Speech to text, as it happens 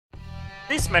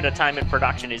This Metatainment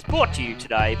production is brought to you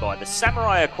today by the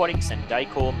Samurai Aquatics and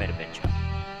Decor Metaventure.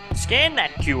 Scan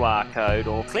that QR code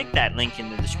or click that link in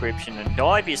the description and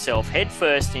dive yourself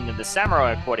headfirst into the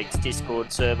Samurai Aquatics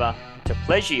Discord server to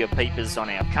pleasure your peepers on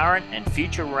our current and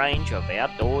future range of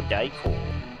outdoor decor.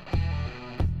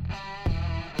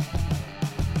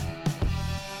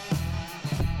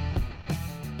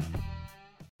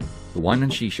 The Whine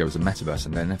and She Show is a Metaverse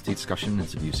and NFT discussion and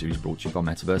interview series brought to you by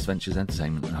Metaverse Ventures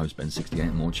Entertainment and host Ben68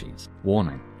 and More Cheese.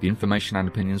 Warning: the information and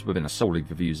opinions within are solely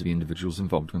the views of the individuals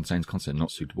involved, contains content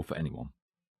not suitable for anyone.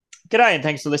 G'day and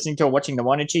thanks for listening to or watching the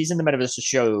Whine and Cheese in the Metaverse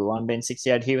show. I'm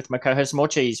Ben68 here with my co-host More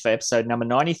Cheese for episode number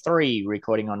 93,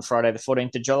 recording on Friday the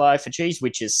 14th of July for Cheese,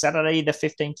 which is Saturday the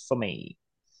 15th for me.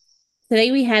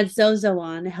 Today we had Zozo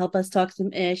on to help us talk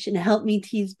some ish and help me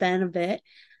tease Ben a bit.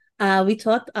 We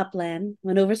talked Upland,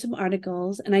 went over some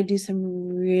articles, and I do some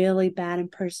really bad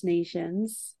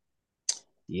impersonations.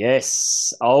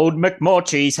 Yes, old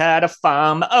McMorcheese had a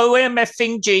farm,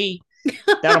 OMFing-G.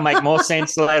 That'll make more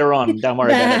sense later on. Don't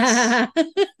worry about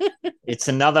it. It's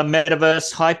another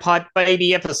Metaverse hype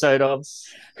baby episode of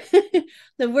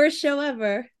the worst show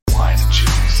ever. Whine and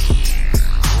cheese.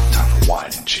 Time for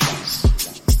wine and cheese.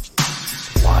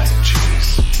 Wine and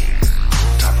cheese.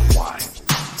 Time for wine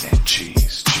and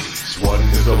cheese. One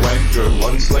is a wanker,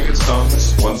 one's slinging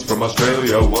stunts. One's from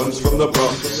Australia, one's from the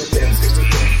Bronx.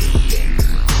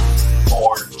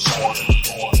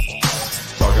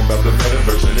 Talking about the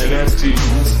Metaverse and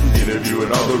NFTs.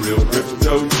 Interviewing all the real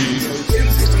crypto G's.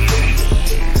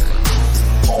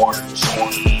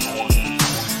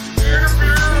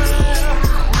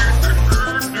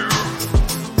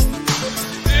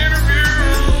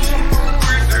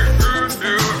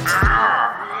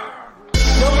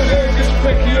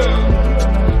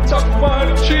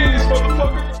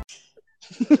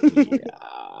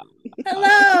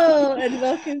 Hello and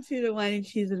welcome to the Whine and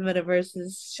Cheese and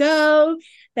Metaverses show.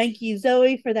 Thank you,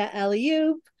 Zoe, for that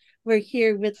alley-oop. We're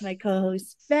here with my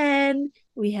co-host Ben.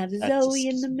 We have Zoe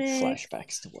in the mix.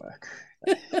 Flashbacks to work.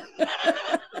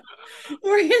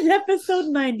 We're in episode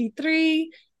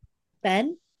 93.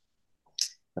 Ben?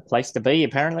 The place to be,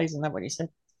 apparently. Isn't that what you said?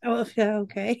 Oh,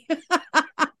 okay.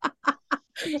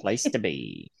 Place to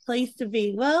be. Place to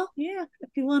be. Well, yeah, if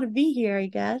you want to be here, I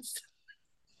guess.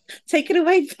 Take it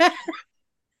away, Ben.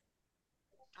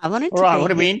 I wanted to. All right,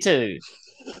 what are we into?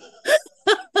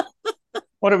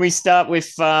 What do we start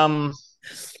with? The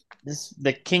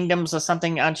kingdoms or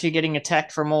something? Aren't you getting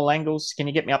attacked from all angles? Can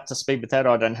you get me up to speed with that?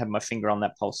 I don't have my finger on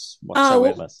that pulse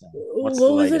whatsoever. So what's what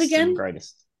the was it again?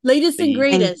 Greatest? Latest and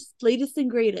greatest.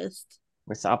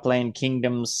 With Upland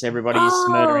kingdoms, everybody's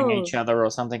murdering each other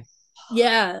or something.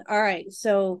 Yeah. All right.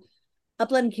 So.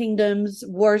 Upland Kingdoms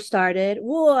war started.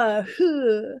 War,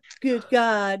 good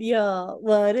God, y'all!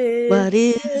 What is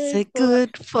it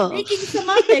good for? Making some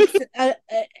epics.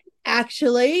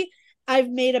 Actually, I've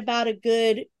made about a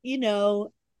good,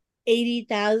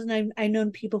 80,000. I've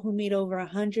known people who made over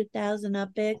 100,000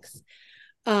 epics.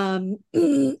 Yeah.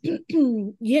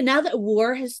 Now that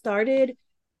war has started,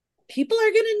 people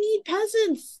are gonna need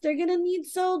peasants. They're gonna need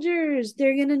soldiers.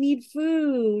 They're gonna need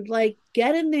food. Like,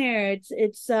 get in there.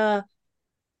 It's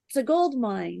a gold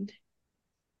mine.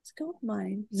 It's a gold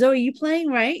mine. Zoe, you playing,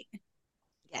 right?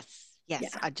 Yes. Yeah.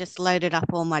 I just loaded up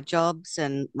all my jobs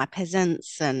and my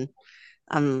peasants, and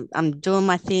I'm doing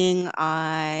my thing.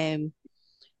 I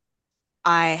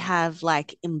have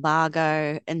like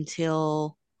embargo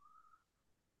until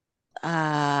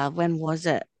when was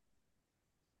it?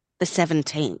 The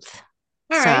 17th. So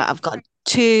I've got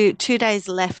two days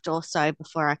left or so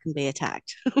before I can be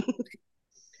attacked.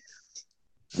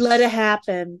 Let it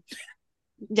happen.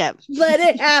 Yeah. Let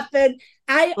it happen.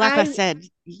 I said,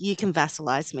 you can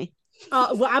vassalize me.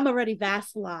 Well, I'm already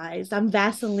vassalized. I'm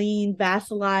Vaseline,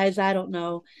 vassalized. I don't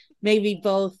know. Maybe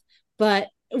both. But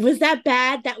was that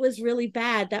bad? That was really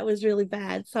bad.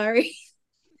 Sorry.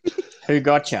 Who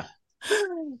got you?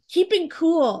 Keeping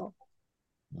cool.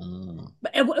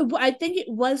 But I think it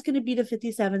was going to be the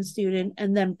 57 student,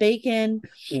 and then Bacon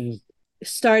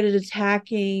started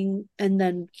attacking, and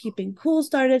then Keeping Cool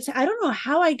started. I don't know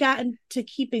how I got into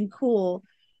Keeping Cool,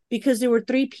 because there were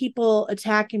 3 people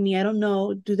attacking me. I don't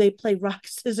know. Do they play rock,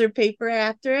 scissors, paper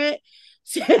after it?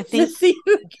 I think, see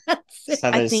who gets it.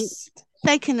 I think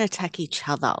they can attack each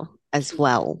other as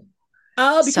well.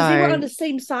 Oh, because they were on the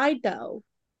same side, though.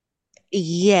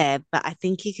 Yeah, but I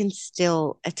think you can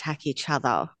still attack each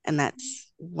other, and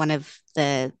that's one of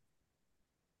the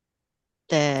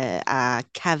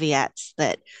caveats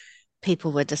that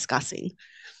people were discussing.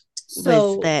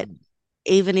 Was that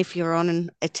even if you're on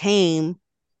a team,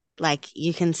 like,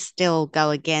 you can still go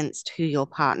against who you're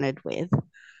partnered with,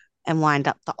 and wind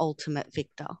up the ultimate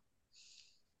victor.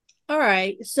 All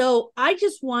right. So I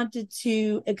just wanted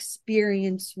to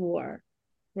experience war,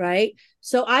 right?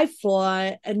 So I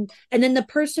fought, and then the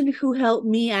person who helped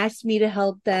me asked me to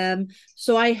help them,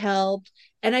 so I helped.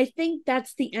 And I think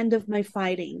that's the end of my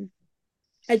fighting.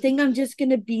 I think I'm just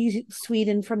gonna be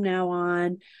Sweden from now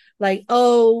on. Like,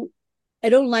 oh, I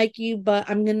don't like you, but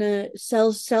I'm gonna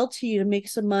sell to you to make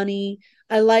some money.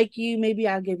 I like you, maybe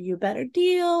I'll give you a better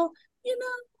deal, you know.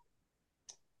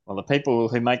 Well, the people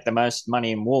who make the most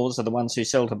money in wars are the ones who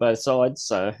sell to both sides.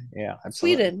 So, yeah,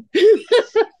 absolutely.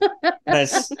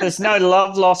 Sweden. There's no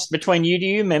love lost between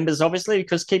UDU members, obviously,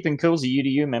 because Keeping Cool's a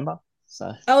UDU member.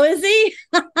 So, Oh, is he?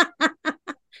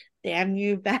 Damn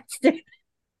you, bastard.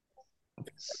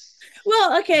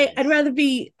 Well, okay, I'd rather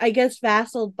be, I guess,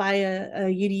 vassaled by a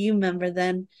UDU member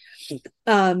than,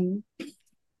 um,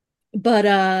 but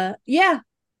yeah,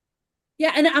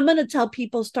 yeah, and I'm gonna tell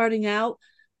people starting out,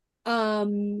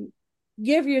 um,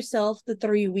 give yourself the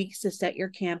 3 weeks to set your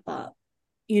camp up.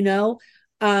 You know,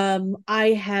 I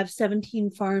have 17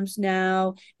 farms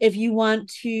now. If you want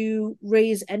to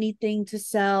raise anything to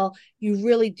sell, you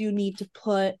really do need to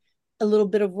put a little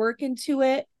bit of work into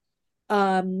it.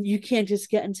 You can't just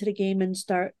get into the game and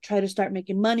try to start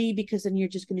making money, because then you're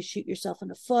just going to shoot yourself in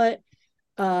the foot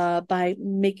by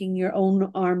making your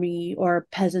own army or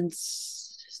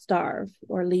peasants starve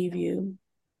or leave you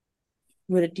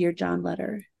with a Dear John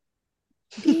letter.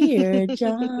 Dear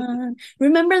John,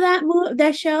 remember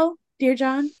that show, Dear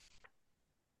John?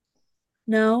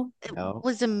 No, It no.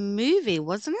 was a movie,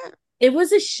 wasn't it? it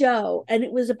was a show, and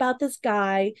it was about this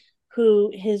guy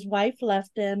who his wife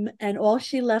left him, and all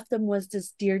she left him was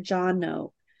this Dear John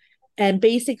note. And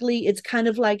basically, it's kind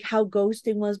of like how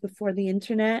ghosting was before the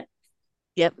internet,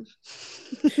 Yep.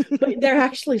 but they're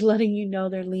actually letting you know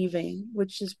they're leaving,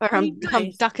 which is Or pretty I'm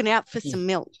nice. ducking out for some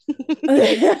milk.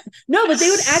 No, but they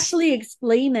would actually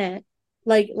explain it.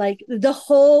 Like the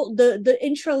whole the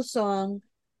intro song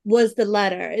was the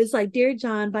letter. It's like, Dear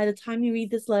John, by the time you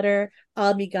read this letter,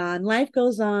 I'll be gone. Life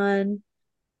goes on.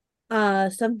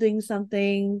 Something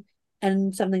something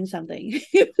and something something.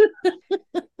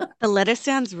 The letter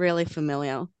sounds really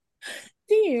familiar.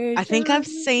 Dear I think I've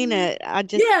seen John.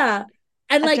 it. Yeah.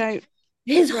 And I like don't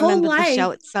his whole remember the life,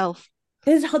 show itself.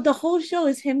 the whole show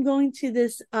is him going to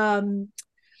this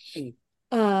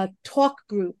talk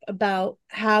group about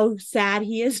how sad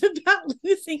he is about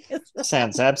losing his wife.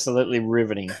 Sounds absolutely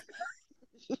riveting.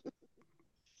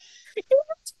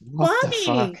 What the Funny.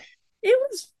 fuck?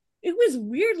 It was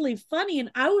weirdly funny,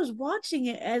 and I was watching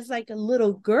it as like a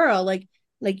little girl, like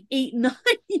 8, 9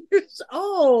 years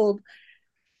old.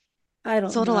 I don't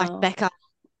Sort of like know. Becca.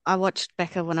 I watched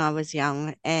Becca when I was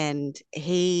young, and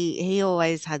he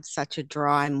always had such a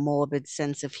dry, morbid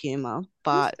sense of humor. Who's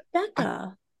But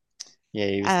Becca? Yeah,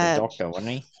 he was the doctor, wasn't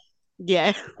he?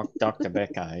 yeah, Dr.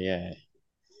 Becker, yeah.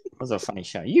 It was a funny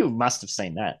show. You must have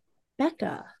seen that.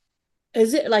 Becca.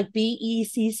 Is it like Becca?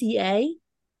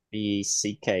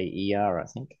 Becker, I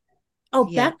think. Oh,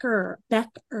 yeah. Becker. Yeah.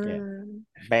 Becker.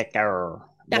 Becker.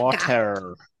 Becca.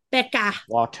 Water. Becca.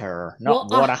 Water. Not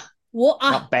water.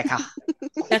 Not Becker.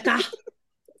 Becca.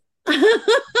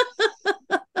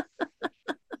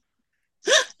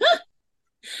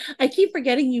 I keep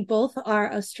forgetting you both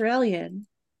are Australian.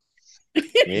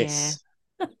 Yes.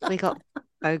 Yeah. We got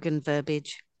bogan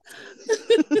verbiage.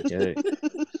 We do.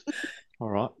 All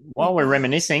right. While we're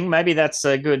reminiscing, maybe that's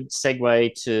a good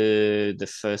segue to the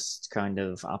first kind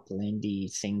of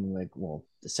uplandy thing. Well,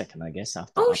 the second, I guess,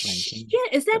 after Oh Upland King.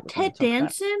 shit! Is that we're going Ted to talk about.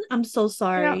 Danson? I'm so Yeah,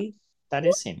 sorry. that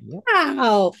is him. Yeah.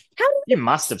 Wow, how did You I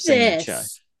must have miss seen that show.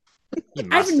 this? You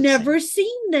must I've have never seen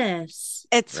seen this.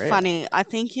 It's Really? funny. I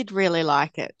think you'd really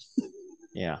like it. it.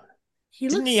 Yeah. He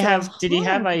Didn't looks he so have? Did he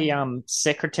have a horrible.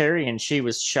 secretary, and she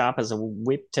was sharp as a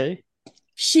whip too?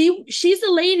 She's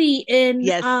the lady in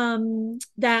Yes.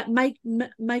 that Mike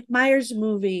Myers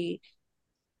movie.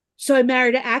 So I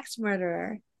Married an Axe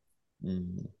Murderer.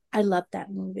 Mm, I love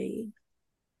that movie.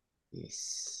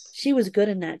 yes. She was good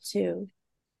in that too.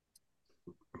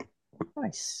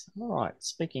 Nice. All right.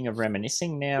 Speaking of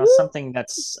reminiscing, now Woo. something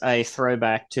that's a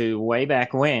throwback to way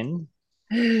back when,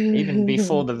 even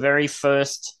before the very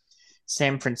first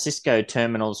San Francisco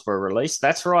terminals were released.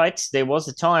 That's right. There was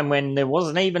a time when there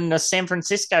wasn't even a San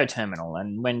Francisco terminal.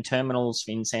 And when terminals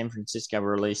in San Francisco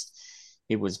were released,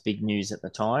 it was big news at the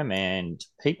time. And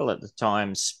people at the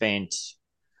time spent,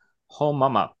 oh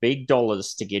mama, big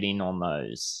dollars to get in on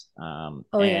those. Oh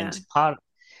and yeah.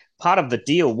 part of the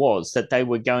deal was that they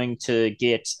were going to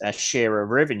get a share of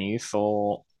revenue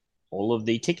for all of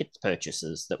the ticket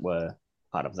purchases that were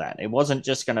part of that. It wasn't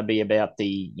just going to be about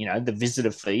the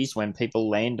visitor fees when people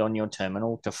land on your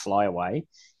terminal to fly away.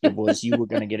 It was you were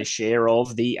going to get a share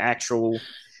of the actual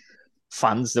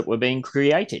funds that were being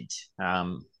created.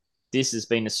 This has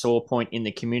been a sore point in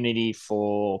the community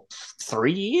for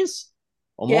 3 years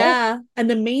or more. Yeah, and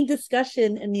the main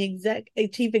discussion in the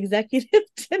chief executive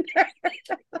dinner.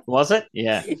 Was it?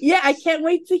 Yeah. Yeah, I can't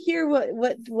wait to hear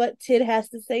what Tid has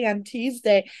to say on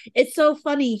Tuesday. It's so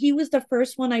funny. He was the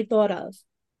first one I thought of.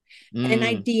 And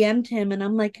I DM'd him and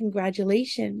I'm like,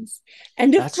 congratulations.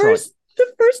 And the first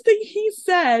thing he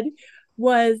said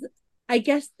was, I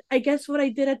guess what I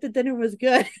did at the dinner was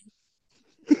good.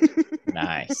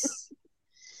 Nice.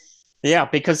 Yeah,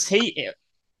 because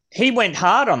he went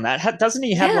hard on that. Doesn't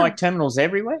he have like terminals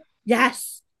everywhere?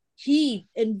 Yes. He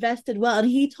invested well, and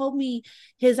he told me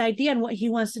his idea and what he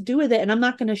wants to do with it. And I'm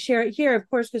not going to share it here, of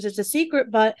course, because it's a secret,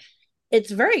 but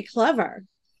it's very clever.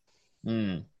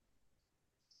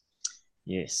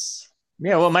 Yes.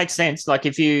 Yeah, well, it makes sense. Like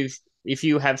if you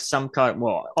have some kind,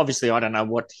 well, obviously I don't know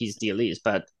what his deal is,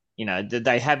 but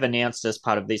they have announced as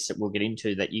part of this that we'll get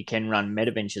into that you can run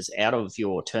MetaVentures out of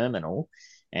your terminal,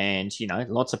 and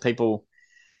lots of people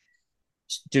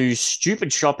do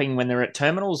stupid shopping when they're at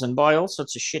terminals and buy all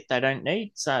sorts of shit they don't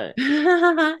need. So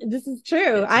this is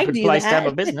true. It's a good place to have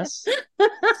a business.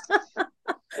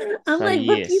 I'm like,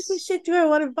 what piece of shit do I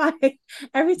want to buy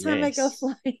every time I go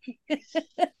flying?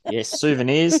 Yes,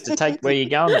 souvenirs to take where you're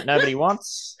going that nobody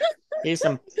wants. Here's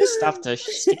some stuff to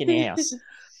stick in your house.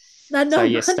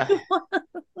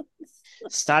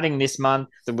 Starting this month,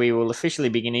 we will officially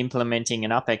begin implementing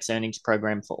an UpX earnings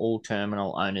program for all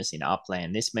terminal owners in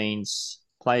Upland. This means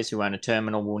players who own a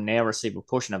terminal will now receive a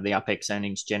portion of the UpX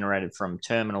earnings generated from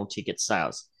terminal ticket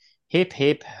sales. Hip,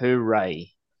 hip, hooray.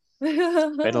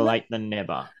 Better late than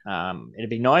never.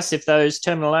 It'd be nice if those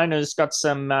terminal owners got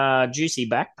some juicy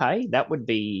back pay. That would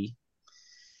be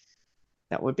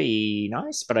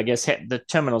nice. But I guess the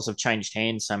terminals have changed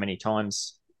hands so many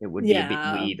times. It would be a bit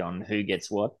weird on who gets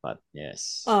what, but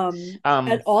yes.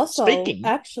 And also,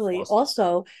 fuck.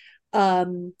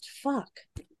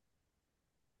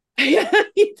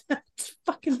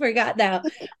 Fucking forgot now.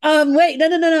 Wait,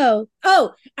 no.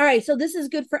 Oh, all right. So this is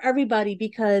good for everybody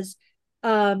because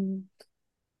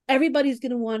everybody's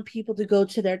going to want people to go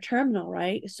to their terminal,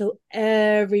 right? So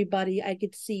everybody I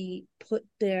could see put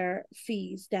their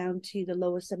fees down to the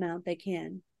lowest amount they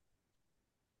can.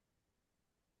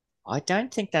 I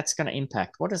don't think that's going to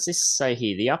impact. What does this say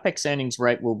here? The UpX earnings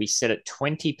rate will be set at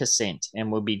 20%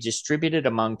 and will be distributed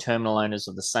among terminal owners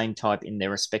of the same type in their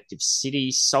respective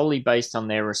cities, solely based on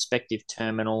their respective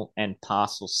terminal and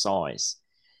parcel size.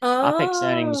 UpX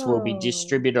earnings will be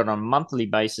distributed on a monthly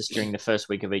basis during the first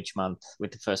week of each month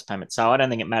with the first payment. So I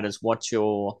don't think it matters what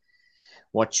your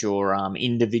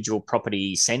individual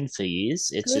property send fee is.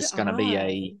 It's just going to be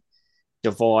a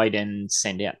divide and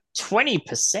send out.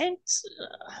 20%?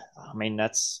 I mean,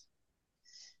 that's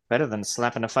better than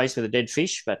slapping a face with a dead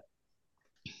fish, but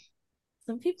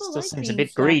some people still like seems being a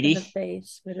bit greedy. In the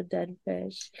face with a dead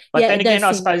fish. But then again,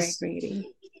 I suppose.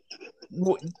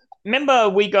 Remember,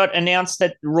 we got announced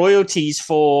that royalties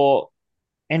for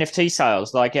NFT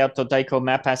sales, like outdoor decor,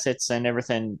 map assets, and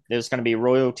everything, there's going to be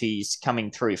royalties coming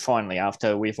through finally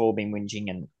after we've all been whinging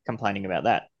and complaining about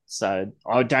that. So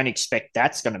I don't expect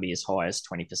that's going to be as high as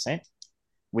 20%.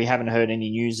 We haven't heard any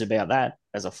news about that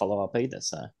as a follow-up either.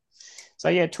 So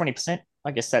yeah, 20%.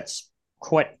 I guess that's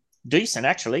quite decent,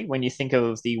 actually, when you think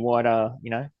of the wider,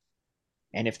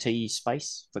 NFT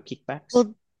space for kickbacks.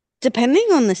 Well, depending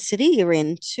on the city you're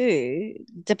in too,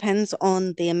 depends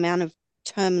on the amount of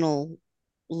terminal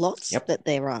lots that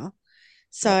there are.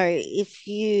 So if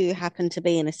you happen to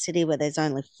be in a city where there's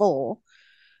only 4,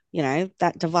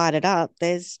 that divided up,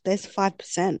 there's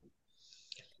 5%.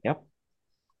 Yep.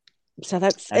 So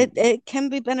it can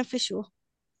be beneficial.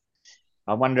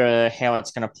 I wonder how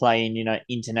it's going to play in,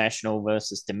 international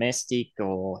versus domestic,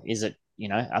 or is it,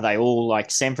 are they all like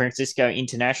San Francisco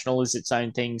international is its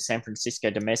own thing, San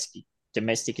Francisco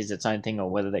domestic is its own thing,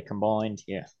 or whether they're combined?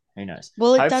 Yeah, who knows?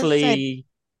 Well, it does say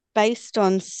based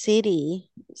on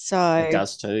city, so it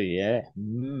does too. Yeah,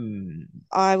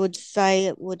 I would say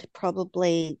it would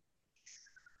probably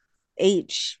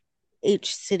each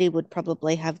city would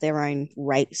probably have their own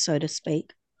rate, so to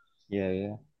speak.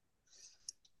 Yeah.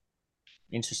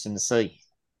 Interesting to see.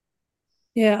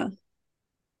 Yeah.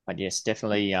 But yes,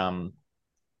 definitely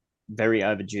very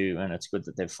overdue, and it's good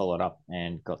that they've followed up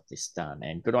and got this done.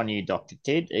 And good on you, Dr.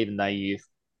 Ted, even though you've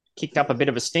kicked up a bit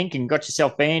of a stink and got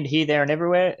yourself banned here, there, and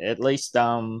everywhere. At least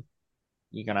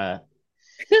you're gonna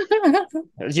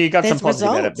you got some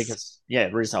positive at it because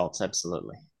results,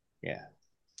 absolutely. Yeah.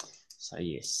 So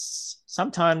yes.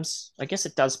 sometimes I guess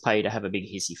it does pay to have a big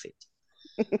hissy fit.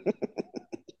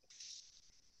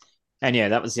 And yeah,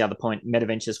 that was the other point,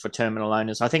 MetaVentures for terminal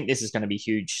owners. I think this is going to be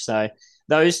huge. So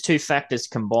those two factors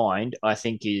combined, I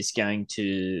think is going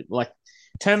to, like,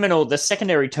 the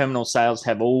secondary terminal sales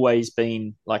have always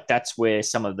been, like, that's where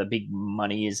some of the big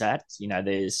money is at. You know,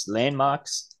 there's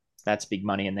landmarks, that's big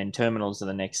money, and then terminals are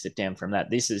the next step down from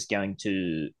that. This is going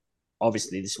to,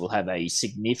 obviously, this will have a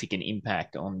significant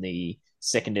impact on the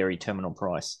secondary terminal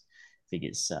price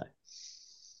figures. So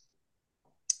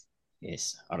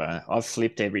yes, I don't know. I've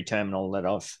flipped every terminal that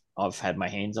I've had my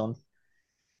hands on.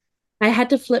 I had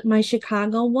to flip my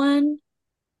Chicago one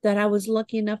that I was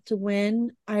lucky enough to win.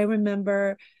 I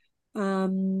remember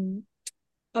Abdullah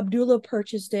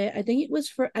purchased it. I think it was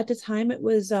for, at the time it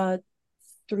was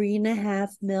 3.5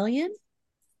 million.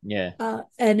 Yeah.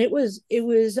 And it was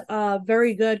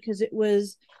very good because it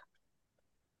was,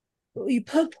 you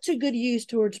put to good use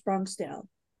towards Bronxdale.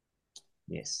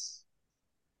 Yes.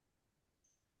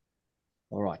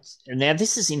 All right. And now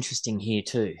this is interesting here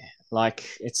too. Like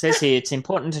it says here, it's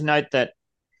important to note that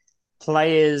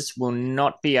players will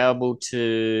not be able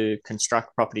to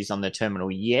construct properties on their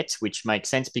terminal yet, which makes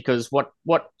sense because what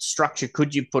structure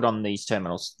could you put on these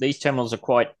terminals? These terminals are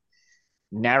quite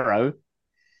narrow.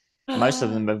 Most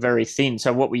of them are very thin.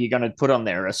 So what were you going to put on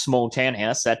there? A small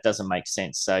townhouse? That doesn't make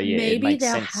sense. So yeah, maybe it makes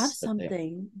they'll sense. have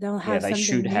something. They'll have yeah, they something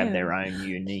should new. have their own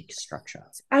unique structure.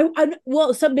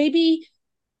 Well, so maybe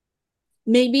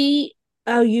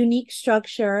a unique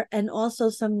structure and also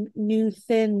some new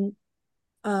thin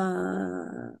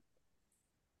chode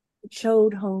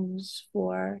homes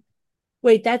for.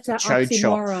 Wait, that's an Chode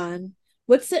oxymoron. shop.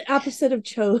 What's the opposite of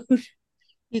chode?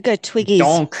 You go Twiggies.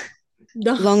 Donk.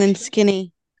 Long and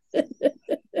skinny.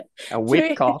 A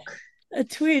whipcock. A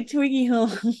twiggy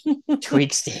home.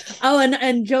 Twig stick. Oh,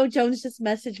 and Joe Jones just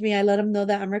messaged me. I let him know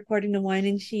that I'm recording the Wine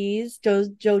and Cheese.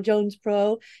 Joe Jones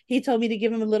Pro. He told me to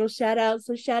give him a little shout out.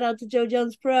 So shout out to Joe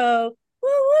Jones Pro. Woo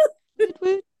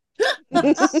woo.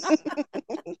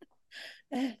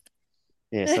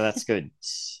 Yeah, so that's good.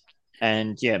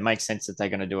 And yeah, it makes sense that they're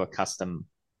going to do a custom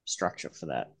structure for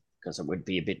that because it would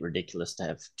be a bit ridiculous to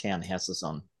have townhouses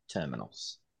on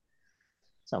terminals.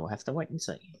 So we'll have to wait and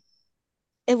see.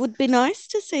 It would be nice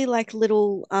to see like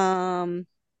little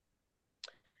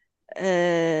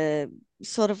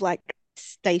sort of like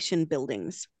station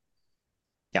buildings.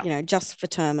 Yeah. You know, just for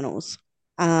terminals.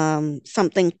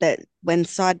 Something that when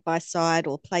side by side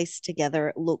or placed together,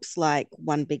 it looks like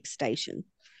one big station.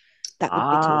 That would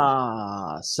be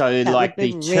cool. So That like would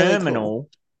be the really terminal, cool.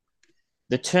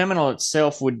 the terminal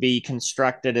itself would be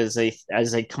constructed as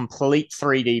a complete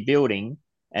 3D building,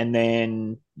 and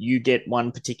then you get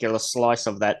one particular slice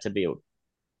of that to build.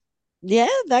 Yeah,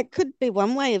 that could be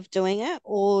one way of doing it.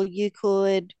 Or you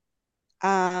could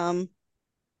have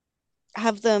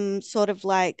them sort of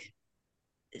like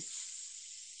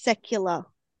secular.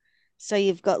 So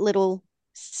you've got little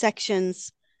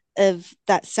sections of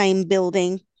that same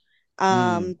building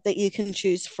that you can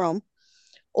choose from.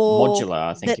 Or Modular,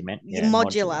 I think you meant. Yeah,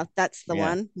 modular. That's the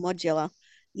one. Modular.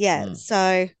 Yeah.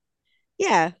 So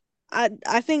yeah,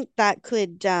 I think that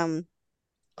could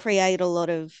create a lot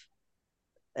of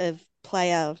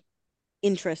player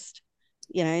interest,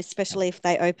 you know, especially if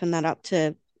they open that up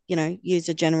to, you know,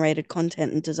 user generated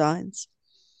content and designs.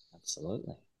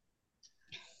 Absolutely.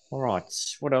 All right.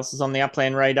 What else is on the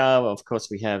Upland radar? Well, of course,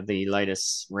 we have the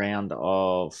latest round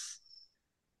of,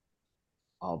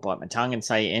 I'll bite my tongue and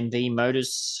say MV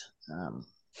Motors.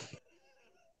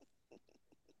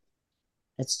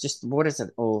 It's just, what is it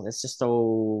all? It's just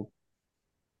all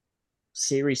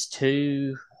Series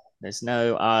 2. There's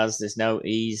no R's, there's no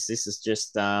E's. This is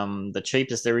just the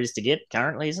cheapest there is to get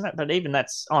currently, isn't it? But even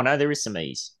that's, oh no, there is some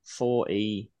E's.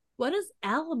 4E. What does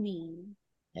L mean?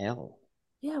 L.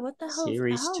 Yeah, what the hell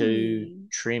Series is L 2 mean?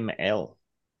 trim L.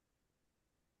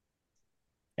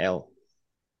 L.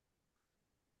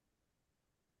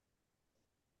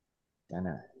 Don't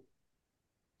know.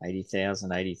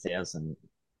 80,000.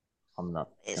 I'm not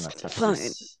going to touch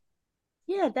this.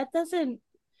 Yeah, that doesn't.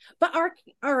 But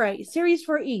all right, Series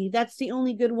 4E, that's the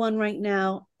only good one right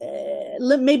now.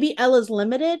 Maybe L is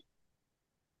limited.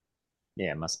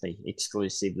 Yeah, it must be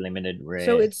exclusive, limited, rare.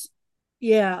 So it's,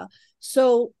 yeah.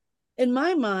 So in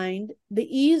my mind, the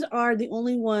E's are the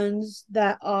only ones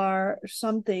that are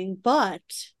something. But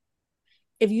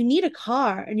if you need a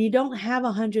car and you don't have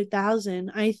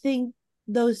 100,000, I think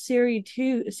those Series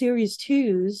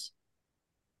 2s,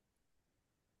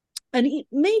 and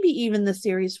maybe even the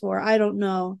Series 4, I don't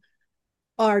know,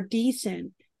 are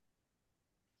decent.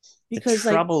 Because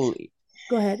the trouble,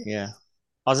 go ahead. Yeah.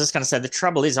 I was just going to say the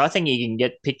trouble is, I think you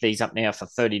can pick these up now for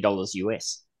 $30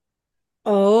 US.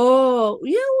 Oh,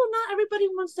 yeah. Well, not everybody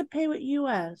wants to pay with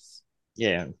US.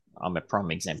 Yeah, I'm a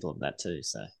prime example of that too.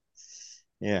 So,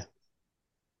 yeah,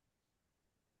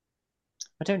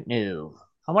 I don't know.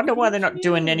 I wonder why they're not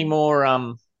doing any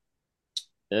more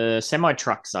semi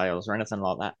truck sales or anything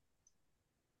like that.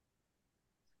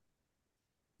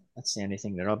 That's the only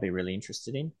thing that I'd be really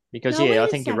interested in. Because Now, yeah, I wait a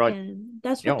think you're right. second.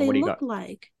 That's Yeah, what they what do you look got?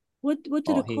 like. What do Oh,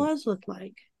 the here claws look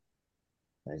like?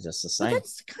 they're just the But same,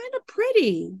 that's kind of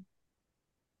pretty.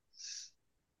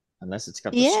 unless it's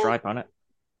got the Yeah. stripe on it.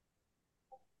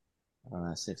 I don't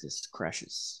know. See if this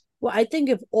crashes. Well, I think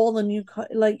if all the new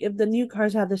if the new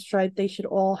cars have the stripe, they should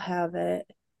all have it.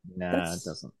 No, it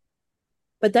doesn't.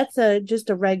 But that's just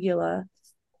a regular.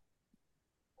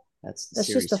 That's the That's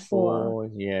just a Series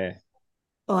 4. Yeah.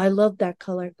 Oh, I love that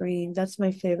color green. That's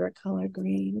my favorite color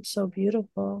green. It's so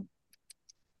beautiful.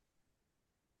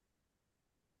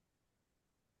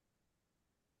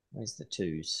 Where's the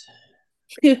twos?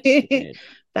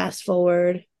 Fast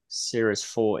forward. Series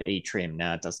 4 E trim.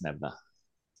 No, it doesn't have the.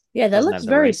 Yeah, that Doesn't looks have the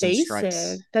very racing basic.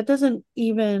 stripes. That doesn't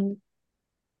even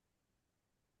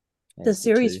the There's the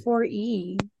Series 2.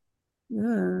 4E.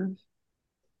 Yeah.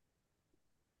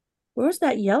 Where's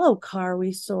that yellow car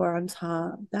we saw on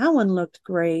top? That one looked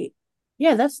great.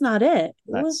 Yeah, that's not it.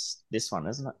 That's this one,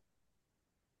 isn't it?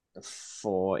 The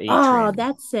 4E Oh, trim.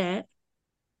 that's it.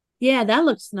 Yeah, that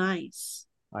looks nice.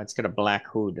 Oh, it's got a black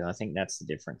hood. I think that's the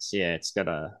difference. Yeah, it's got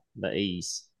the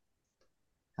E's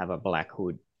have a black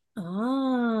hood.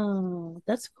 Oh,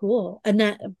 that's cool. And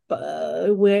that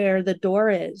where the door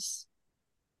is,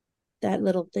 that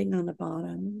little thing on the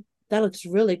bottom. That looks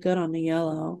really good on the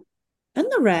yellow and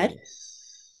the red. Yes.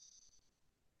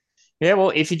 Yeah,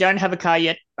 well, if you don't have a car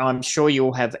yet, I'm sure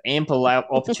you'll have ample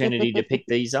opportunity to pick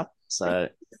these up. So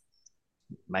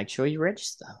make sure you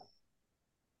register.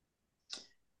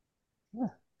 Yeah.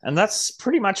 And that's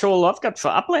pretty much all I've got for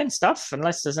Upland stuff,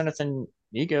 unless there's anything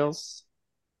you girls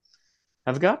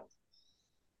have got.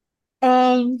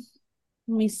 Let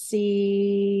me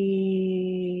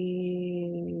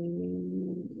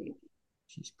see.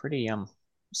 She's pretty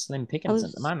slim pickings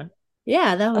at the moment.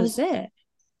 Yeah, that I was was it.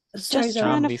 Sorry, just go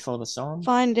trying ahead. to Before the song.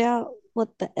 find out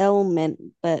what the L meant,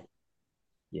 but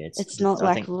Yeah, it's not I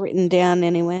like think written down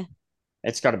anywhere.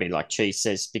 it's got to be like Cheese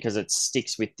says because it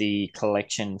sticks with the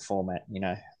collection format.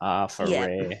 R for Yeah.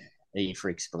 rare, E for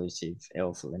exclusive,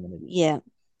 L for limited. Yeah.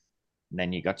 And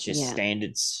then you got your Yeah.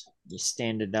 standards, your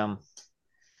standard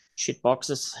shit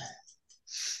boxes.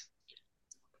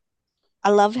 I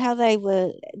love how they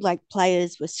were like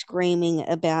players were screaming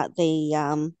about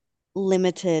the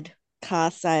limited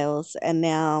car sales, and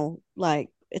now like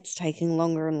it's taking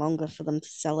longer and longer for them to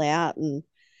sell out, and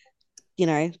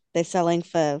they're selling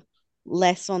for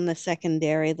less on the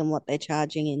secondary than what they're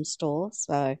charging in store.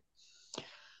 So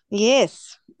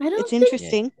yes, it's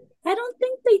interesting. I don't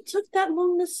think they took that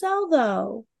long to sell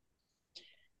though.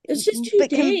 It's just 2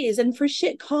 days and for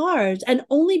shit cars, and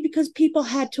only because people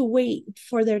had to wait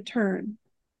for their turn.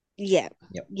 Yeah.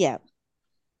 Yep. Yeah.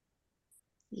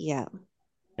 Yeah.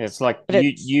 It's like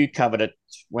you covered it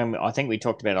when I think we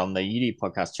talked about it on the UD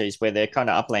podcast, Cheese, where they're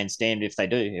kind of upland stand if they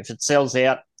do. If it sells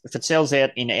out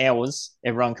in hours,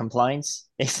 everyone complains.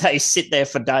 If they sit there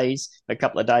for days, a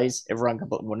couple of days, everyone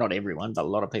complains. Well, not everyone, but a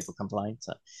lot of people complain.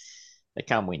 So they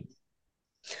can't win.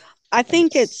 I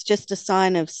think it's just a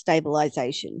sign of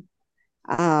stabilization.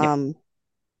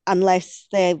 Unless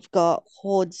they've got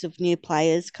hordes of new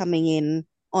players coming in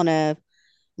on a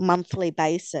monthly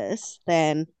basis,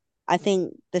 then I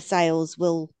think the sales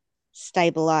will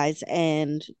stabilize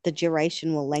and the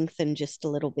duration will lengthen just a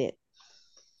little bit.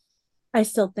 I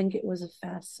still think it was a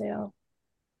fast sale.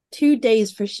 2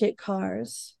 days for shit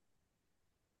cars.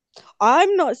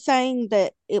 I'm not saying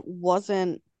that it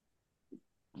wasn't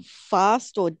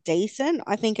fast or decent.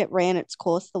 I think it ran its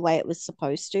course the way it was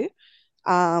supposed to.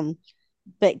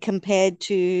 But compared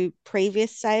to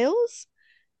previous sales,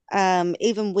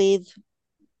 even with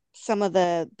some of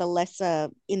the lesser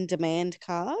in demand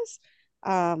cars,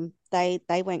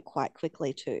 they went quite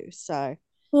quickly too. So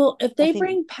well, if they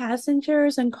bring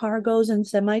passengers and cargos and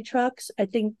semi trucks, I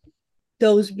think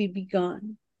those would be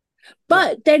gone.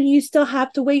 But then you still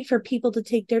have to wait for people to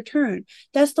take their turn.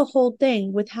 That's the whole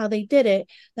thing with how they did it.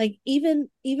 Like even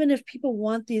if people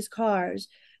want these cars,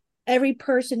 every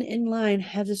person in line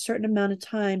has a certain amount of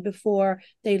time before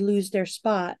they lose their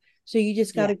spot. So you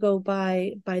just got to go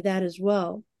by that as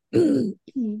well.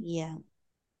 Yeah.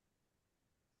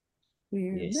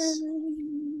 Yes.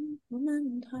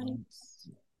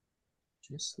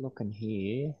 Just looking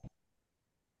here.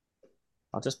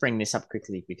 I'll just bring this up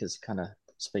quickly because it kind of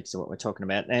speaks to what we're talking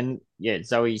about. And yeah,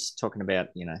 Zoe's talking about,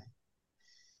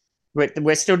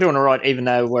 we're still doing all right, even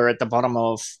though we're at the bottom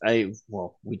of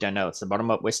we don't know it's the bottom,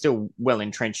 but we're still well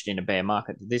entrenched in a bear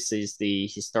market. This is the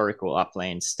historical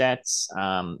upland stats.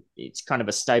 It's kind of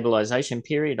a stabilization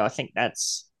period. I think that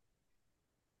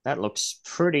looks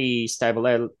pretty stable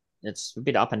there. It's a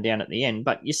bit up and down at the end,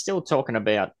 but you're still talking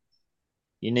about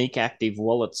unique active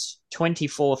wallets,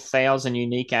 24,000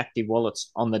 unique active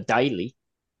wallets on the daily.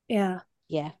 Yeah.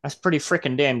 That's pretty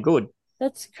freaking damn good.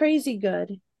 That's crazy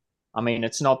good. I mean,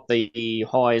 it's not the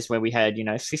highs where we had,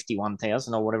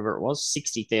 51,000 or whatever it was,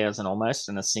 60,000 almost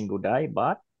in a single day.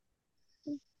 But,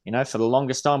 for the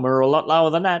longest time, we were a lot lower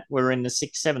than that. We were in the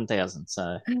 7,000.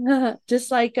 So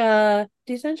just like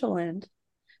Decentraland.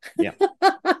 Yeah.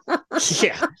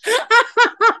 Yeah.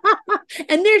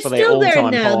 And they're still there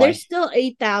now. High. They're still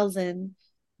 8,000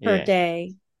 per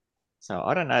day. So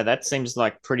I don't know. That seems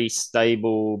like pretty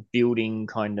stable building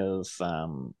kind of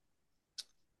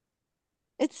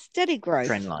it's steady growth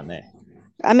trend line there.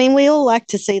 I mean, we all like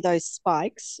to see those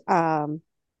spikes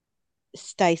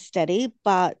stay steady,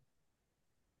 but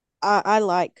I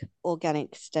like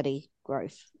organic steady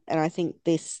growth, and I think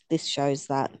this shows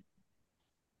that.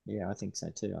 Yeah, I think so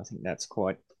too. I think that's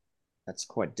quite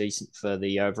decent for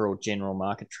the overall general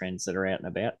market trends that are out and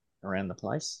about around the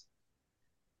place.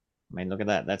 I mean, look at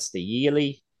that. That's the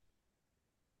yearly.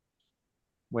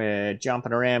 We're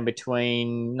jumping around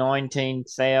between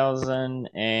 19,000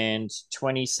 and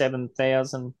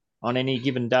 27,000 on any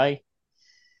given day.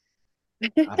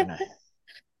 I don't know.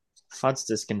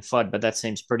 Fudsters can fud, but that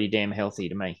seems pretty damn healthy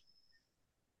to me.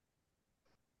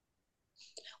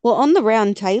 Well, on the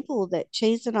round table that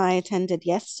Cheese and I attended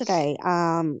yesterday,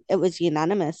 it was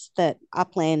unanimous that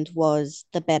Upland was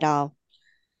the better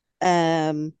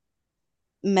Metaverse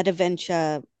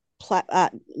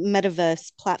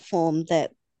platform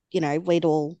that we'd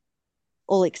all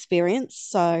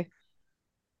experienced. So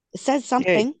it says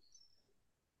something. Yeah.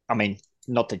 I mean,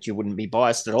 not that you wouldn't be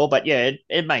biased at all, but yeah,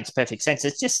 it makes perfect sense.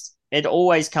 It's just it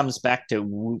always comes back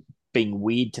to being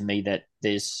weird to me that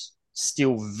there's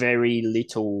still very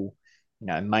little,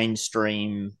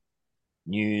 mainstream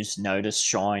news, notice,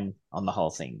 shine on the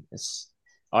whole thing.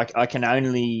 I can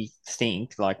only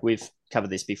think, like we've covered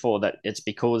this before, that it's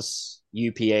because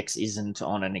UPX isn't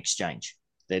on an exchange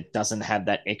that doesn't have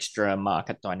that extra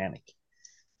market dynamic.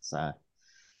 So,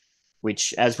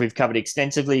 which, as we've covered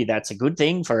extensively, that's a good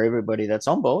thing for everybody that's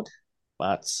on board.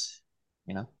 But,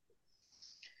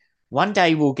 one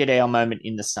day we'll get our moment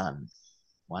in the sun.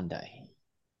 One day.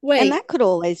 Wait. And that could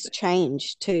always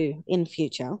change too in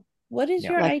future. What is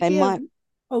your idea? They might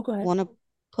go ahead. Want to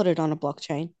put it on a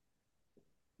blockchain.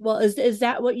 Well, is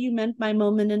that what you meant by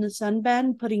moment in the sun,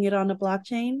 Ben? Putting it on a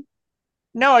blockchain?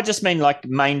 No, I just mean like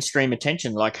mainstream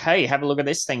attention. Like, hey, have a look at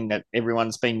this thing that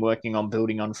everyone's been working on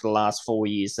building on for the last 4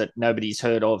 years that nobody's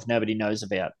heard of, nobody knows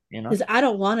about, Because I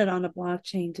don't want it on a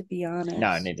blockchain, to be honest.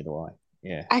 No, neither do I.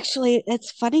 Yeah. Actually,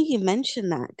 it's funny you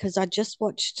mentioned that because I just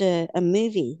watched a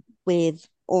movie with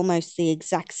almost the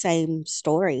exact same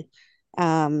story.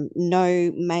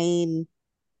 No main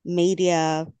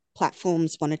media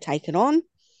platforms want to take it on.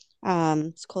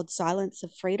 It's called Silence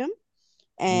of Freedom.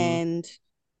 And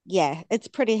yeah, it's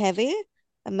pretty heavy.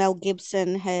 Mel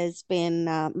Gibson has been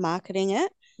marketing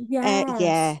it.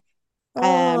 Yes.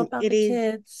 About it the is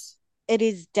kids. It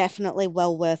is definitely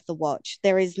well worth the watch.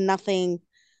 There is nothing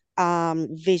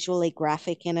visually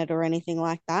graphic in it or anything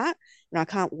like that. And I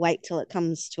can't wait till it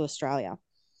comes to Australia.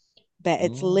 But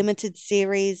it's limited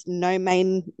series, no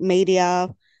main media.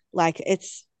 Like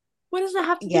it's what does it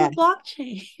have to do with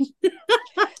blockchain?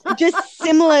 Just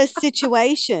similar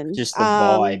situation. Just the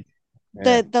vibe.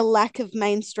 The lack of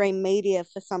mainstream media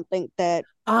for something that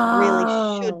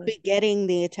really should be getting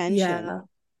the attention. Yeah.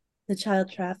 The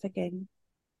child trafficking.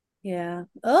 Yeah.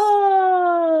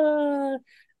 Oh,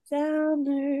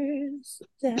 downers.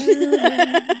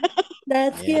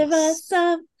 Let's give us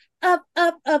some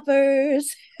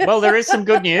uppers. Well, there is some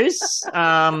good news.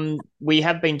 We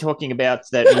have been talking about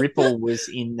that Ripple was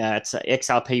in that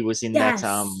XRP was in that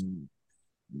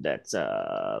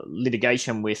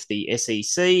litigation with the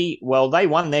SEC. Well, they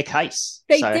won their case.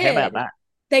 They did. How about that?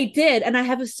 They did, and I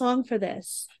have a song for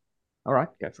this. All right,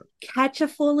 go for it. Catch a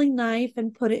falling knife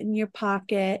and put it in your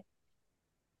pocket.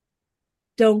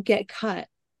 Don't get cut.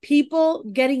 People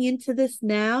getting into this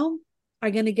now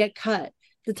are going to get cut.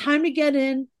 The time to get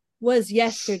in was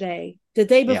yesterday, the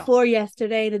day before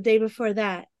yesterday, the day before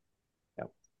that. Yep.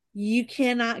 You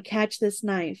cannot catch this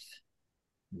knife.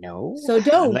 No. So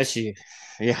don't. Unless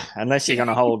you're going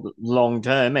to hold long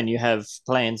term and you have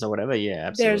plans or whatever. Yeah,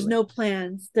 absolutely. There's no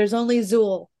plans. There's only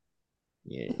Zool.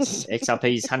 Yes,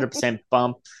 XRP's 100%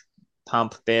 pump,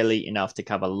 barely enough to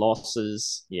cover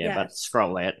losses. Yeah, but Yes.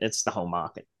 scroll out. It's the whole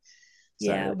market.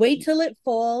 Yeah, wait till it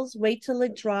falls, wait till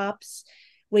it drops,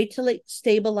 wait till it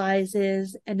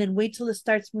stabilizes, and then wait till it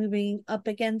starts moving up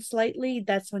again slightly.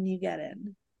 That's when you get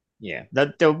in. Yeah,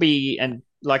 there'll be, and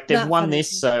like they've Not won funny.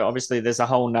 this, so obviously there's a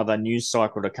whole nother news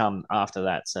cycle to come after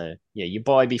that. So yeah, you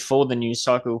buy before the news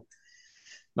cycle.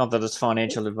 Not that it's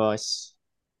financial advice.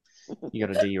 You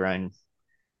got to do your own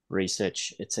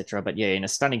research, etc. But yeah, in a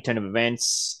stunning turn of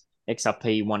events,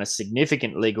 XRP won a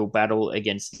significant legal battle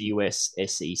against the US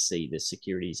SEC, the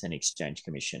Securities and Exchange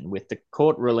Commission, with the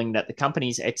court ruling that the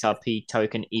company's XRP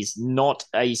token is not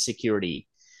a security.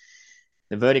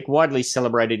 The verdict, widely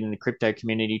celebrated in the crypto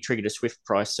community, triggered a swift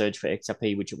price surge for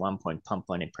XRP, which at one point pumped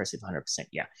by an impressive 100%.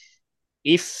 Yeah.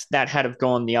 If that had have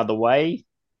gone the other way,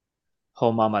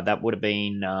 oh mama, that would have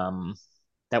been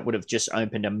that would have just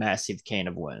opened a massive can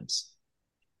of worms.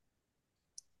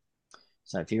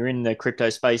 So if you're in the crypto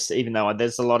space, even though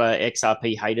there's a lot of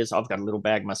XRP haters, I've got a little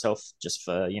bag myself just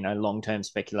for, long-term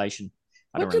speculation.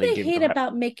 What do they hate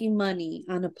about making money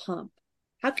on a pump?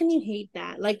 How can you hate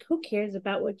that? Like, who cares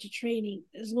about what you're trading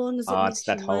as long as it makes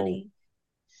you money?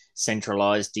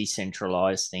 Centralized,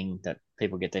 decentralized thing that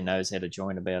people get their nose out of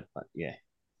joint about. But yeah.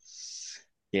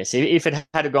 Yes, if it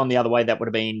had gone the other way, that would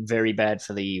have been very bad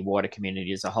for the wider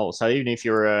community as a whole. So even if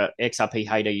you're a XRP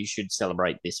hater, you should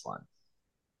celebrate this one.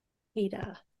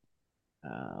 Hater.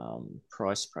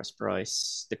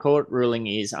 Price. The court ruling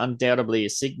is undoubtedly a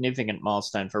significant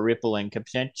milestone for Ripple and could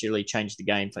potentially change the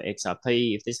game for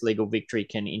XRP. If this legal victory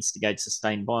can instigate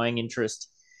sustained buying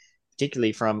interest,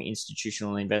 particularly from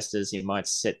institutional investors, it might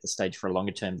set the stage for a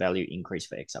longer-term value increase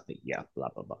for XRP. Yeah, blah,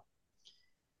 blah, blah.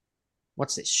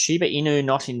 What's this? Shiba Inu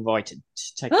not invited.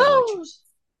 Take the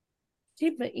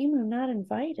Shiba Inu not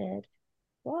invited.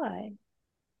 Why?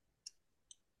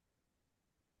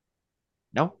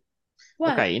 No.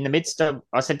 What? Okay, in the midst of,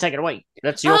 I said, take it away.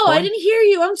 That's your coin. I didn't hear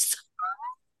you. I'm sorry.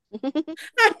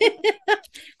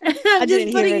 I didn't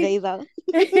hear it either.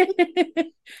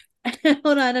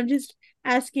 Hold on, I'm just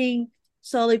asking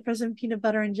Solly for some peanut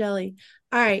butter and jelly.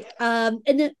 All right. And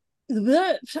then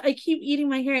I keep eating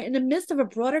my hair. In the midst of a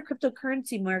broader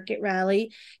cryptocurrency market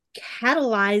rally,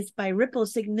 catalyzed by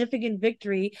Ripple's significant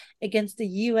victory against the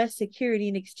U.S. Security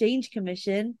and Exchange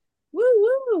Commission.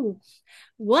 Woo!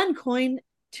 One coin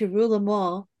to rule them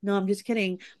all. No, I'm just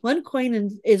kidding. One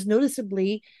coin is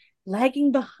noticeably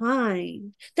lagging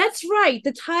behind. That's right.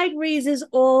 The tide raises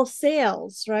all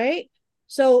sails, right?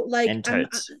 So, like, and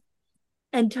toads.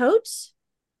 And toads?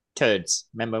 Turds.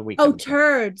 Remember we? Oh,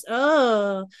 turds.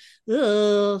 Oh,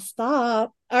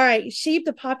 stop. All right. Sheep,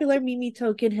 the popular Mimi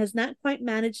token, has not quite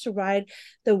managed to ride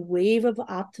the wave of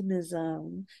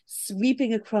optimism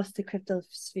sweeping across the crypto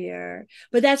sphere.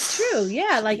 But that's true.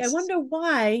 Yeah. Like, I wonder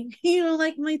why you don't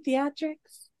like my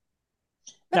theatrics.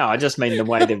 No, I just mean the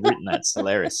way they've written that's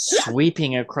hilarious.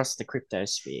 Sweeping across the crypto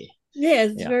sphere. Yeah,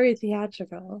 it's very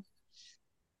theatrical.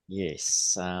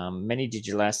 Yes, many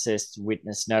digital assets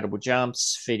witnessed notable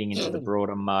jumps, feeding into the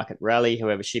broader market rally.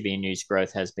 However, Shiba Inu's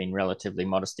growth has been relatively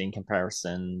modest in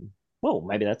comparison. Well,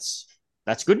 maybe that's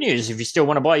good news if you still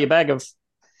want to buy your bag of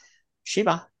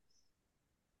Shiba.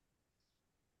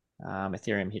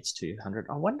 Ethereum hits 200.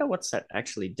 I wonder what's that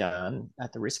actually done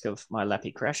at the risk of my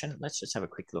lappy crashing. Let's just have a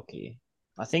quick look here.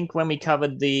 I think when we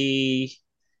covered the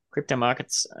crypto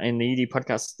markets in the ED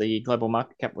podcast, the global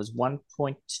market cap was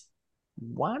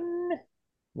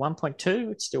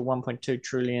 1.2. It's still 1.2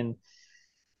 trillion.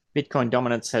 Bitcoin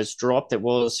dominance has dropped. It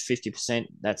was 50%.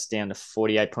 That's down to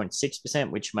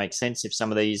 48.6%, which makes sense. If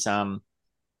some of these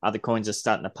other coins are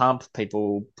starting to pump,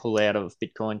 people pull out of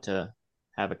Bitcoin to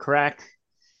have a crack.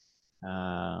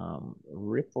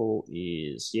 Ripple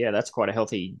is, that's quite a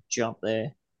healthy jump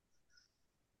there.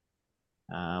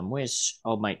 Where's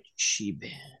old mate Shib?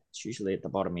 It's usually at the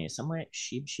bottom here somewhere.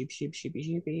 Shib.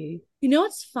 You know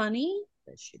what's funny?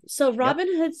 So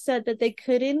Robinhood said that they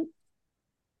couldn't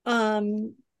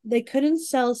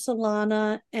sell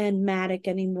Solana and Matic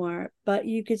anymore, but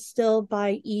you could still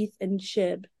buy ETH and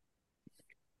SHIB.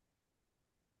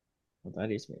 Well,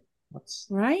 that is weird. What's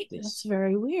right? This? That's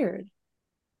very weird.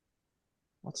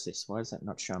 What's this? Why is that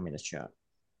not showing me the chart?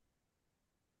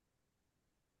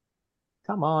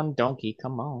 Come on, donkey,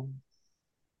 come on.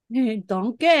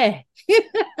 Donkey. I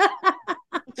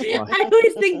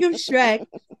always think of Shrek.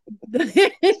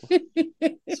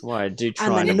 That's why I do try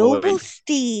I'm a noble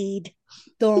steed.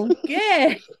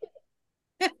 Donkey.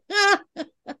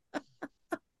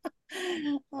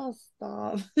 Oh,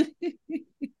 stop.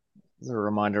 As a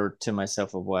reminder to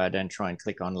myself of why I don't try and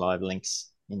click on live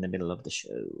links in the middle of the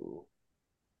show.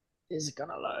 Is it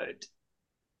gonna load?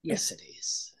 Yes, it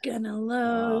is. Gonna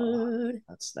load.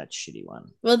 That's that shitty one.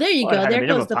 Well, there you go. There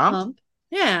goes the pump. pump.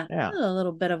 Yeah. A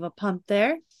little bit of a pump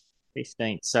there.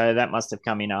 15th. So that must have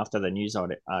come in after the news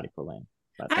article then.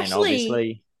 But Actually, then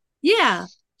obviously. Yeah.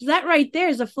 That right there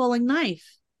is a falling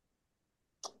knife.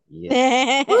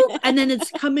 Yeah. Ooh, and then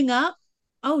it's coming up.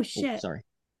 Oh shit. Sorry.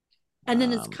 And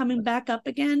then it's coming back up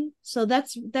again. So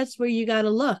that's where you got to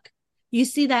look. You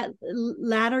see that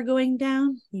ladder going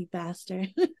down? You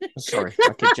bastard. Sorry,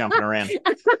 I keep jumping around.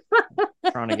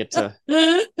 Trying to get to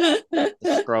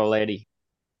the scroll Eddie.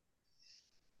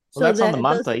 Well, so that's on the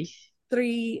monthly.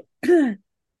 Three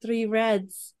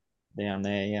reds. Down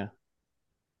there, yeah.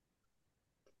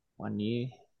 1 year.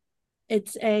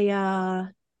 It's a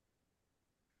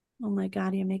oh my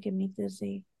god, you're making me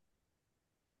dizzy.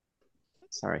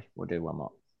 Sorry, we'll do one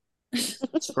more.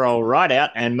 Scroll right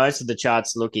out, and most of the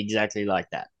charts look exactly like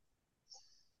that.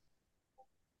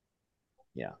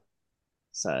 Yeah.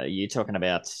 So you're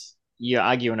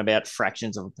arguing about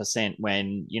fractions of a percent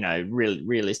when,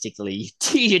 realistically,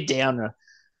 you're down.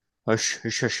 Well,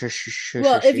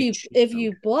 if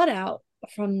you bought out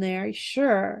from there,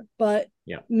 sure, but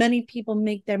many people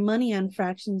make their money on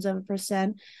fractions of a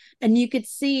percent, and you could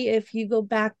see if you go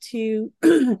back to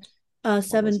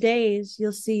 7 days,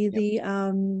 you'll see the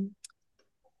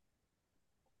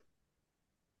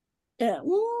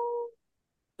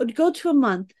go to a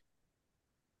month.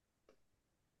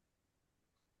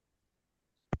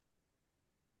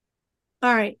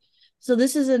 All right, so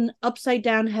this is an upside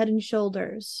down Head and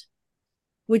Shoulders,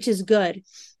 which is good.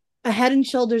 A Head and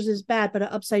Shoulders is bad, but an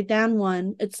upside down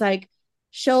one, it's like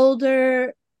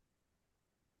shoulder,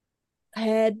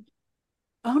 head.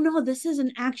 Oh no, this is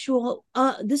an actual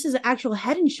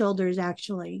Head and Shoulders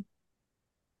actually.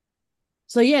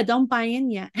 So yeah, don't buy in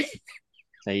yet.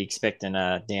 So you're expecting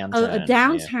a downturn? A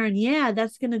downturn, yeah.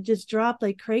 That's gonna just drop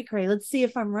like cray. Let's see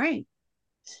if I'm right.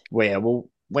 Well,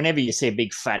 whenever you see a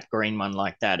big fat green one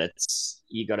like that,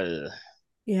 you gotta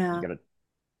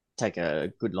take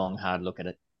a good long hard look at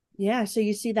it. Yeah, so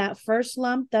you see that first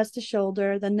lump, that's the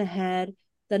shoulder, then the head,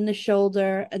 then the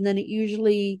shoulder, and then it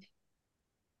usually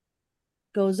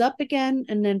goes up again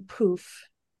and then poof.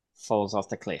 Falls off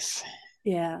the cliff.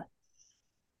 Yeah.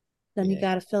 Then you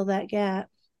got to fill that gap.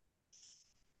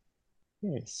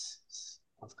 Yes.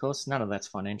 Of course, none of that's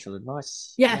financial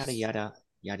advice. Yes. Yada,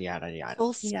 yada.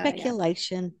 All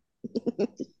speculation.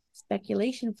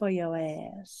 Speculation for your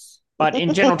ass. But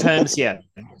in general terms,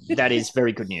 that is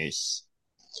very good news,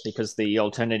 because the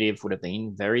alternative would have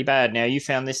been very bad. Now, you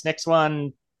found this next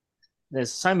one.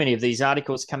 There's so many of these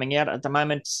articles coming out at the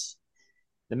moment.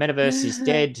 The metaverse is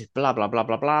dead, blah, blah, blah,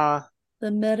 blah, blah. The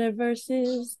metaverse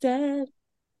is dead.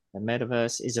 The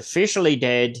metaverse is officially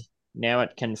dead. Now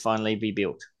it can finally be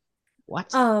built.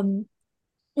 What?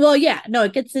 Well, yeah, no,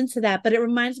 it gets into that, but it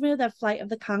reminds me of that Flight of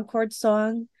the Conchords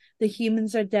song. The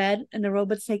humans are dead and the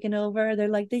robots taking over. They're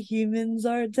like, the humans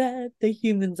are dead. The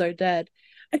humans are dead.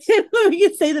 You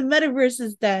can say the metaverse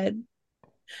is dead.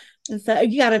 And so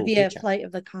you got to be a Flight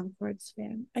of the Conchords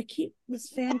fan. This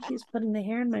fan keeps putting the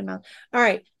hair in my mouth. All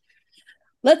right.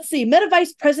 Let's see. Meta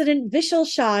Vice President Vishal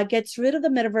Shah gets rid of the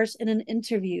metaverse in an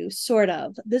interview, sort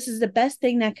of. This is the best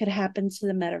thing that could happen to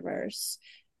the metaverse.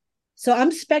 So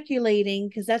I'm speculating,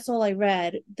 because that's all I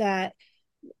read, that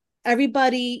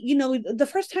everybody, the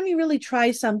first time you really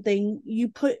try something,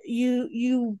 you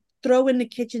throw in the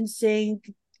kitchen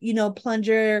sink,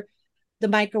 plunger, the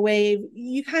microwave,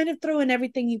 you kind of throw in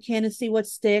everything you can to see what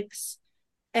sticks,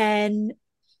 and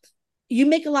you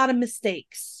make a lot of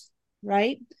mistakes,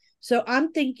 right? So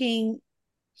I'm thinking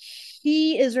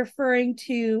he is referring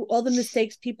to all the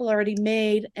mistakes people already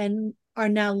made and are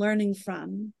now learning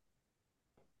from.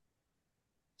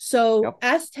 So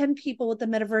ask 10 people what the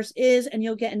metaverse is, and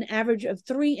you'll get an average of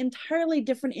 3 entirely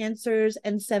different answers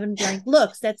and 7 blank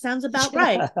looks. That sounds about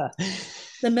right.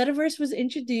 The metaverse was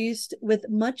introduced with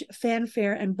much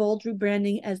fanfare and bold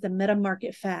rebranding as the meta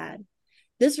market fad.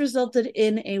 This resulted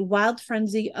in a wild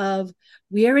frenzy of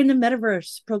 "we are in the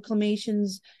metaverse"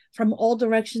 proclamations from all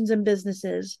directions and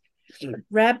businesses.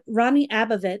 Ronnie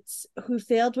Abovitz, who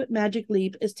failed with Magic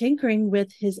Leap, is tinkering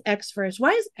with his X-verse.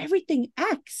 Why is everything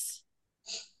X?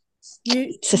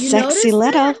 It's a sexy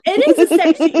letter. It is a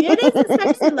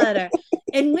sexy letter,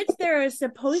 in which there are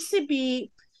supposed to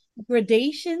be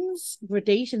gradations. What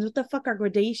the fuck are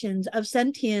gradations of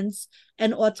sentience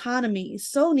and autonomy?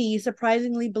 Sony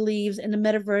surprisingly believes in the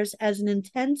metaverse as an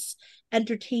intense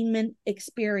entertainment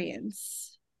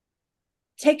experience.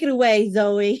 Take it away,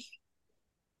 Zoe.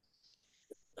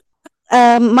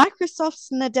 Microsoft's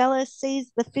Nadella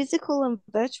sees the physical and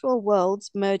virtual worlds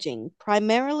merging,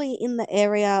 primarily in the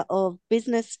area of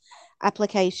business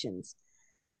applications.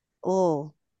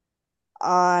 Oh,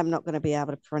 I'm not going to be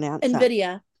able to pronounce that.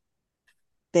 NVIDIA.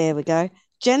 There we go.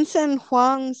 Jensen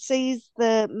Huang sees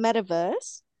the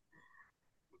metaverse.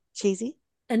 Cheesy.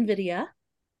 NVIDIA. How do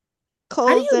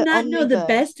Calls you it not know the omniverse.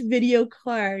 best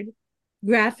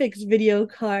graphics video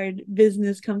card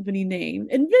business company name?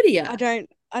 NVIDIA.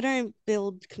 I don't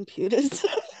build computers.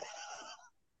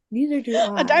 Neither do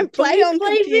I I. don't But play you on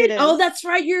play vid. Oh, computers. that's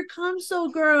right. You're a console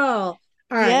girl.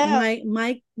 All right.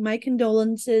 Yeah, My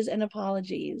condolences and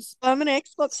apologies. I'm an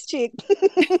Xbox chick.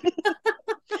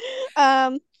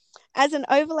 um, as an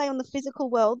overlay on the physical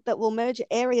world that will merge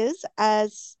areas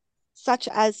as such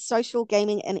as social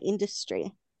gaming and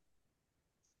industry.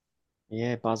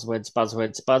 Yeah,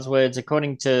 buzzwords.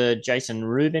 According to Jason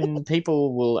Rubin,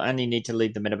 people will only need to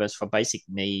leave the metaverse for basic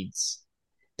needs.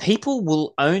 People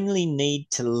will only need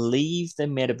to leave the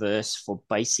metaverse for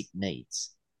basic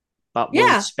needs, but will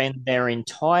Yeah. spend their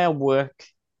entire work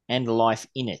and life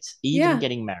in it, even Yeah.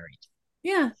 getting married.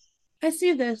 Yeah. I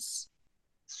see this.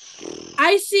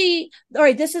 I see. All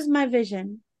right. This is my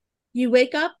vision. You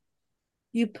wake up,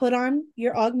 you put on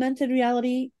your augmented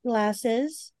reality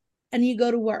glasses, and you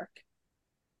go to work,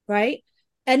 right?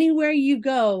 Anywhere you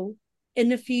go in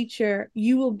the future,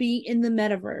 you will be in the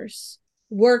metaverse,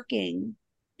 working,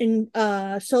 in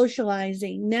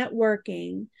socializing,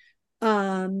 networking,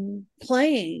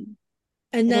 playing.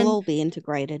 And It'll then all be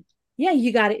integrated. yeah,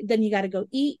 you got it. Then you got to go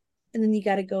eat, and then you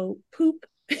got to go poop.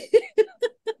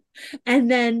 And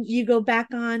then you go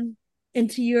back on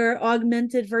into your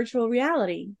augmented virtual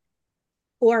reality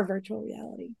or virtual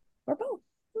reality or both.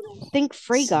 Think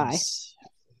Free Guy.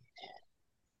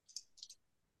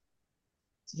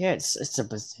 Yeah, it's a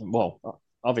well,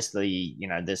 obviously, you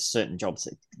know, there's certain jobs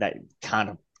that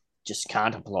can't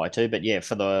apply to, but yeah,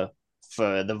 for the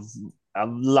a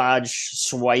large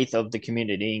swathe of the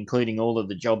community, including all of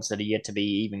the jobs that are yet to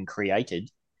be even created.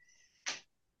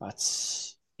 But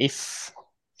if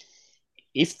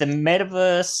the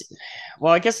metaverse,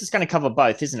 well, I guess it's going to cover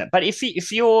both, isn't it? But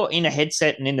if you're in a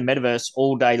headset and in the metaverse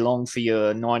all day long for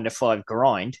your 9 to 5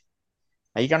 grind,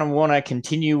 are you going to want to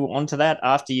continue onto that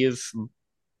after you've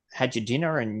had your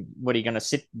dinner, and what are you going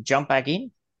to jump back in?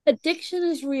 Addiction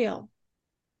is real,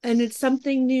 and it's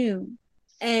something new.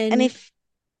 And if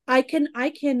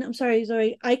I'm sorry,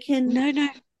 Zoe, no,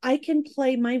 I can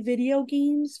play my video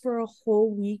games for a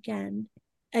whole weekend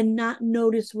and not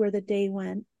notice where the day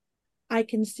went. I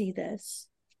can see this.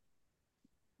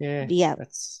 Yeah.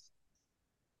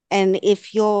 And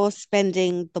if you're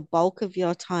spending the bulk of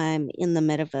your time in the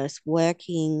metaverse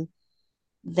working,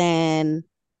 then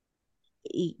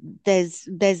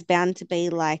there's bound to be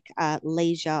like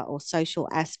leisure or social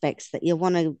aspects that you're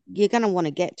gonna want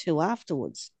to get to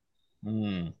afterwards.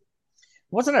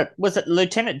 Was it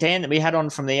Lieutenant Dan that we had on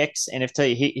from the X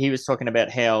NFT? He was talking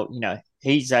about how, you know,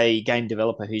 he's a game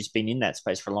developer who's been in that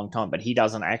space for a long time, but he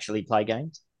doesn't actually play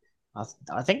games.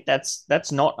 I think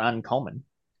that's not uncommon.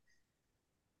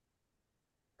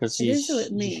 Because it is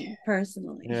with me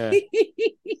personally. Yeah.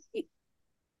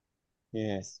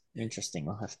 Yes,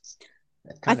 interesting.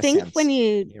 I think when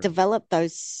you develop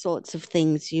those sorts of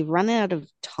things, you run out of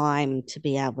time to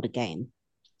be able to game.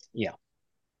 Yeah.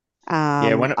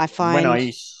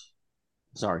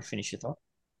 Sorry, finish your thought.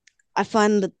 I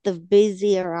find that the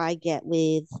busier I get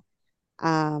with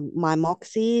my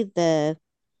Moxie, the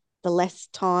less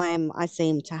time I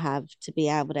seem to have to be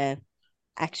able to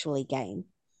actually game.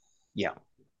 Yeah.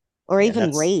 Or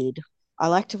even read. I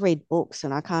like to read books,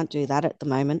 and I can't do that at the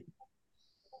moment.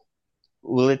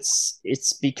 Well, it's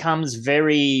becomes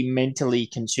very mentally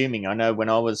consuming. I know when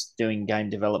I was doing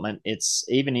game development, it's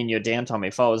even in your downtime.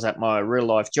 If I was at my real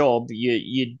life job,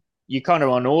 you kind of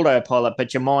on autopilot,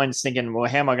 but your mind's thinking, well,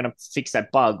 how am I going to fix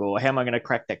that bug, or how am I going to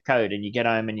crack that code? And you get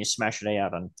home and you smash it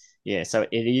out. And yeah, so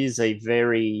it is a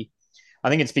very, I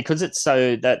think it's because it's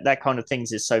so that kind of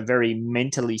things is so very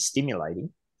mentally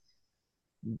stimulating.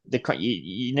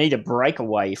 You need a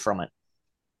breakaway from it.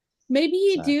 Maybe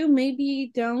you do, maybe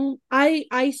you don't.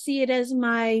 I see it as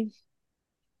my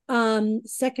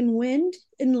second wind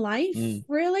in life,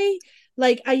 really.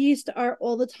 Like I used to art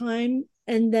all the time,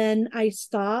 and then I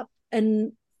stopped,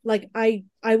 and like I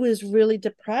was really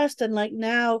depressed, and like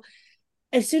now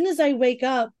as soon as I wake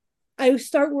up, I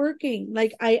start working.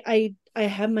 Like I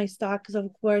have my stocks, of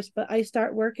course, but I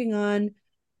start working on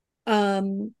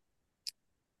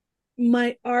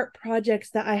my art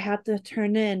projects that I have to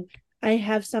turn in. I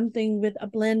have something with a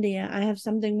Blendia. I have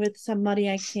something with somebody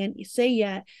I can't say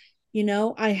yet. You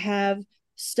know, I have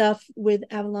stuff with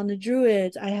Avalon the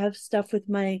Druids. I have stuff with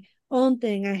my own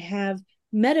thing. I have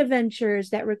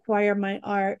Metaventures that require my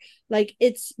art. Like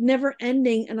it's never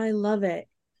ending, and I love it.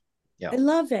 I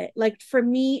love it. Like for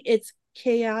me, it's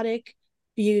chaotic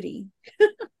beauty.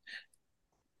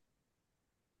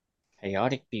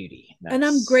 Chaotic beauty. Nice. And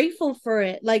I'm grateful for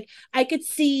it. Like I could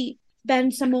see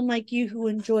Ben, someone like you who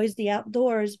enjoys the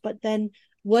outdoors, but then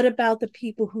what about the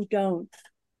people who don't?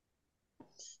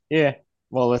 Yeah.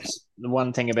 Well, it's the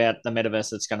one thing about the metaverse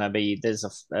that's going to be,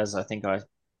 as I think I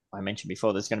mentioned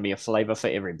before, there's going to be a flavor for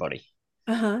everybody.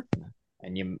 Uh-huh.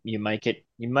 And you make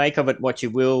of it what you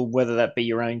will, whether that be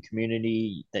your own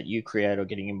community that you create or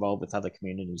getting involved with other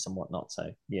communities and whatnot.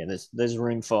 So yeah, there's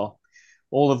room for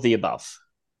all of the above.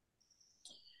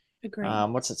 Agree.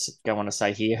 What's it go on to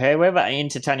say here? However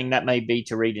entertaining that may be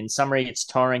to read in summary, it's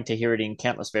tiring to hear it in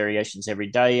countless variations every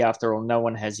day. After all, no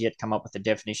one has yet come up with a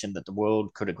definition that the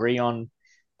world could agree on.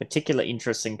 Particular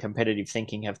interests in competitive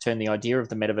thinking have turned the idea of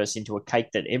the metaverse into a cake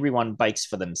that everyone bakes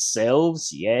for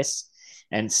themselves, yes,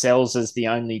 and sells as the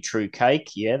only true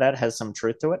cake. Yeah, that has some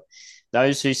truth to it.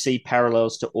 Those who see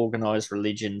parallels to organized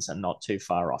religions are not too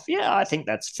far off. Yeah, I think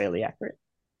that's fairly accurate.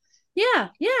 Yeah.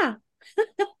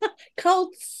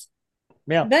 Cults.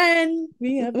 Yeah. Then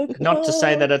we have a cult. Not to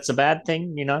say that it's a bad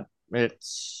thing,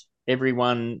 it's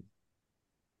everyone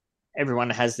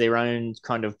has their own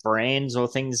kind of brands or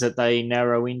things that they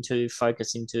narrow into,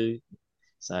 focus into.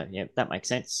 So yeah, that makes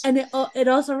sense. And it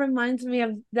also reminds me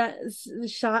of that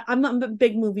shot. I'm a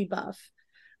big movie buff.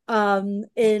 In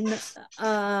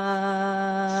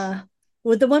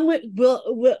with the one with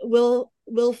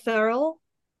Will Ferrell,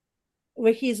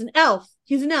 where he's an elf.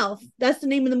 He's an elf. That's the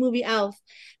name of the movie, Elf.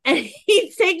 And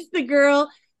he takes the girl.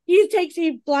 He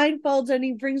blindfolds her and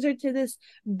he brings her to this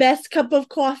best cup of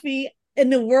coffee in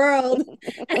the world.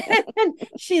 And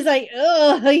she's like,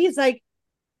 oh, he's like,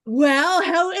 well,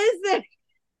 how is it?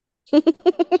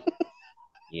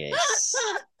 Yes,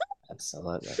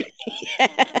 absolutely.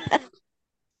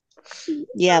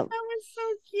 Yeah. That was so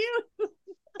cute.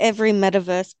 Every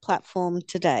metaverse platform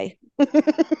today.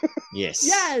 Yes.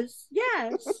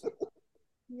 Yes.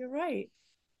 You're right.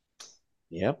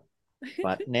 Yep.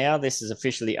 But now this is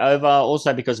officially over.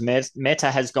 Also, because Meta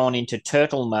has gone into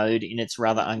turtle mode in its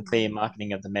rather unclear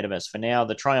marketing of the metaverse. For now,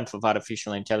 the triumph of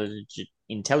artificial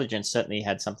intelligence certainly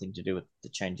had something to do with the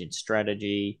change in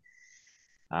strategy.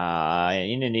 In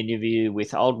an interview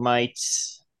with Old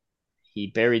Mates, he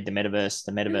buried the metaverse.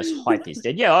 The metaverse hype is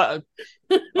dead. Yeah,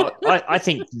 I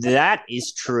think that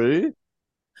is true.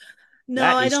 No,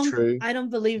 I don't. True. I don't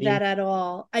believe that at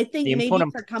all. I think maybe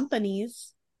for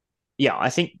companies. Yeah, I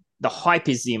think the hype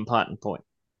is the important point.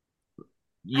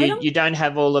 You don't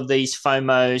have all of these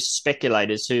FOMO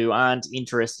speculators who aren't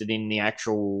interested in the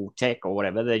actual tech or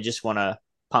whatever. They just want to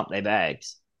pump their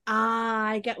bags.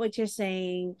 I get what you're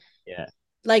saying. Yeah.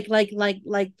 Like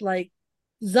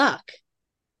Zuck.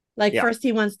 Like first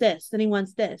he wants this, then he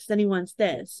wants this, then he wants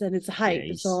this, and it's a hype.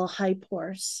 It's all hype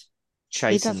horse.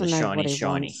 Chasing the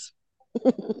shiny.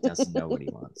 Doesn't know what he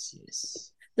wants.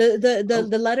 Yes.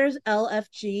 The letters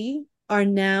LFG are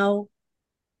now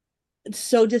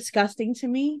so disgusting to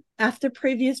me after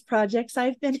previous projects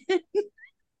I've been in.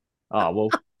 Oh well,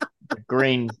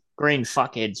 green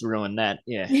fuckheads ruined that.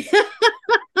 Yeah.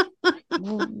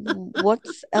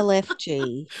 What's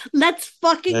LFG? Let's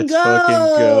fucking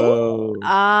go.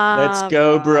 Let's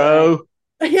go, bro.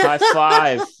 High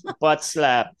five, butt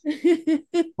slap. Hey,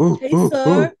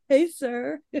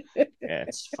 sir. Yeah,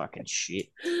 it's fucking shit.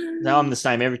 No, I'm the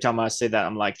same. Every time I see that,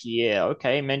 I'm like, yeah,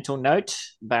 okay, mental note,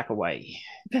 back away.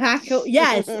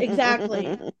 Yes,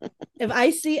 exactly. If I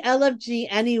see LFG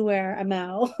anywhere, I'm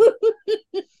out.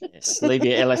 Yes, leave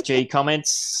your LFG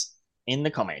comments in the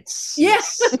comments.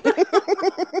 Yes.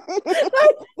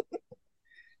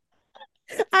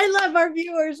 I love our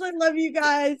viewers. I love you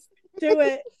guys. Do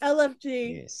it.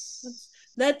 LFG. Yes.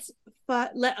 Let's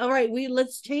all right,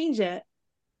 let's change it.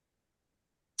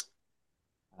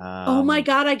 Oh my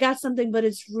god, I got something, but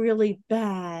it's really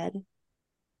bad.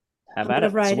 How about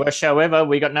it? It's the worst show ever.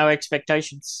 We got no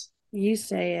expectations. You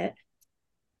say it.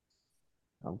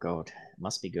 Oh god, it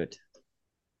must be good.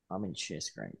 I'm in share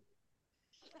screen.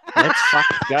 Let's fuck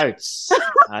goats.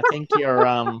 I think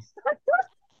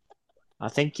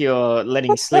you're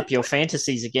letting slip your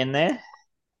fantasies again there.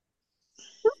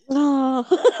 Oh.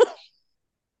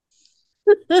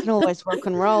 Can always rock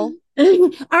and roll. All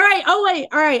right. Oh wait.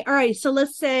 All right. So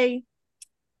let's say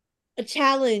a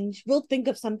challenge. We'll think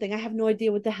of something. I have no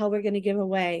idea what the hell we're going to give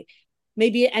away.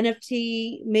 Maybe an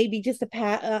NFT. Maybe just a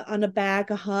pat on a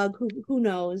bag, a hug. Who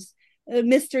knows? A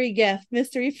mystery gift,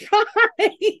 mystery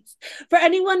prize for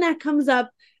anyone that comes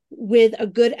up with a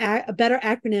better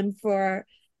acronym for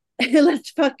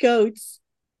 "Let's fuck goats."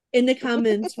 In the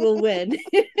comments, will win.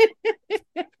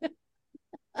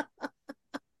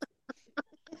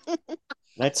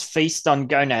 Let's feast on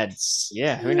gonads.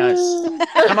 Yeah, who knows?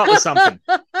 Come up with something.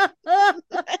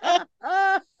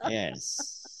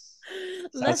 Yes.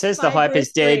 So it Less says the hype is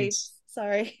fibrous dead. grapes.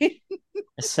 Sorry.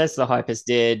 It says the hype is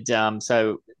dead.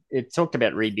 So it talked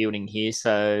about rebuilding here.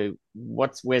 So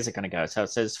where's it going to go? So it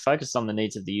says focus on the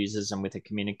needs of the users and with a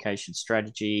communication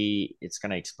strategy, it's going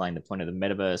to explain the point of the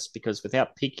metaverse, because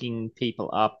without picking people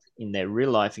up in their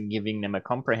real life and giving them a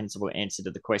comprehensible answer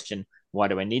to the question, why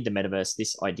do I need the metaverse?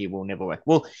 This idea will never work.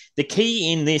 Well, the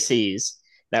key in this is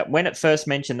that when it first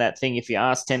mentioned that thing, if you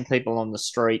ask 10 people on the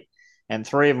street, and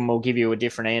 3 of them will give you a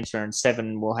different answer and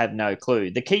 7 will have no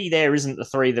clue. The key there isn't the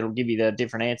 3 that will give you the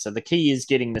different answer. The key is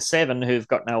getting the 7 who've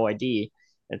got no idea.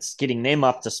 It's getting them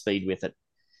up to speed with it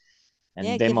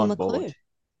and them on board. Clue.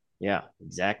 Yeah,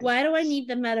 exactly. Why do I need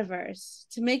the metaverse?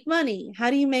 To make money. How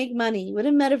do you make money? What a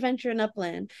metaventure in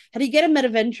Upland. How do you get a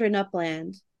metaventure in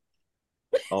Upland?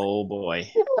 Oh boy.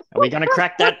 Are we going to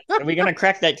crack that? Are we going to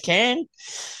crack that can?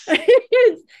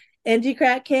 Angie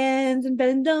crack cans and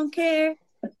Ben don't care.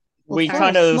 Well, we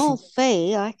kind of small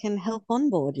fee. I can help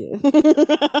onboard you.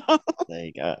 There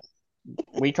you go.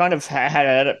 We kind of had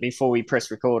at it before we press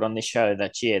record on this show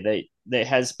that there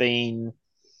has been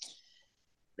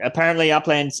apparently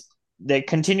Uplands. They're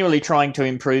continually trying to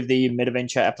improve the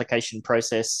Metaventure application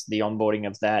process, the onboarding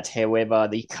of that. However,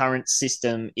 the current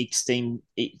system it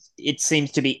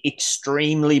seems to be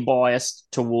extremely biased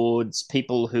towards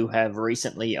people who have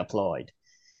recently applied.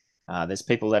 There's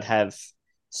people that have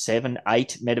 7,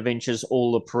 8 Metaventures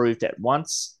all approved at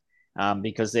once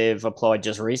because they've applied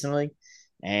just recently.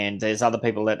 And there's other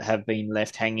people that have been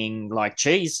left hanging like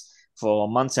cheese for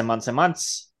months and months and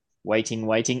months, waiting.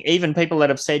 Even people that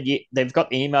have said they've got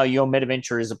the email, your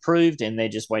Metaventure is approved, and they're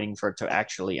just waiting for it to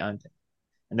actually open.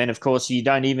 And then, of course, you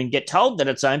don't even get told that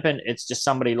it's open. It's just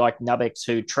somebody like Nubex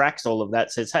who tracks all of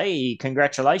that, says, hey,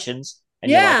 congratulations.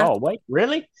 And you're like, oh, wait,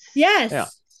 really?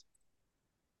 Yes.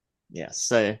 Yeah,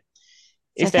 so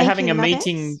if they're having a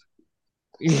meeting,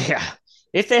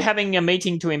 if they're having a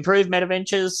meeting to improve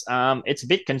Metaventures, it's a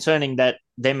bit concerning that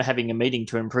them having a meeting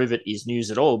to improve it is news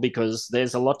at all, because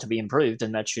there's a lot to be improved,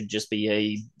 and that should just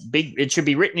be it should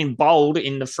be written in bold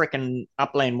in the frickin'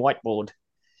 Upland whiteboard.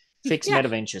 Fix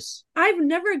Metaventures. I've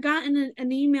never gotten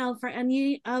an email for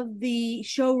any of the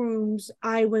showrooms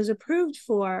I was approved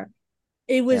for.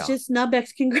 It was just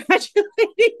Nubex congratulating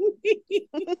me.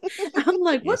 I'm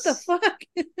like, what the fuck?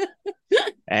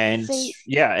 And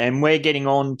and we're getting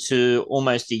on to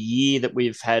almost a year that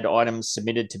we've had items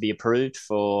submitted to be approved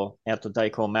for outdoor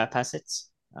decor map assets.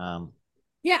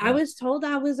 I was told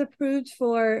I was approved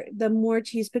for the More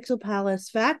Cheese Pixel Palace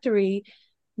factory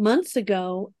months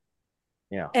ago.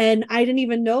 Yeah. And I didn't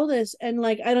even know this. And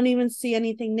like, I don't even see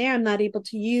anything there. I'm not able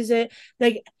to use it.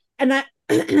 Like, and I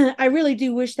I really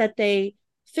do wish that they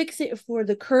fix it for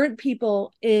the current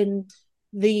people in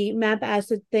the map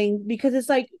asset thing, because it's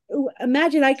like,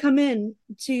 imagine I come in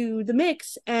to the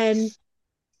mix and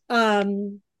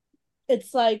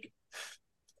it's like,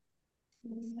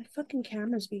 my fucking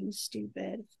camera's being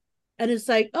stupid, and it's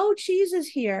like, oh, cheese is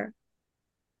here.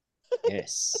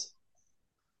 Yes.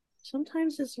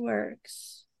 Sometimes this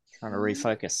works. Trying to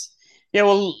refocus. Yeah,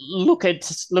 well, look at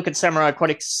Samurai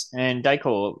Aquatics and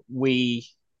Decor. We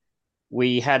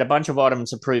had a bunch of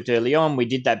items approved early on. We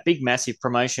did that big, massive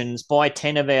promotions. Buy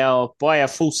a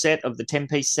full set of the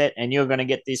 10-piece set, and you're going to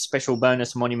get this special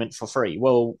bonus monument for free.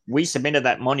 Well, we submitted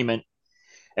that monument.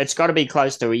 It's got to be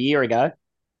close to a year ago.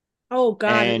 Oh,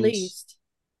 God, at least.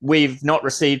 We've not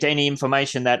received any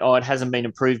information that, it hasn't been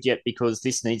approved yet because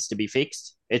this needs to be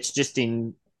fixed. It's just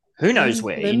in who knows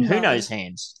where, in who knows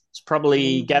hands. It's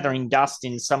probably gathering dust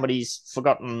in somebody's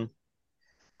forgotten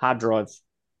hard drive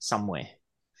somewhere.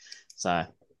 So,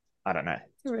 I don't know.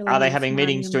 Really are they having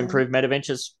meetings to improve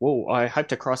Metaventures? Well, I hope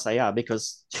to cross they are,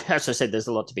 because, as I said, there's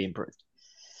a lot to be improved.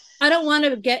 I don't want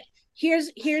to get...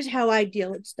 Here's how I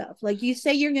deal with stuff. Like, you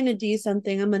say you're going to do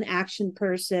something. I'm an action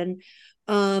person.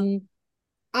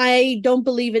 I don't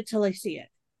believe it till I see it.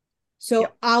 So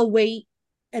I'll wait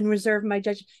and reserve my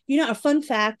judgment. You know, a fun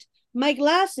fact, my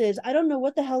glasses, I don't know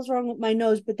what the hell's wrong with my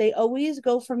nose, but they always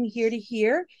go from here to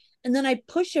here. And then I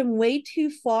push them way too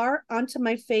far onto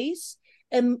my face,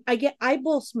 and I get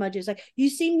eyeball smudges. Like, you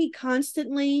see me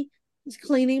constantly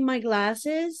cleaning my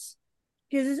glasses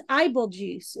because this eyeball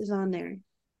juice is on there.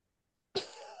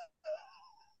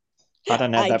 I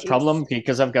don't have that problem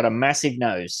because I've got a massive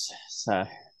nose. So I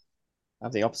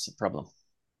have the opposite problem.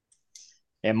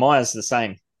 Yeah, Maya's the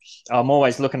same. I'm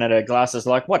always looking at her glasses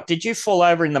like, what, did you fall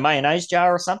over in the mayonnaise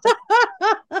jar or something?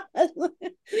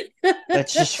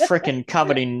 That's just freaking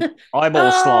covered in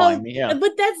eyeball slime. Yeah.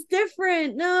 But that's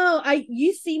different. No,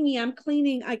 you see me, I'm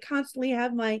cleaning. I constantly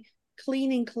have my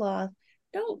cleaning cloth.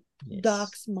 Don't Yes.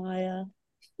 dox Maya.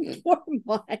 Poor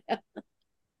Maya.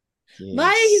 Yes.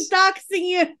 Maya, he's doxing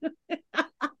you.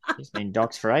 She's been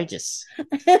doxed for ages.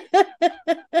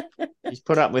 She's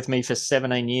put up with me for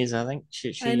 17 years, I think.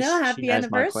 I know. She Happy knows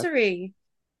my quote. anniversary.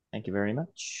 Thank you very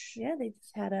much. Yeah, they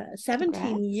just had a 17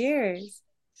 Congrats. years.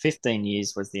 15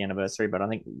 years was the anniversary, but I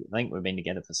think we've been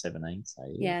together for 17. So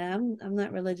Yeah, I'm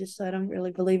not religious, so I don't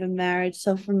really believe in marriage.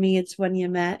 So for me, it's when you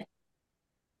met.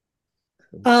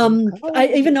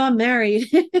 Even though I'm married.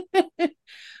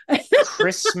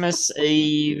 Christmas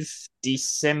Eve,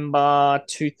 December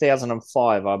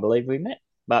 2005, I believe we met,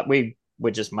 but we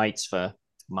were just mates for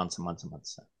months and months and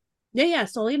months. So. Yeah.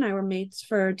 Sully and I were mates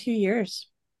for 2 years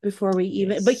before we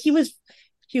even. Yes. But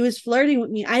he was flirting with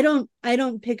me. I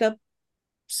don't pick up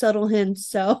subtle hints,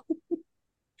 so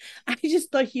I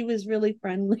just thought he was really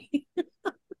friendly.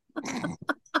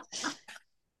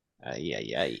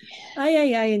 Yeah.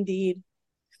 Aye, indeed.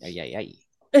 Yeah.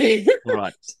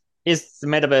 Right. Is the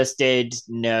metaverse dead?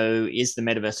 No. Is the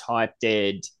metaverse hype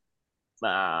dead?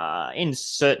 In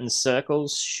certain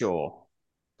circles, sure.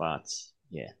 But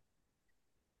yeah,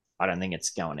 I don't think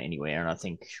it's going anywhere, and I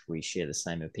think we share the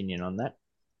same opinion on that.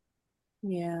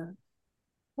 Yeah.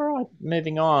 All right,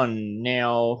 moving on.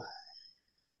 Now,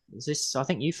 is this? I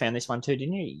think you found this one too,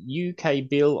 didn't you? UK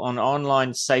bill on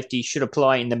online safety should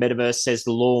apply in the metaverse, says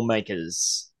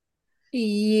lawmakers.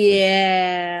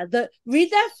 Yeah.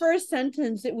 Read that first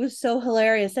sentence. It was so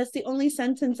hilarious. That's the only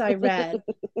sentence I read.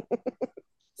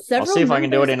 I'll see if I can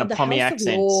do it in a Pommy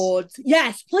accent.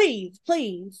 Yes, please.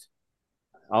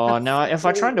 Oh, no. If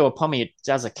I try and do a Pommy, it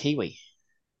does a Kiwi.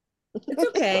 It's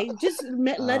okay. Just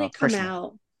let it come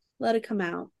out. Let it come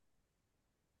out.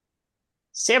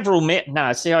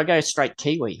 No, see, I go straight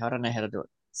Kiwi. I don't know how to do it.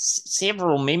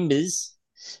 Several members.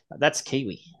 That's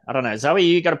Kiwi. I don't know. Zoe,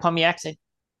 you got a Pommy accent?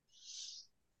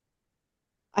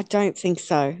 I don't think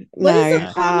so. What no. is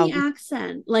a Pommy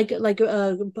accent? Like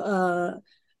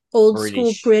old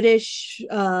school British.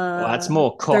 Well, that's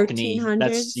more Cockney. 1300s?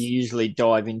 That's you usually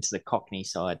dive into the Cockney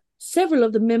side. Several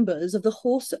of the members of the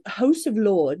House of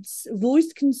Lords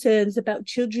voiced concerns about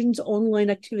children's online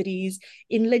activities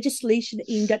in legislation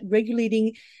aimed at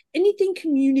regulating anything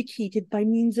communicated by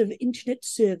means of internet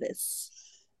service.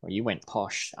 Well, you went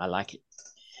posh. I like it.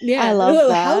 Yeah, I love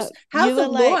that. House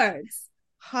of Lords.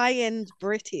 High-end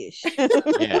British.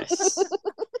 Yes.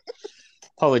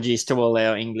 Apologies to all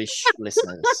our English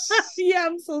listeners. Yeah,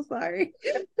 I'm so sorry.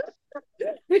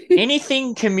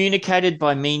 Anything communicated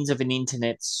by means of an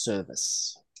internet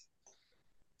service.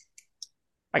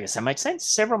 I guess that makes sense.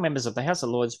 Several members of the House of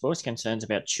Lords voiced concerns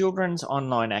about children's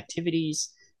online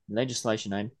activities.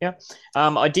 Legislation aimed. Yeah.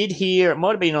 I did hear, it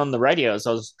might have been on the radio as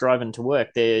I was driving to work.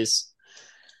 There's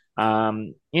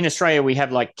in Australia, we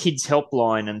have like kids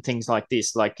helpline and things like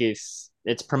this. Like if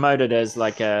it's promoted as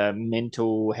like a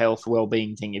mental health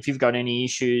well-being thing. If you've got any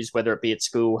issues, whether it be at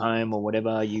school, home, or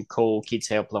whatever, you call kids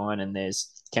helpline and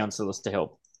there's counsellors to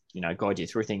help, guide you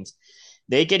through things.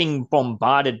 They're getting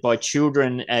bombarded by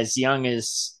children as young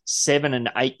as 7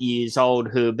 and 8 years old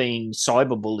who are being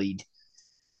cyberbullied.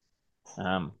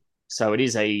 So it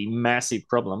is a massive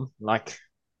problem. Like,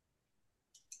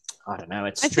 I don't know,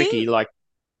 it's tricky.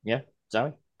 Yeah,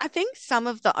 Zoe? I think some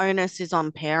of the onus is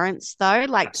on parents, though.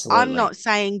 Like, Absolutely. I'm not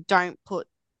saying don't put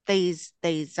these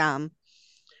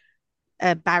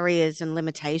barriers and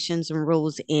limitations and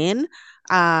rules in,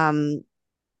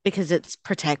 because it's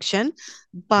protection.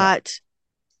 But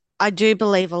I do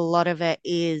believe a lot of it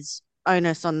is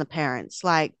onus on the parents.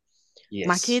 Like,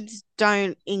 my kids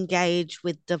don't engage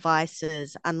with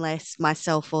devices unless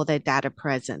myself or their dad are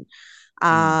present.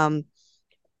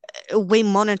 We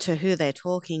monitor who they're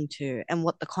talking to and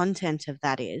what the content of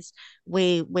that is.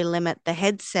 We limit the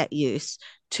headset use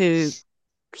to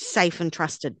safe and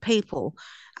trusted people.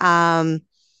 Even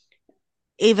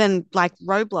like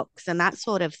Roblox and that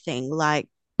sort of thing, like,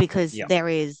 because there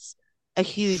is a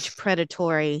huge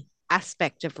predatory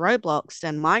aspect of Roblox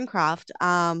and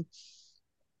Minecraft.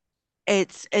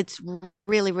 It's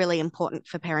really, really important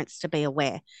for parents to be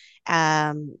aware.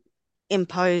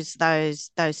 Impose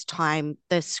those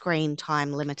screen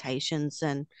time limitations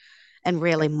and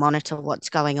really monitor what's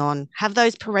going on. Have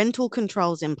those parental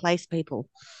controls in place, people.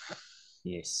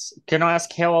 Yes. Can I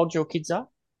ask how old your kids are?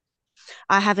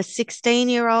 I have a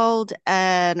 16-year-old,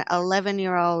 an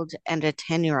 11-year-old, and a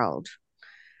 10-year-old.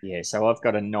 Yeah, so I've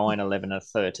got a 9, 11, and a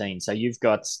 13. So you've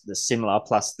got the similar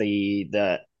plus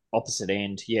the opposite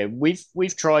end. Yeah, we've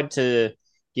tried to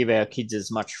give our kids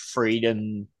as much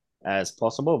freedom as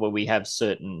possible, but we have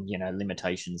certain,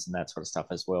 limitations and that sort of stuff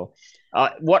as well.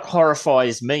 What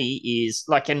horrifies me is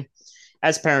like, and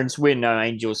as parents, we're no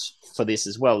angels for this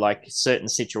as well. Like certain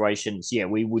situations, yeah,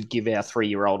 we would give our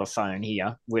 3-year-old a phone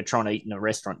here. We're trying to eat in a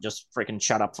restaurant, just freaking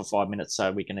shut up for 5 minutes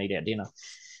so we can eat our dinner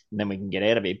and then we can get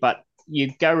out of it. But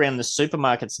you go around the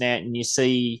supermarkets now and you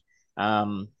see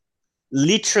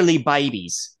literally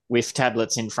babies with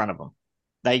tablets in front of them.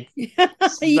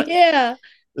 Yeah.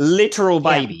 Literal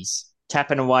babies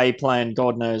tapping away, playing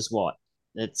God knows what.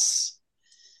 That's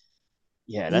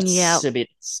a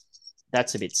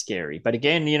bit scary. But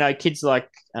again, kids like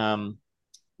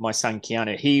my son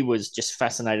Keanu, he was just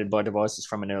fascinated by devices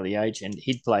from an early age, and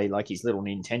he'd play like his little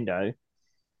Nintendo.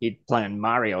 He'd play on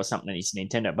Mario or something on his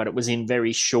Nintendo, but it was in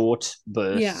very short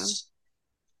bursts.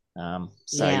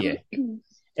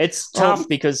 It's tough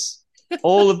because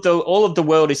all of the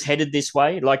world is headed this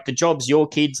way. Like the jobs your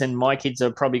kids and my kids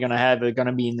are probably going to have are going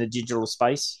to be in the digital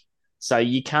space. So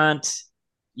you can't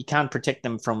protect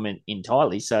them from it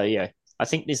entirely. So yeah, I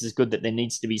think this is good that there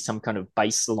needs to be some kind of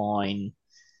baseline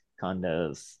kind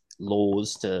of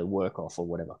laws to work off or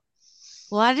whatever.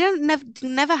 Well, I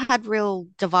never had real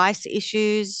device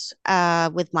issues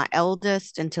with my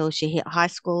eldest until she hit high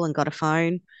school and got a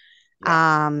phone.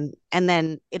 And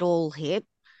then it all hit.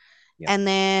 And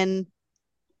then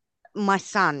my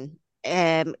son,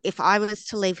 if I was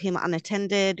to leave him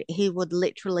unattended, he would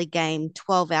literally game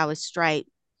 12 hours straight.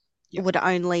 Would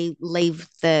only leave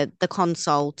the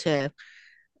console to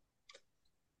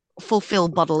fulfill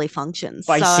bodily functions.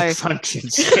 Basic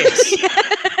functions, yes.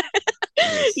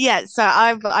 Yeah, so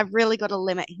I've really got to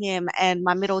limit him. And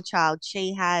my middle child,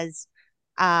 she has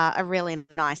a really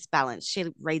nice balance.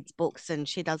 She reads books and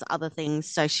she does other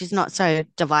things, so she's not so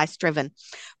device driven,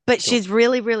 but she's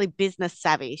really, really business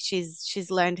savvy. She's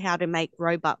learned how to make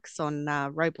Robux on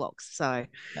Roblox. So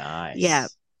nice. Yeah,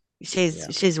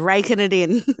 she's raking it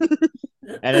in.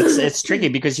 And it's tricky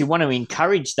because you want to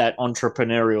encourage that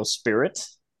entrepreneurial spirit,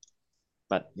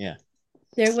 but yeah.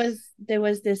 There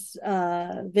was this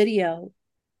video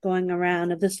going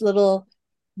around of this little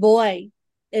boy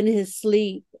in his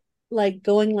sleep, like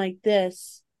going like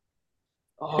this.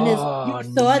 You saw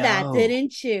that,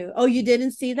 didn't you? Oh, you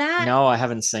didn't see that? No, I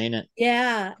haven't seen it.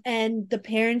 Yeah, and the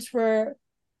parents were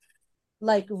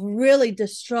like really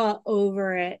distraught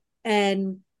over it,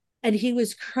 and he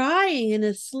was crying in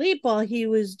his sleep while he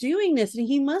was doing this, and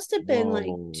he must have been like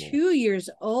 2 years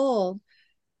old.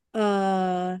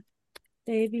 Maybe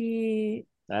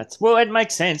it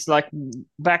makes sense. Like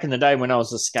back in the day when I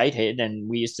was a skatehead and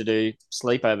we used to do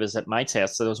sleepovers at mates'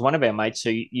 house. So there was one of our mates who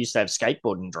used to have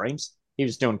skateboarding dreams. He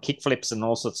was doing kickflips and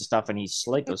all sorts of stuff in his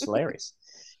sleep. It was hilarious.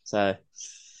 So,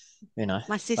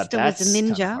 my sister was a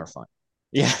ninja. Kind of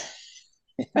yeah.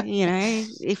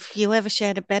 If you ever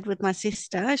shared a bed with my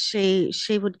sister, she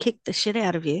would kick the shit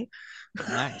out of you.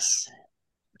 Nice.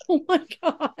 Oh my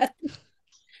God.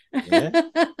 Yeah.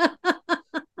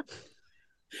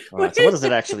 All right, so what does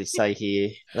it actually say here?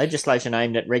 Legislation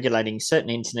aimed at regulating certain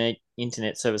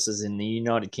internet services in the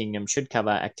United Kingdom should cover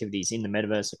activities in the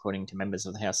metaverse, according to members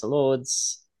of the House of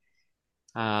Lords.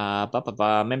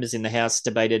 Members in the House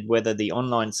debated whether the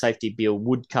online safety bill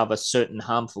would cover certain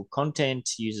harmful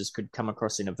content users could come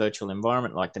across in a virtual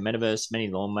environment like the metaverse. Many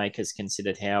lawmakers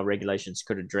considered how regulations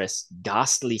could address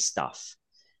ghastly stuff,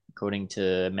 according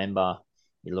to member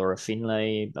Laura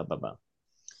Finlay.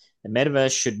 The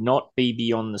metaverse should not be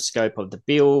beyond the scope of the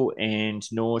bill, and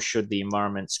nor should the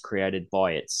environments created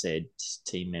by it, said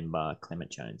team member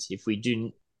Clement Jones. If we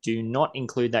do not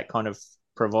include that kind of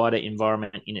provider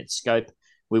environment in its scope,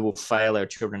 we will fail our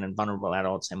children and vulnerable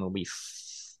adults, and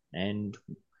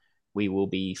we will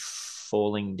be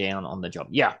falling down on the job.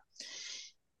 Yeah.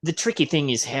 The tricky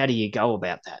thing is, how do you go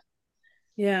about that?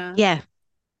 Yeah.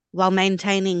 While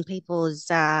maintaining people's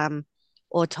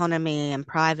autonomy and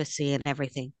privacy and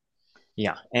everything.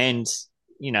 Yeah, and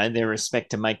their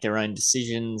respect to make their own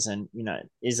decisions, and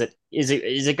is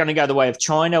it going to go the way of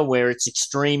China, where it's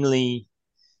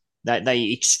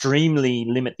they extremely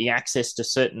limit the access to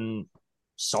certain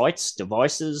sites,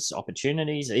 devices,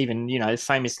 opportunities? Even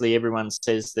famously, everyone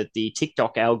says that the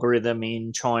TikTok algorithm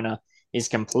in China is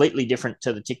completely different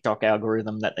to the TikTok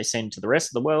algorithm that they send to the rest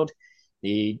of the world.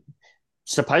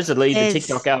 Supposedly, the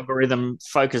TikTok algorithm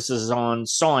focuses on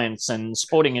science and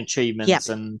sporting achievements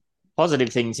and positive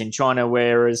things in China,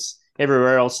 whereas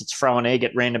everywhere else it's throwing egg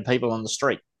at random people on the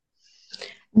street.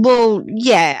 Well,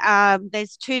 yeah,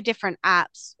 there's 2 different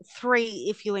apps, 3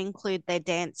 if you include their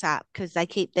dance app, because they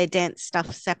keep their dance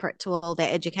stuff separate to all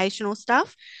their educational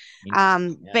stuff.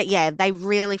 But yeah, they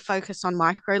really focus on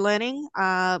micro-learning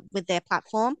with their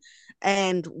platform,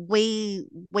 and we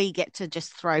get to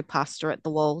just throw pasta at the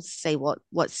walls, see what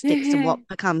sticks and what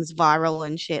becomes viral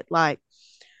and shit. Like,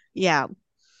 yeah.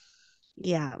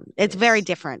 Yeah, it's very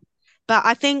different. But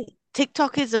I think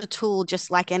TikTok is a tool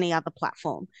just like any other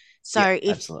platform. So Yeah,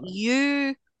 if absolutely.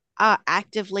 you are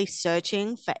actively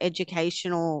searching for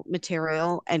educational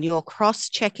material and you're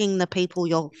cross-checking the people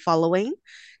you're following,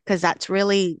 because that's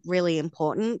really, really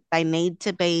important. They need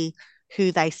to be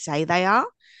who they say they are.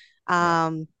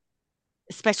 Yeah.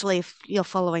 Especially if you're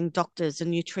following doctors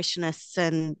and nutritionists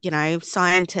and,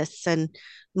 scientists and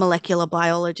molecular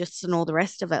biologists and all the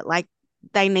rest of it. Like,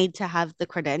 they need to have the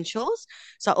credentials.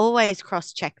 So always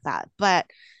cross check that. But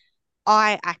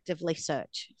I actively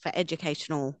search for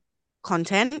educational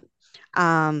content,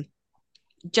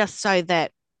 just so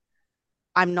that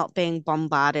I'm not being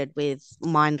bombarded with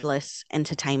mindless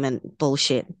entertainment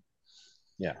bullshit.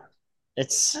 Yeah.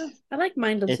 It's I like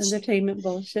mindless it's entertainment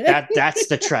bullshit. that's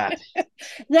the trap.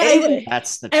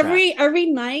 That's the trap. Every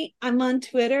night I'm on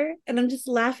Twitter and I'm just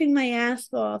laughing my ass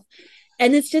off.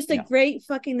 And it's just a great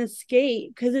fucking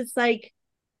escape because it's like,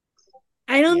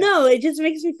 I don't know. It just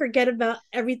makes me forget about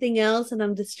everything else and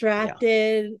I'm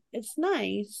distracted. It's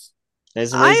nice.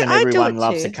 There's a reason I everyone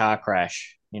loves a car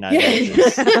crash.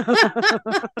 It's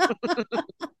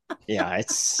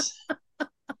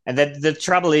and the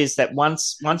trouble is that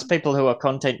once people who are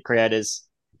content creators,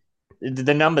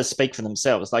 the numbers speak for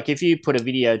themselves. Like if you put a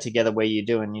video together where you're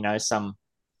doing, some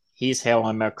here's how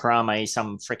I macrame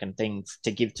some freaking thing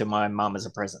to give to my mum as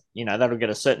a present, that'll get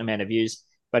a certain amount of views.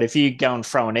 But if you go and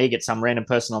throw an egg at some random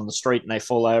person on the street and they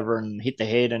fall over and hit the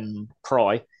head and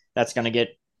cry, that's going to get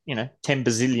 10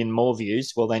 bazillion more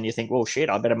views. Well, then you think, well, shit,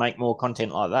 I better make more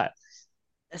content like that.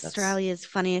 Australia's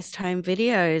Funniest Home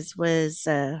Videos was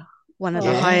one of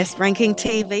the highest ranking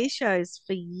TV shows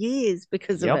for years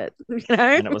because of it.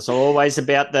 And it was always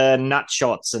about the nut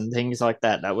shots and things like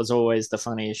that. That was always the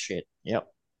funniest shit. Yep.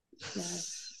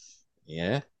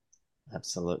 Yeah,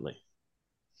 absolutely.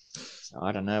 So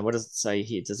I don't know. What does it say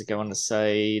here? Does it go on to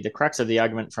say the crux of the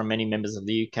argument from many members of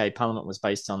the UK Parliament was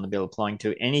based on the bill applying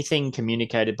to anything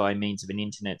communicated by means of an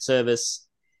internet service?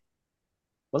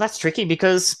 Well, that's tricky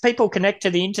because people connect to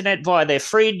the internet via their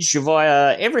fridge,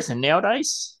 via everything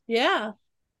nowadays. Yeah.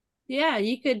 Yeah,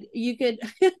 you could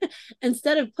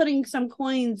instead of putting some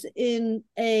coins in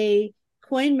a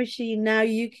coin machine, now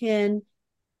you can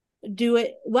do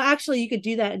it. Well, actually, you could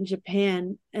do that in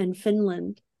Japan and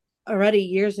Finland already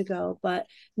years ago, but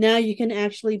now you can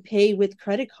actually pay with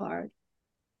credit card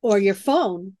or your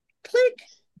phone. Click.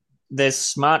 There's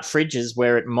smart fridges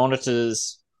where it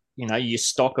monitors, your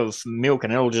stock of milk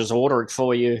and it'll just order it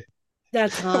for you.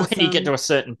 That's awesome. When you get to a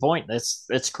certain point,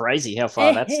 it's crazy how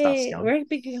far that stuff's going.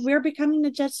 We're becoming the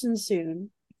Jetsons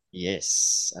soon.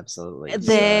 Yes, absolutely.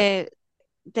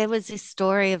 There was this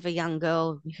story of a young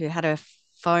girl who had her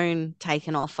phone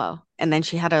taken off her, and then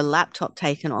she had her laptop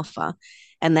taken off her,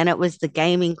 and then it was the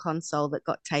gaming console that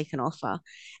got taken off her,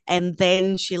 and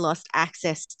then she lost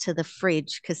access to the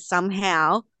fridge because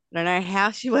somehow, I don't know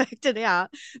how she worked it out,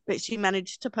 but she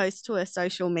managed to post to her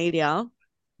social media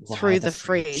through the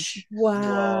fridge. Wow.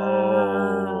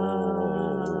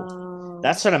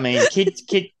 That's what I mean.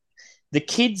 The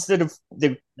kids that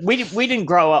we didn't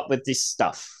grow up with this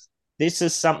stuff. This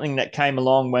is something that came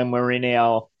along when we were in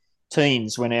our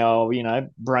teens, when our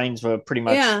brains were pretty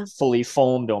much fully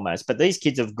formed almost. But these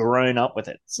kids have grown up with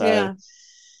it. So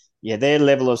their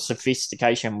level of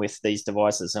sophistication with these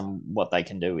devices and what they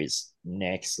can do is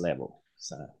next level.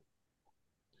 So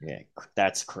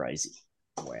that's crazy.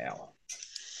 Wow.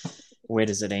 Where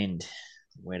does it end?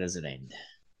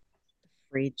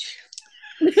 Fridge.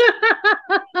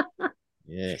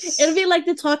 Yes. It'll be like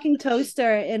the talking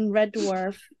toaster in Red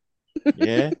Dwarf.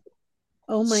 Yeah.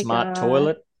 Oh my Smart God.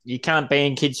 toilet. You can't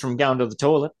ban kids from going to the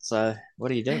toilet. So what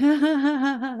do you do?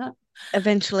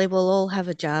 Eventually, we'll all have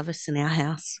a Jarvis in our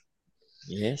house.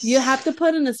 Yes. You have to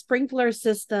put in a sprinkler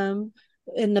system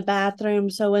in the bathroom.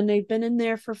 So when they've been in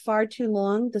there for far too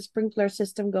long, the sprinkler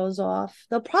system goes off.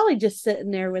 They'll probably just sit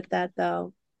in there with that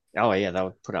though. Oh yeah, they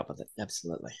would put up with it.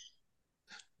 Absolutely.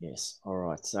 Yes. All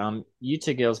right. You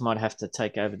two girls might have to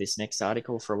take over this next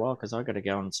article for a while because I got to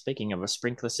go. And speaking of a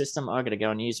sprinkler system, I got to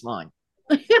go and use mine.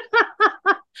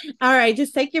 All right,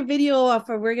 just take your video off,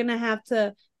 or we're gonna have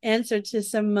to answer to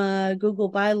some Google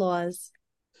bylaws.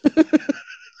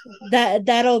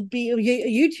 That'll be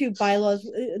YouTube bylaws.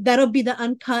 That'll be the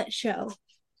uncut show.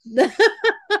 All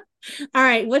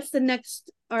right, what's the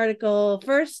next article?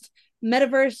 First,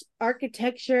 Metaverse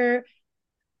architecture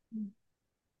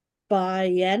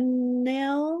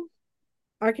biennial.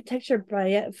 Architecture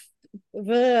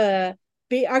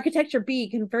B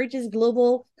converges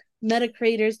global meta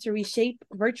creators to reshape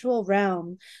virtual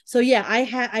realm. So yeah,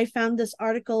 I found this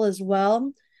article as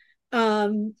well.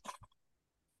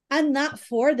 I'm not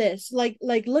for this. Like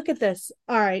look at this.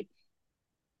 All right.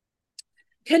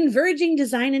 Converging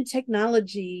design and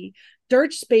technology.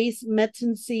 Dirt Space,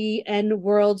 Metancy, and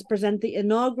Worlds present the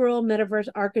inaugural Metaverse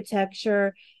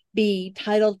architecture B,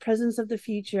 titled Presence of the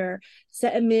Future,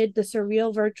 set amid the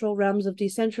surreal virtual realms of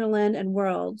Decentraland and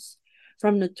Worlds.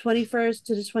 From the 21st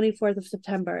to the 24th of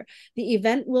September. The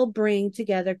event will bring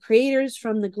together creators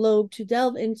from the globe to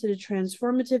delve into the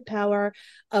transformative power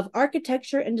of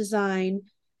architecture and design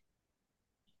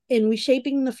in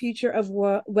reshaping the future of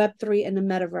Web3 and the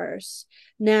Metaverse.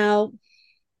 Now,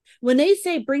 when they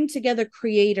say bring together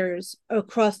creators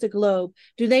across the globe,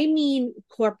 do they mean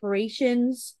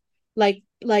corporations like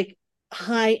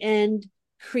high-end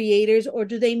creators, or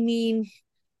do they mean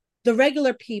the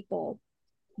regular people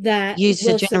that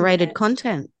user-generated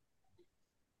content?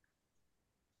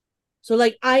 So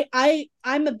like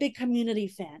I'm a big community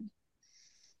fan.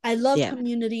 I love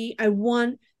community. I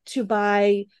want to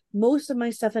buy most of my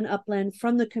stuff in Upland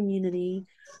from the community.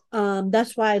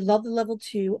 That's why I love the level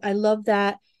 2. I love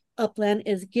that Upland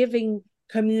is giving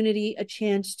community a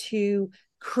chance to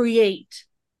create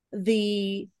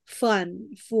the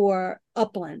fun for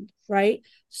Upland, right?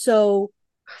 So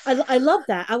I love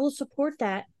that. I will support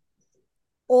that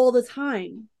all the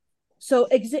time. So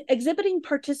exhibiting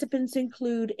participants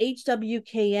include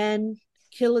HWKN,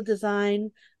 Killa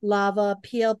Design, Lava,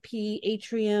 PLP,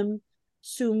 Atrium,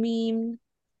 Sumim,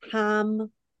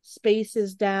 Ham,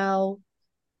 Spaces DAO,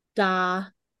 Da,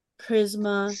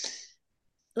 Prisma.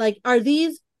 Like,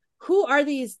 who are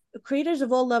these creators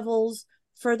of all levels?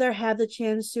 Further have the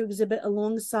chance to exhibit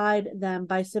alongside them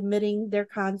by submitting their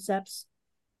concepts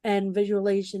and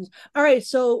visualizations. All right,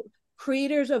 so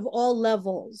creators of all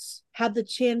levels have the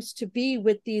chance to be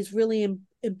with these really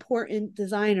important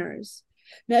designers.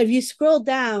 Now, if you scroll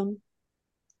down,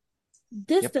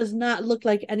 this does not look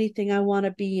like anything I want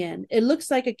to be in. It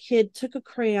looks like a kid took a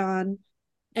crayon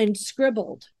and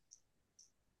scribbled.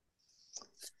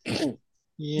 And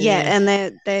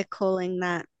they're calling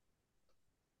that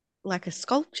like a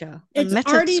sculpture. It's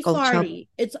arty farty.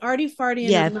 It's arty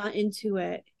farty, and I'm not into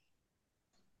it.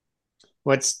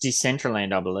 What's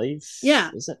Decentraland, I believe? Yeah.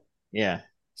 Is it? Yeah.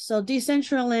 So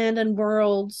Decentraland and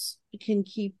Worlds can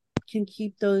keep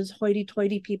those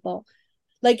hoity-toity people.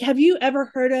 Like, have you ever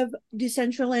heard of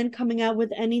Decentraland coming out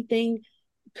with anything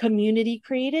community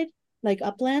created, like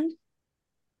Upland?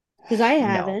 Because I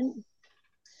haven't. No.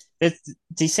 It's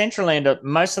Decentraland.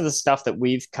 Most of the stuff that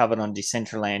we've covered on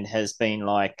Decentraland has been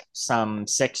like some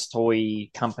sex toy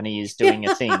company is doing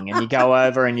a thing, and you go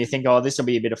over and you think, "Oh, this will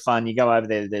be a bit of fun." You go over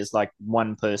there, there's like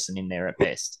one person in there at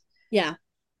best. Yeah,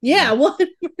 one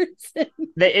person.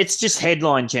 It's just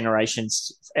headline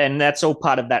generations, and that's all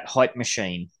part of that hype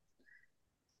machine.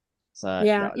 So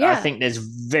I think there's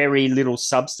very little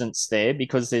substance there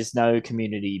because there's no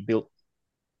community built.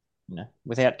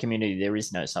 Without community, there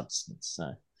is no substance.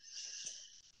 So.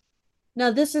 Now,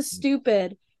 this is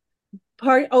stupid.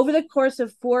 Over the course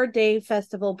of 4-day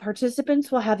festival,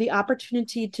 participants will have the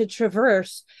opportunity to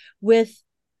traverse with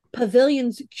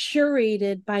pavilions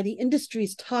curated by the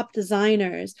industry's top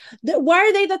designers. Why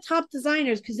are they the top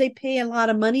designers? Because they pay a lot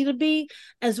of money to be,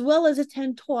 as well as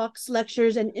attend talks,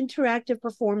 lectures, and interactive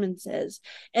performances.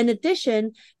 In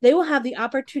addition, they will have the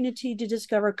opportunity to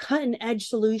discover cutting-edge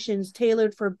solutions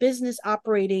tailored for business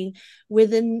operating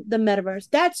within the metaverse.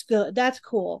 That's good. That's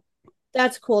cool.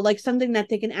 That's cool. Like something that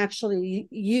they can actually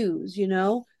use,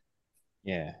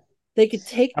 Yeah. They could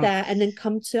take that and then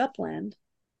come to Upland.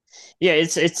 Yeah,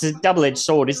 it's a double-edged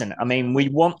sword, isn't it? I mean, we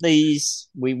want these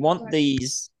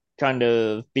kind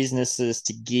of businesses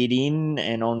to get in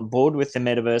and on board with the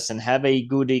metaverse and have a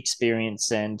good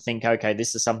experience and think, okay,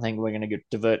 this is something we're going to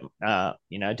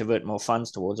divert more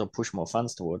funds towards or push more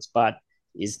funds towards. But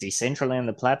is Decentraland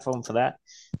the platform for that?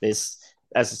 There's,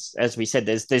 as we said,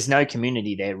 there's no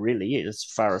community there really, as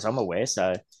far as I'm aware.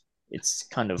 So it's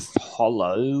kind of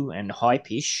hollow and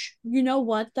hype-ish. You know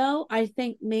what, though? I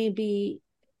think maybe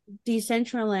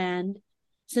Decentraland,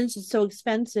 since it's so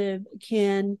expensive,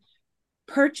 can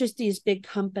purchase these big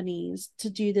companies to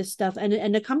do this stuff,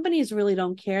 and the companies really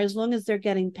don't care as long as they're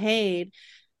getting paid.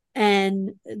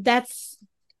 And that's,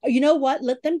 you know what,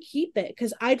 let them keep it,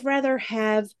 because I'd rather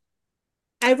have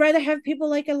people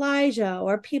like Elijah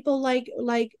or people like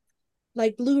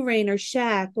Blue Rain or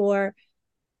Shaq or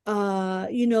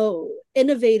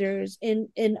innovators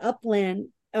in Upland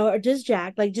or just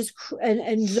Jack, like just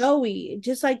and Zoe,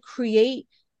 just like create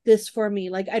this for me.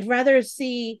 Like I'd rather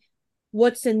see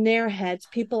what's in their heads,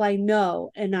 people I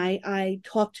know and I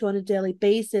talk to on a daily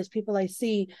basis, people I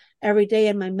see every day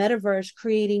in my metaverse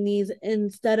creating these,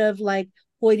 instead of like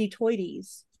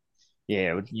hoity-toities.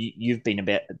 Yeah, you've been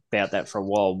about that for a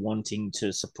while, wanting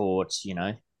to support,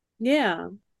 Yeah.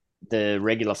 the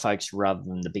regular folks rather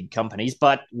than the big companies,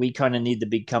 but we kind of need the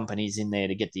big companies in there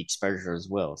to get the exposure as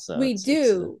well. So We it's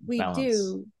a we balance.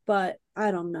 do, but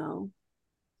I don't know.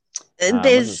 What is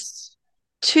There's this?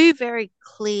 two very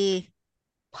clear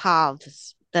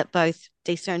paths that both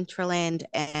Decentraland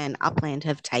and Upland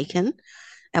have taken.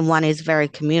 And one is very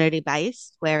community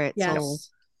based, where it's all, Yes.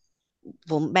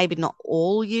 well, maybe not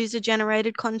all user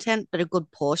generated content, but a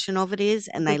good portion of it is,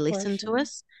 and they Good listen to portion.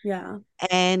 us. Yeah.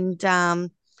 And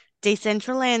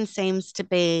Decentraland seems to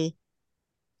be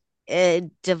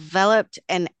developed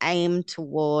and aimed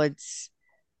towards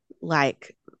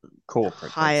like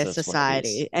Corporate. higher That's what it is.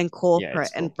 society and Yeah, corporate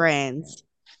it's and corporate. brands.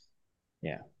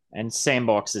 Yeah. And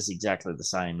Sandbox is exactly the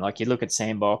same. Like you look at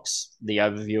Sandbox, the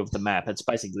overview of the map, it's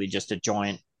basically just a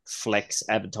giant flex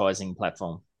advertising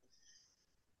platform.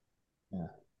 Yeah.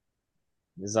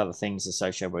 There's other things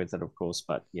associated with it, of course,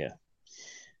 but yeah.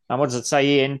 What does it say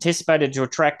here? Anticipated to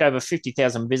attract over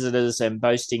 50,000 visitors and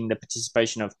boasting the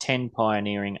participation of 10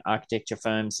 pioneering architecture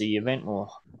firms, the event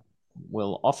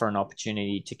will offer an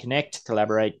opportunity to connect,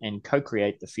 collaborate, and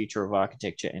co-create the future of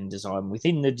architecture and design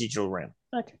within the digital realm.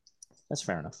 Okay, that's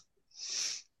fair enough.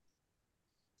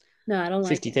 No, I don't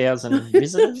like it. 50,000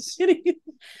 visitors? Do you think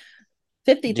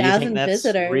 50,000 that's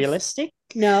visitors. realistic?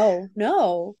 No,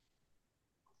 no,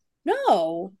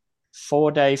 no.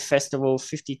 4-day festival,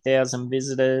 50,000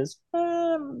 visitors,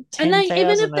 And like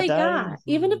 10,000 a day.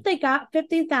 even if they got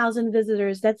 50,000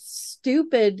 visitors, that's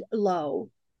stupid low.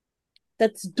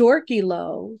 That's dorky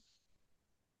low.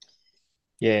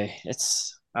 Yeah,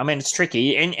 it's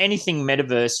tricky. And anything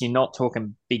metaverse, you're not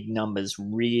talking big numbers,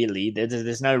 really.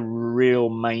 There's no real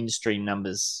mainstream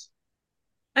numbers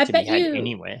I to be bet had you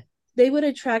anywhere. they would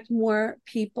attract more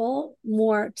people,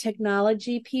 more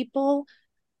technology people,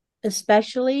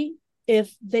 especially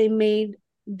if they made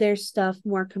their stuff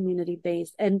more community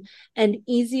based and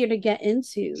easier to get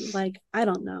into. Like, I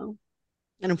don't know.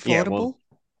 And Yeah, affordable.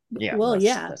 Well,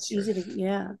 yeah, that's true. easy to,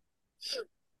 yeah.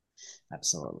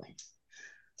 Absolutely.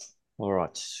 All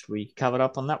right, we covered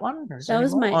up on that one. Or is there That any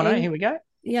was more? my Oh no, aim. here we go.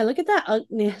 Yeah, look at that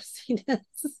nastiness.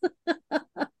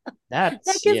 That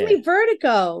That's gives yeah. me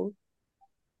vertigo.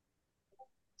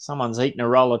 Someone's eaten a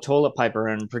roll of toilet paper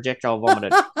and projectile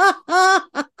vomited.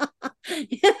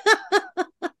 Yes.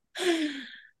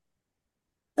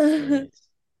 Well,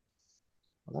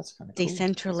 that's kind of cool.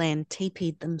 Decentraland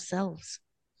TP'd themselves.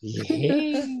 Yeah.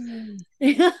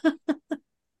 Yeah.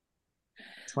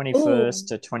 21st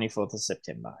to 24th of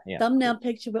September. Yeah. Thumbnail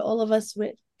picture with all of us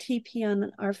with TP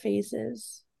on our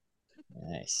faces.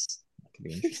 Nice. That could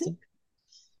be interesting.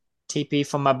 TP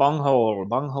for my bunghole.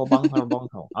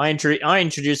 Bunghole. I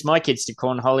introduced my kids to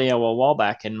cornholio a while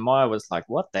back, and Maya was like,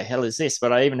 "What the hell is this?"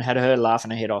 But I even had her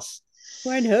laughing her head off.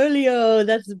 Cornholio,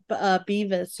 that's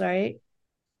Beavis, right?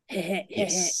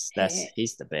 Yes,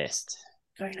 he's the best.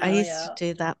 I used to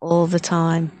do that all the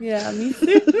time. Yeah, me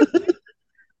too.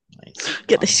 Nice.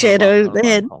 Get the shadow of the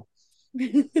head.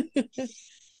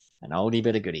 An oldie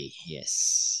but a goodie,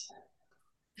 yes.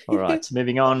 All right, so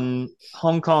moving on.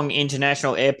 Hong Kong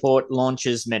International Airport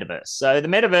launches Metaverse. So the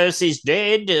Metaverse is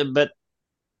dead, but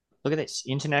look at this.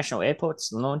 International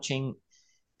Airport's launching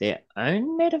their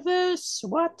own Metaverse?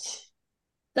 What?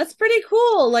 That's pretty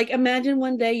cool. Like, imagine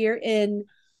one day you're in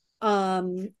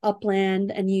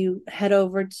Upland and you head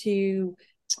over to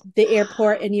the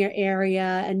airport in your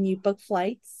area and you book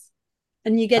flights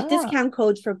and you get discount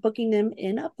codes for booking them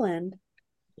in Upland.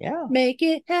 Yeah. Make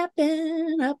it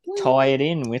happen, Upland. Tie it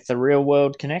in with the real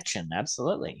world connection.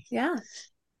 Absolutely. Yeah.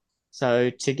 So,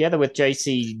 together with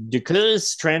JC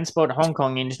Decaux, Transport Hong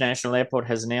Kong International Airport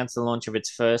has announced the launch of its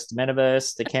first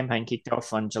metaverse. The campaign kicked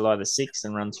off on July the 6th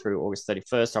and runs through August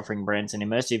 31st, offering brands an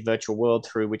immersive virtual world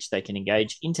through which they can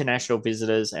engage international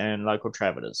visitors and local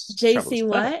travelers. JC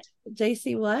what?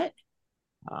 JC what?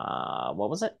 What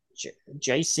was it?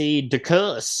 JC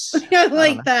Decaux. I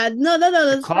like that. No,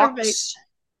 that's perfect.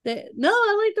 No,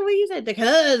 I like the way you said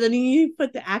Decaux, and you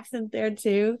put the accent there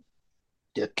too.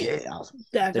 The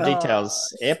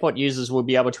details. Airport users will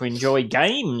be able to enjoy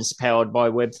games powered by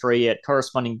Web3 at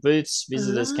corresponding booths.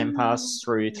 Visitors can pass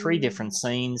through 3 different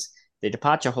scenes: the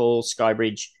departure hall,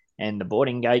 Skybridge, and the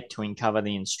boarding gate to uncover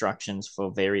the instructions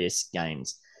for various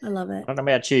games. I love it. I don't know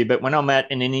about you, but when I'm at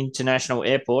an international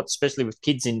airport, especially with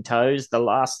kids in tows, the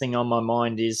last thing on my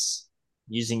mind is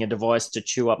using a device to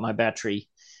chew up my battery.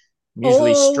 I'm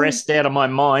usually stressed out of my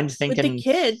mind thinking with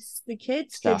the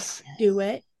kids stuff. Could do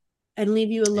it and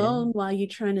leave you alone while you're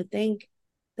trying to think.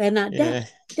 They're not Dad.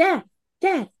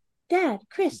 Dad,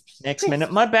 crisps. Next crisps.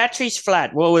 minute, my battery's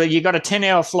flat. Well, you got a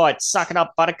 10-hour flight. Suck it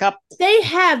up, buttercup. They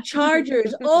have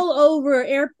chargers all over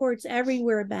airports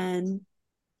everywhere, Ben.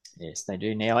 Yes, they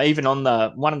do now. Even on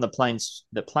one of the planes,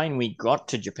 the plane we got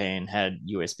to Japan had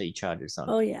USB chargers on.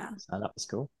 Oh, yeah. So that was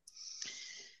cool.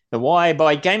 The why,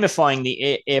 by gamifying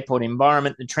the airport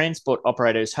environment, the transport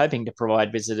operator is hoping to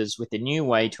provide visitors with a new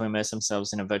way to immerse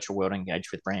themselves in a virtual world and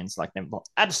engage with brands like them. Well,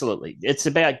 absolutely. It's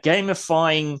about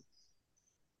gamifying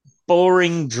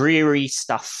boring, dreary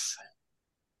stuff.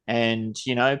 And,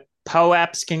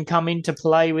 POAPs can come into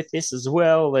play with this as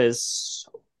well. There's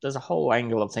a whole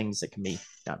angle of things that can be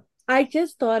done. I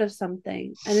just thought of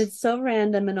something, and it's so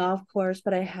random and off course,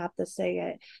 but I have to say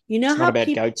it. You know it's how not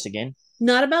about goats again.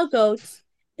 Not about goats.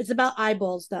 It's about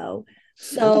eyeballs, though.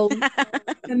 So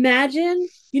imagine,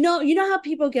 you know how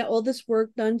people get all this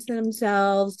work done to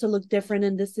themselves to look different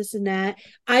and this and that.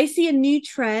 I see a new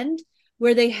trend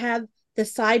where they have the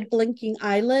side blinking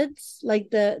eyelids, like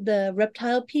the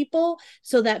reptile people,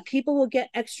 so that people will get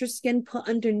extra skin put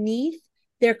underneath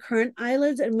their current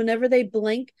eyelids, and whenever they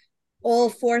blink, all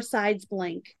four sides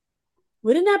blink.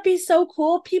 Wouldn't that be so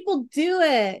cool? People do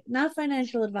it. Not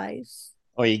financial advice.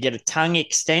 Or you get a tongue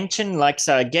extension, like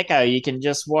so a gecko, you can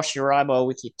just wash your eyeball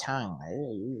with your tongue.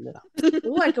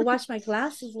 Ooh, I could wash my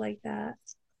glasses like that.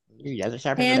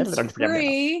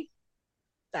 Hands-free.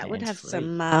 That would have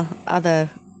some other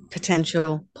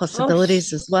potential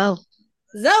possibilities as well.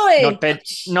 Zoe!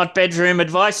 Not bedroom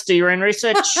advice, do your own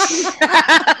research.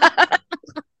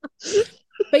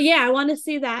 But yeah, I want to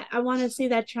see that. I want to see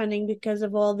that trending because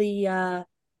of all the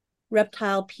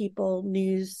reptile people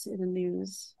news in the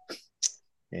news.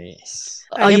 Yes.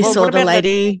 Oh, you saw the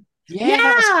lady?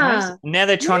 Yeah. Now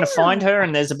they're trying to find her,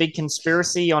 and there's a big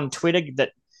conspiracy on Twitter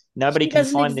that nobody can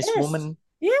find this woman.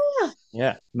 Yeah.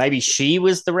 Yeah. Maybe she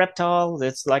was the reptile.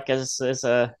 It's like as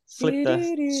a flip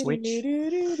the switch.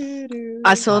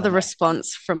 I saw the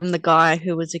response from the guy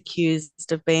who was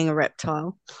accused of being a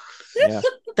reptile. Yeah.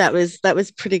 That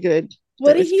was pretty good.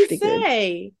 What did he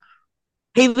say?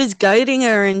 He was goading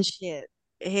her and shit.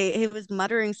 He was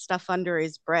muttering stuff under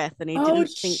his breath, and he didn't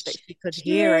think that she could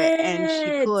hear it, and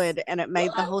she could, and it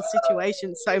made the whole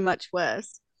situation so much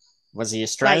worse. Was he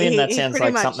Australian? That sounds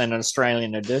like something an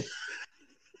Australian would do.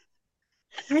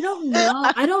 I don't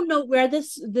know. I don't know where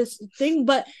this thing,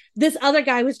 but this other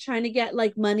guy was trying to get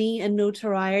like money and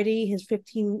notoriety, his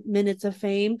 15 minutes of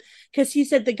fame, because he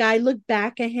said the guy looked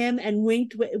back at him and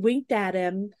winked at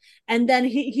him, and then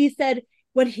he said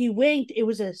when he winked, it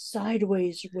was a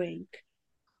sideways wink.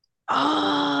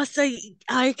 Oh, so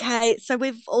okay. So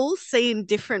we've all seen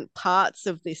different parts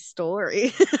of this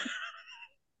story.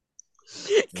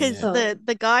 Because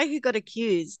the guy who got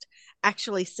accused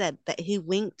actually said that he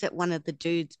winked at one of the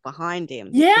dudes behind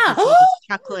him. Yeah. He was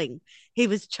chuckling. He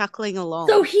was chuckling along.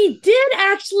 So he did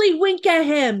actually wink at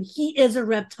him. He is a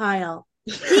reptile.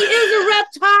 He is a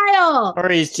reptile. Or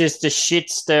he's just a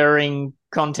shit-stirring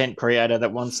content creator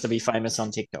that wants to be famous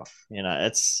on TikTok.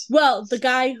 It's... Well, the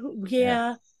guy who...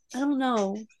 Yeah. I don't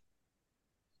know.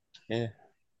 Yeah.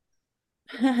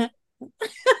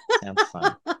 Sounds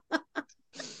fun.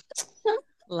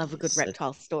 Love a good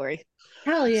reptile story.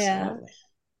 Hell yeah. Absolutely.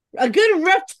 A good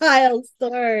reptile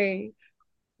story.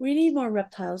 We need more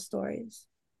reptile stories.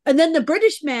 And then the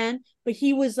British man, but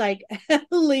he was like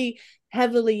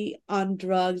heavily on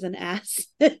drugs and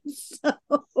acid. So...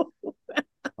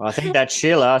 Well, I think that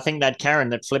Sheila, that Karen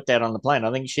that flipped out on the plane,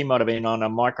 I think she might have been on a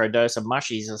microdose of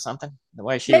mushies or something, the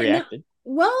way she reacted.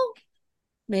 Well,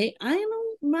 I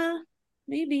don't know.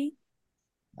 Maybe.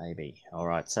 All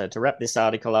right. So to wrap this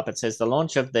article up, it says the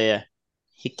launch of their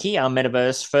Hikia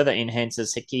Metaverse further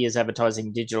enhances Hikia's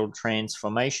advertising digital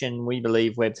transformation. We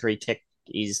believe Web3 tech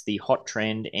is the hot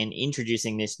trend, and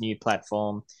introducing this new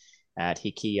platform at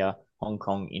Hikia Hong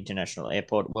Kong International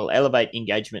Airport will elevate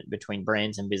engagement between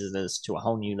brands and visitors to a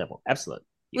whole new level. Absolutely.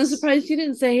 Yes. I'm surprised you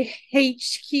didn't say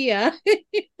H Kia.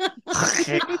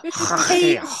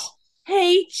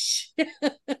 H.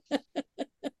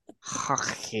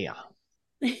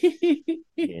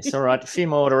 Yes, all right. A few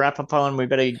more to wrap up on. We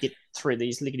better get through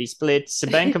these lickety splits. The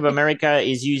Bank of America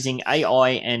is using AI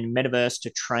and Metaverse to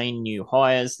train new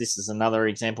hires. This is another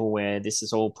example where this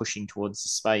is all pushing towards the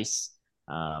space.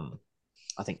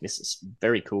 I think this is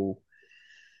very cool.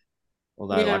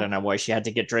 Although I don't know why she had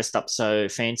to get dressed up so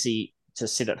fancy to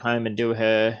sit at home and do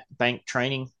her bank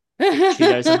training.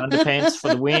 Cheetos and underpants for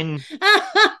the win.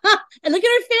 And look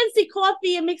at her fancy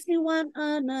coffee. It makes me want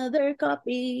another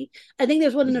coffee. I think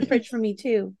there's one in the fridge for me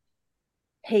too.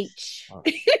 H. Oh,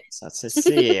 so that's a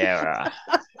Sierra.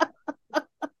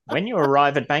 When you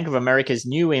arrive at Bank of America's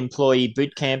new employee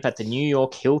boot camp at the New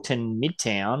York Hilton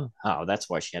Midtown, oh, that's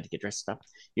why she had to get dressed up,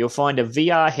 you'll find a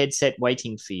VR headset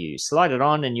waiting for you. Slide it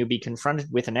on and you'll be confronted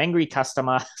with an angry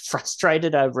customer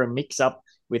frustrated over a mix-up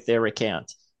with their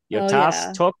account. Your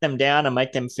task, talk them down and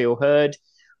make them feel heard,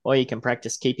 or you can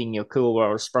practice keeping your cool while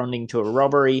responding to a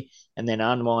robbery and then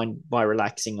unwind by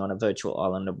relaxing on a virtual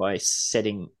island or by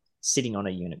sitting on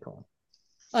a unicorn.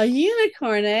 A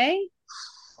unicorn, eh?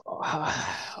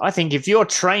 I think if you're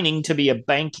training to be a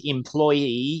bank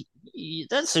employee,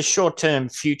 that's a short-term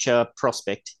future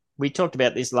prospect. We talked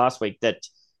about this last week that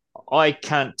I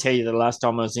can't tell you the last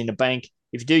time I was in a bank.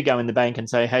 If you do go in the bank and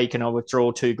say, hey, can I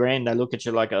withdraw $2,000? They look at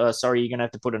you like, oh, sorry, you're going to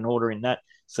have to put an order in that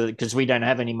because we don't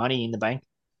have any money in the bank.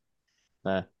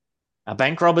 Are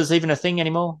bank robbers even a thing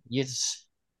anymore? Yes.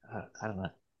 I don't know.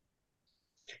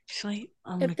 Actually,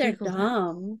 if they're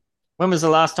dumb. When was the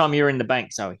last time you were in the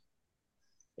bank, Zoe?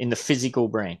 In the physical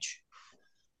branch?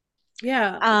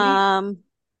 Yeah.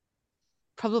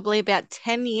 Probably about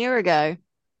 10 years ago.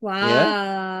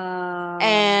 Wow.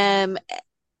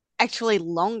 Actually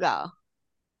longer.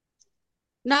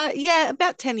 No, yeah,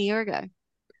 about 10 years ago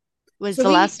was the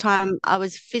last time I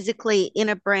was physically in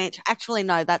a branch. Actually,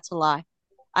 no, that's a lie.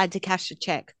 I had to cash a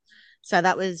check. So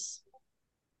it was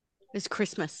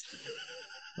Christmas.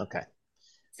 Okay.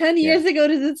 10 years ago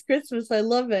to this Christmas. I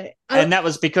love it. And that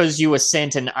was because you were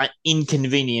sent an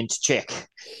inconvenient check.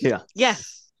 Yeah. Yeah.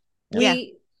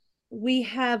 We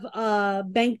have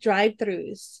bank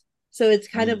drive-throughs. So it's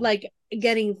kind of like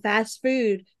getting fast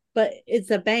food, but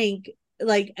it's a bank,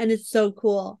 and it's so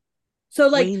cool.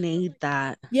 So we need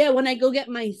that. Yeah, when I go get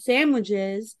my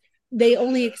sandwiches, they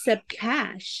only accept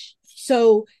cash.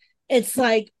 So it's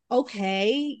like,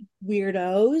 okay,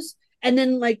 weirdos. And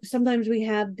then sometimes we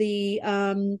have the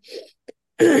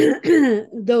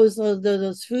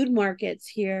those food markets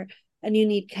here and you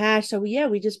need cash. So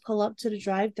we just pull up to the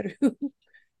drive-through,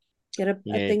 get a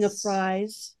thing of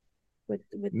fries with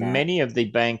that. Many of the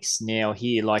banks now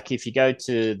here, like if you go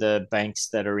to the banks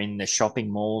that are in the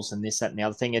shopping malls and this, that, and the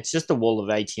other thing, it's just a wall of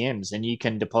ATMs and you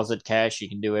can deposit cash, you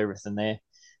can do everything there.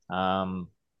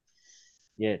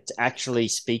 It's actually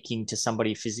speaking to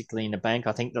somebody physically in a bank.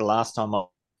 I think the last time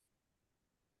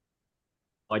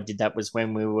I did that was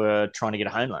when we were trying to get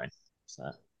a home loan. So,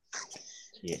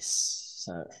 yes.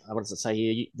 So, what does it say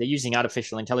here? They're using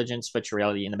artificial intelligence, virtual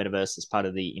reality in the metaverse as part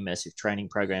of the immersive training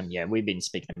program. Yeah, we've been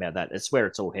speaking about that. It's where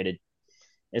it's all headed.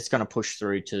 It's going to push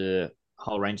through to a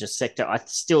whole range of sector. I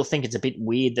still think it's a bit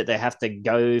weird that they have to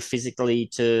go physically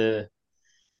to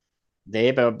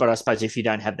there, but I suppose if you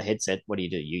don't have the headset, what do?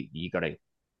 You got to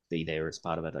be there as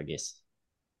part of it, I guess.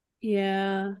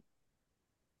 Yeah.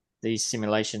 These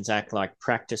simulations act like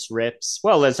practice reps.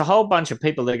 Well, there's a whole bunch of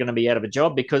people that are going to be out of a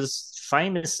job because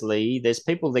famously there's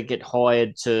people that get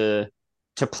hired to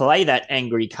play that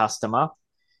angry customer,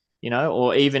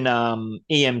 or even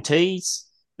EMTs.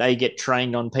 They get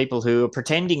trained on people who are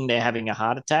pretending they're having a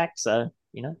heart attack. So,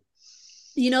 You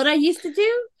know what I used to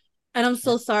do? And I'm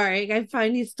so sorry. I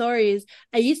find these stories.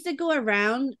 I used to go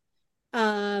around.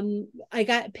 I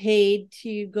got paid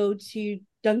to go to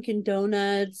Dunkin'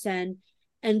 Donuts and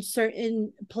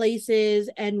certain places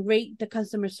and rate the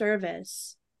customer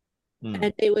service.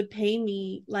 And they would pay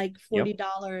me like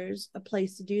 $40 a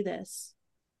place to do this.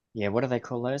 Yeah, what do they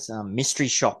call those? Mystery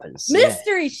shoppers.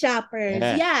 Mystery shoppers,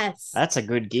 yes. That's a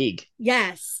good gig.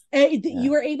 Yes.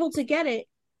 You were able to get it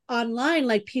online.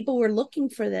 Like people were looking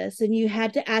for this and you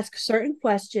had to ask certain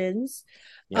questions.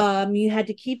 Yep. You had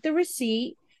to keep the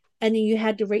receipt and then you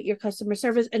had to rate your customer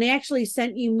service. And they actually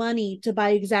sent you money to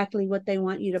buy exactly what they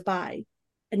want you to buy.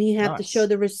 And you have to show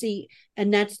the receipt.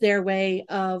 And that's their way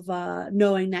of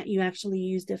knowing that you actually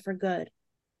used it for good.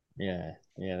 Yeah,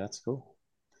 that's cool.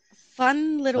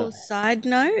 Fun little side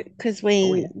note, because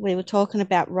we were talking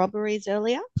about robberies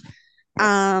earlier.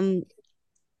 The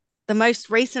most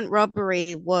recent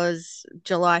robbery was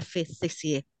July 5th this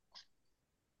year.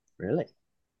 Really?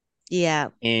 Yeah.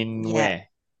 Where?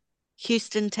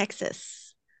 Houston,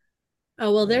 Texas.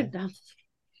 Oh, well, they're done.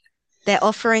 They're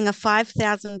offering a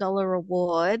 $5,000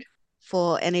 reward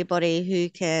for anybody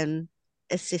who can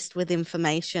assist with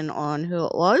information on who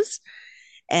it was.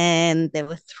 And there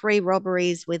were 3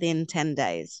 robberies within 10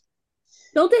 days.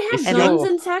 Don't they have guns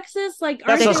in Texas? Like,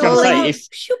 that's what I was going to say.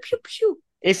 Pew, pew, pew.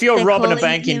 If you're robbing a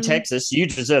bank in Texas, you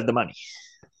deserve the money.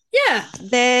 Yeah.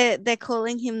 They're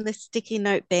calling him the sticky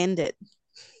note bandit.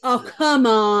 Oh, come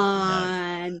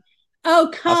on. No.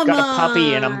 Oh, come on. I've got a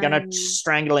puppy and I'm going to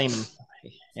strangle him.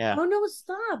 Yeah. Oh no,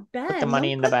 stop, Ben. Put the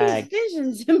money Don't in the put these bag.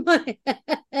 visions in my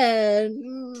head.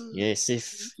 Yes,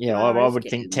 No, I I'm would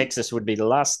just think kidding. Texas would be the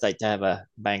last state to have a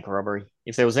bank robbery.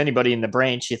 If there was anybody in the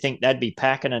branch, you think they'd be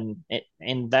packing and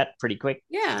end that pretty quick.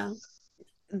 Yeah.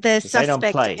 The Because they don't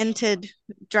suspect play. entered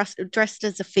dressed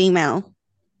as a female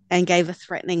and gave a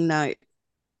threatening note.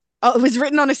 Oh, it was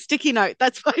written on a sticky note.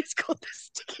 That's why it's called the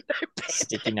sticky note bandit.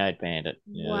 Sticky note bandit.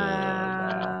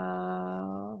 Wow.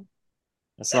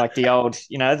 It's like the old,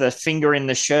 the finger in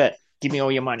the shirt. Give me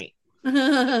all your money.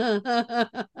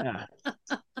 Ah,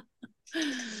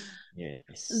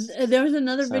 yes. There was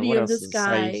another So what video of else this is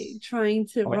guy trying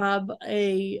to wait. rob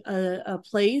a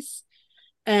place,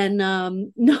 and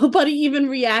nobody even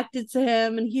reacted to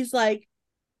him, and he's like,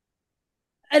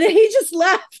 and then he just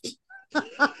left.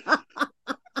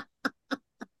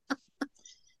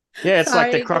 Yeah, it's like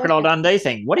the Sorry, go Crocodile ahead. Dundee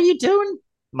thing. What are you doing?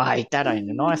 Mate, that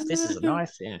ain't a knife. This is a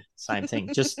knife. Yeah, same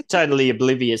thing. Just totally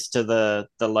oblivious to the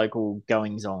local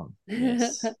goings on.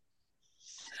 Yes.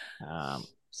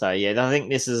 So yeah, I think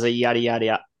this is a yada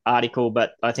yada article,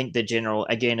 but I think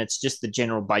it's just the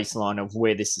general baseline of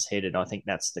where this is headed. I think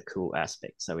that's the cool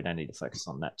aspect. So we don't need to focus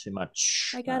on that too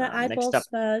much. I got an eyeball Next up,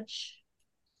 smudge.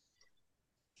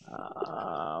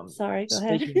 Sorry, go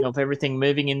ahead. speaking of everything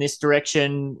moving in this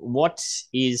direction, what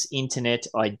is internet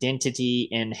identity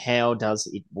and how does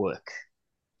it work?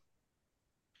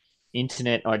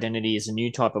 Internet identity is a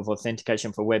new type of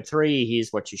authentication for Web3. Here's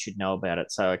what you should know about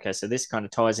it. So this kind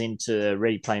of ties into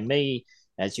Ready Play Me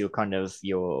as your kind of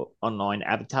your online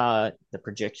avatar, the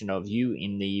projection of you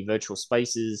in the virtual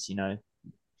spaces.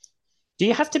 Do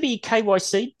you have to be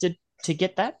KYC to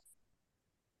get that?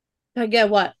 I get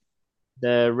what?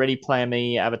 The Ready Player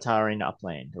Me avatar in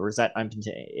Upland, or is that open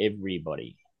to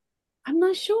everybody? I'm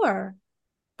not sure.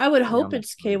 I would hope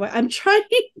it's KY. I'm trying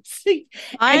to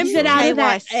I'm exit out of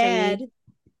that KYC. ad.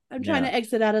 I'm trying to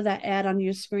exit out of that ad on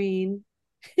your screen.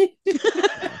 I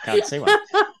can't see one.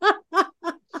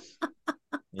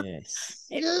 Yes.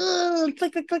 Click,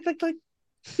 click, click, click, click.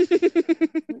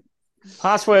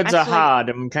 Passwords are Actually- hard,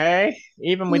 okay?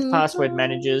 Even with password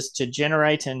managers, to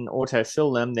generate and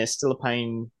autofill them, they're still a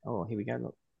pain. Oh, here we go.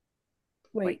 Look.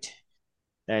 Wait.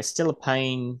 They're still a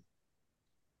pain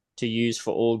to use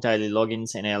for all daily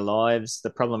logins in our lives.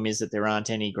 The problem is that there aren't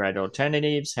any great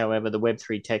alternatives. However, the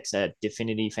Web3 techs at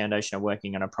Dfinity Foundation are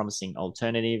working on a promising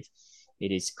alternative.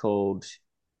 It is called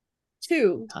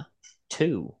 2. Huh?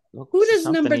 2. Look, Who does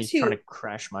something number is 2? trying to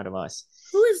crash my device.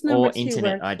 Who is number or 2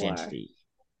 internet work identity. For?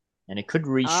 And it could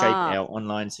reshape our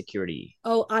online security.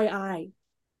 Oh, I.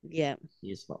 Yeah.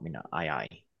 Here's what we know. Aye,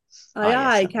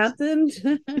 Yes, Captain.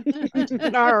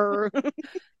 No.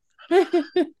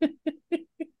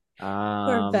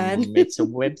 Poor Ben. It's a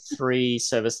Web3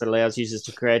 service that allows users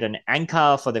to create an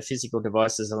anchor for their physical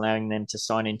devices, allowing them to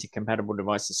sign into compatible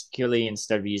devices securely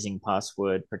instead of using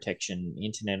password protection.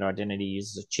 Internet identity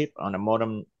uses a chip on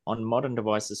modern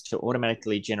devices to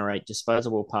automatically generate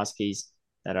disposable passkeys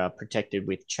that are protected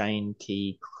with chain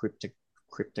key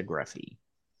cryptography.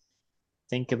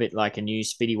 Think of it like a new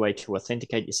speedy way to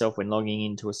authenticate yourself when logging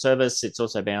into a service. It's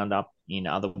also bound up in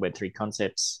other Web3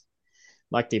 concepts,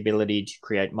 like the ability to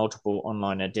create multiple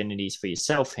online identities for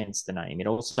yourself, hence the name. It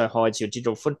also hides your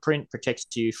digital footprint,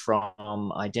 protects you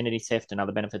from identity theft and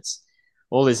other benefits.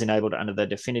 All is enabled under the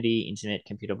Dfinity Internet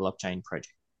Computer Blockchain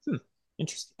project.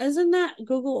 Interesting. Isn't that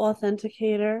Google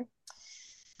Authenticator?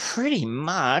 Pretty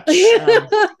much.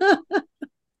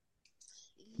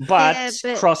 But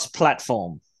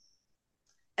cross-platform.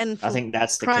 And I think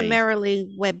that's the primarily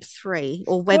key. Web3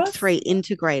 or Web3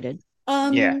 integrated.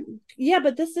 Yeah,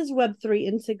 but this is Web3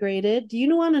 integrated. Do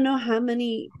you want to know how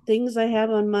many things I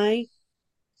have on my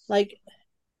if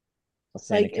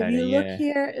you look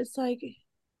here, it's like,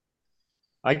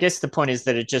 I guess the point is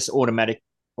that it just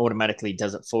automatically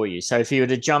does it for you. So if you were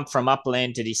to jump from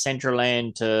Upland to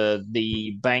Decentraland to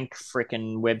the bank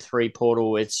frickin' Web3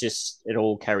 portal, it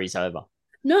all carries over.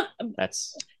 No,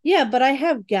 that's but I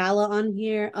have Gala on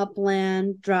here,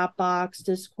 Upland, Dropbox,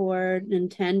 Discord,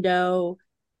 Nintendo,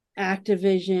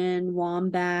 Activision,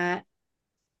 Wombat.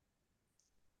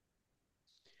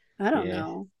 I don't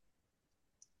know.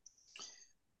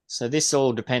 So this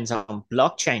all depends on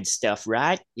blockchain stuff,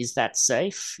 right? Is that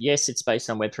safe? Yes, it's based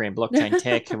on Web3 and blockchain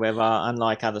tech. However,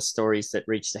 unlike other stories that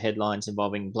reach the headlines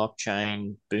involving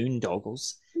blockchain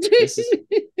boondoggles,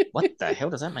 what the hell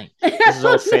does that mean? This is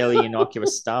all fairly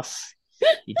innocuous stuff.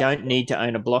 You don't need to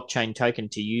own a blockchain token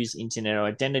to use internet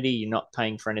identity. You're not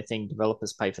paying for anything.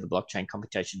 Developers pay for the blockchain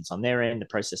computations on their end. The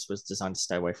process was designed to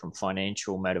stay away from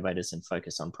financial motivators and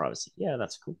focus on privacy. Yeah,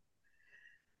 that's cool.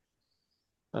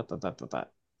 But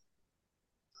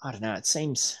I don't know. It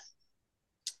seems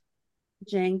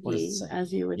janky,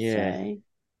 as you would say.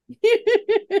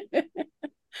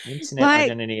 Internet Like-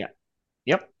 identity.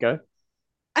 Yep, go.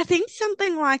 I think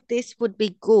something like this would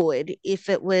be good if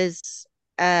it was,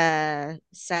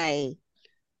 say,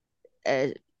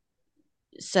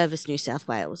 Service New South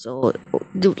Wales, or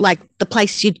like the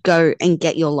place you'd go and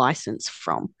get your license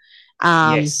from.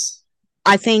 Yes.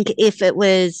 I think if it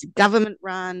was government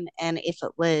run and if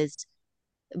it was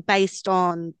based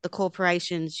on the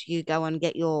corporations you go and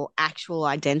get your actual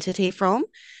identity from,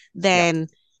 then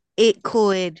it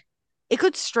could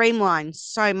streamline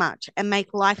so much and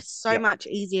make life so much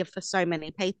easier for so many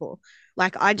people.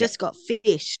 Like I just got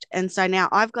fished, and so now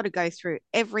I've got to go through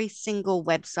every single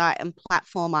website and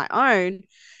platform I own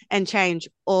and change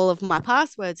all of my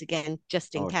passwords again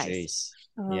just in case. Geez.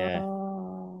 Yeah.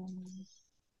 Oh.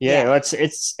 Yeah,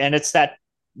 it's that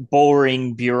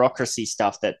boring bureaucracy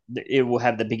stuff that it will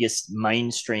have the biggest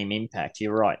mainstream impact.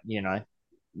 You're right,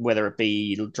 whether it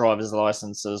be driver's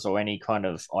licenses or any kind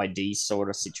of ID sort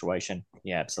of situation.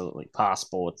 Yeah, absolutely.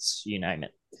 Passports, you name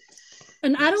it.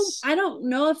 And I don't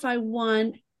know if I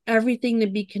want everything to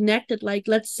be connected. Like,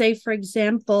 let's say, for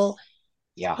example,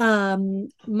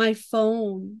 my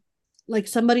phone, like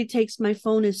somebody takes my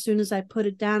phone as soon as I put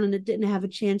it down and it didn't have a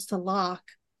chance to lock.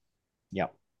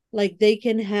 Yep. Like they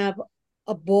can have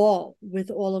a ball with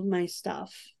all of my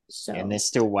stuff. So, and there's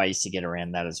still ways to get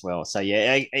around that as well. So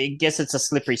yeah, I guess it's a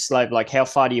slippery slope. Like, how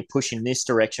far do you push in this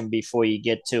direction before you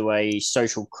get to a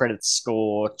social credit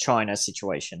score China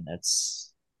situation?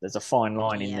 There's a fine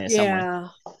line in there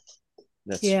somewhere.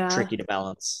 That's tricky to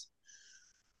balance.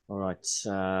 All right,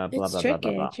 blah blah blah blah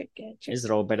blah. Tricky. Is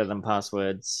it all better than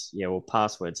passwords? Yeah, well,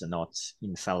 passwords are not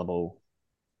infallible.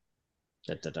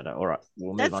 All right,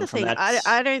 we'll move on from that.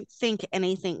 I don't think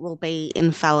anything will be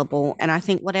infallible, and I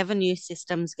think whatever new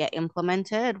systems get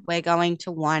implemented, we're going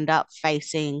to wind up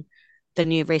facing the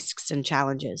new risks and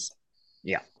challenges.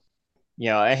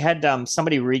 Yeah, I had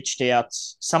somebody reached out,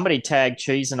 somebody tagged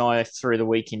Cheese and I through the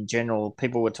week in general.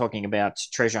 People were talking about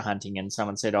treasure hunting, and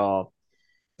someone said, "Oh,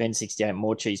 Ben68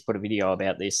 More Cheese put a video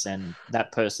about this," and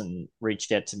that person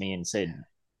reached out to me and said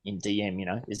in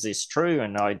DM, is this true?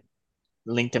 And I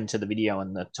linked them to the video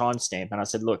and the timestamp, and I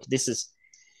said, look, this is,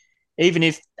 even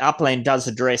if Upland does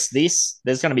address this,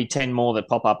 there's going to be 10 more that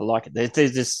pop up like it.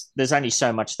 There's only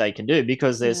so much they can do,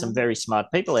 because there's some very smart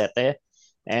people out there,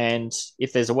 and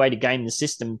if there's a way to game the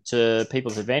system to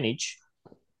people's advantage,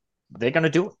 they're going to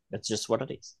do it. That's just what it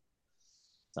is.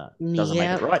 So it doesn't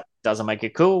make it right, doesn't make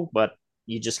it cool, but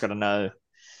you just got to know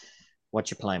what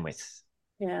you're playing with.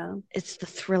 Yeah, it's the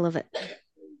thrill of it.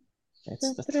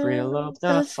 It's the thrill of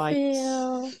the fight.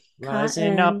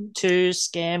 Rising up to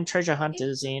scam treasure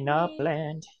hunters in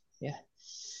Upland. Yeah.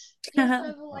 Just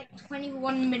over like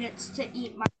 21 minutes to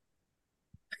eat my.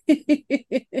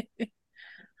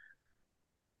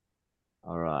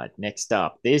 All right, next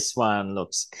up. This one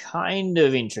looks kind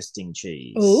of interesting,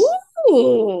 Cheese.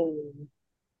 Ooh.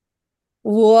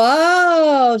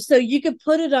 Whoa. So you could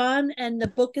put it on and the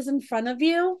book is in front of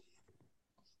you?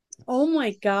 Oh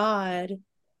my God.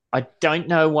 I don't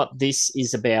know what this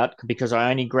is about, because I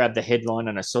only grabbed the headline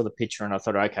and I saw the picture and I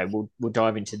thought, okay, we'll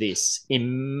dive into this.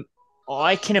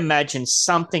 I can imagine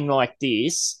something like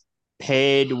this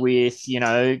paired with,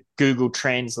 Google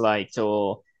Translate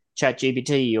or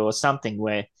ChatGPT or something,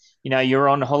 where, you're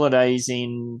on holidays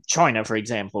in China, for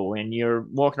example, and you're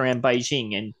walking around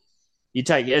Beijing, and you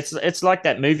take, it's like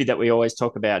that movie that we always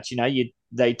talk about,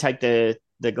 they take the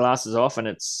glasses off, and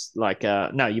it's like,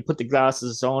 no, you put the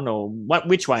glasses on, or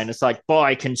which way, and it's like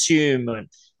buy, consume, and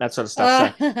that sort of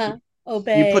stuff. So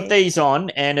obey. You put these on,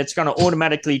 and it's going to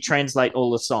automatically translate all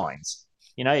the signs.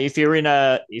 If you're in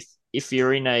a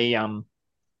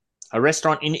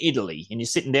restaurant in Italy and you're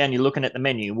sitting down, you're looking at the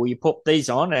menu, well, you put these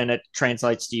on and it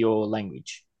translates to your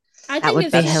language. That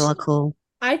would be hella cool.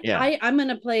 I'm going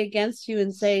to play against you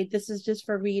and say this is just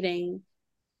for reading.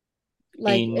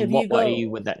 Like, in what way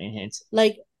would that enhance it?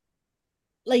 Like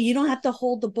you don't have to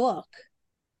hold the book.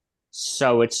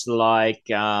 So it's like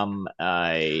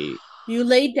you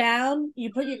lay down,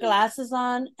 you put your glasses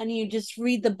on, and you just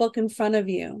read the book in front of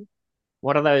you.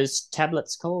 What are those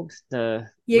tablets called?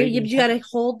 You got to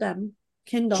hold them.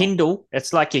 Kindle.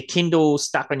 It's like your Kindle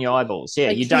stuck on your eyeballs. Yeah,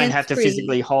 like you don't have to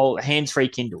physically hold hands-free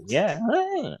Kindle. Yeah.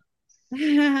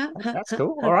 That's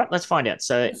cool. All right, let's find out.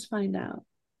 Let's find out.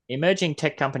 Emerging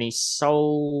tech company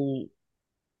Soul.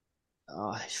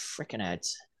 Oh, freaking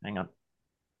ads. Hang on.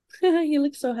 He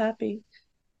looks so happy.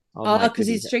 Oh, because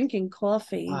he's drinking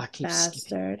coffee.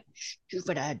 Bastard.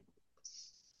 Stupid ad.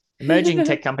 Emerging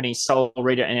tech company Soul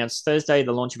Reader announced Thursday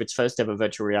the launch of its first ever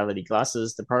virtual reality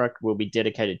glasses. The product will be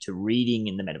dedicated to reading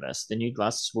in the metaverse. The new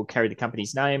glasses will carry the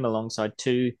company's name alongside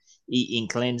 2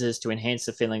 e-ink lenses to enhance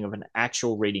the feeling of an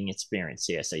actual reading experience.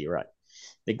 Yeah, so you're right.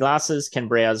 The glasses can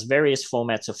browse various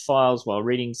formats of files while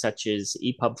reading, such as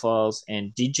EPUB files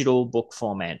and digital book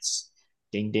formats.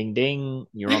 Ding, ding, ding.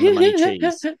 You're on the money,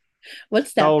 cheese.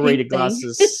 What's that? Soul Reader thing?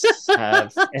 glasses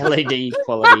have LED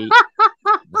quality,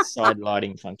 the side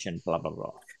lighting function, blah, blah,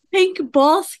 blah. Pink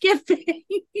ball skipping.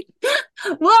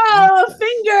 Whoa, a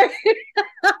finger.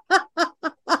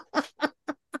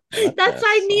 That's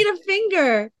I need a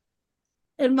finger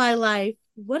in my life.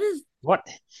 What is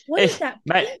that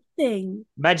pink thing?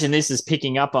 Imagine this is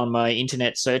picking up on my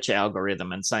internet search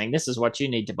algorithm and saying, this is what you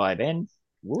need to buy, Ben.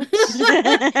 Whoops.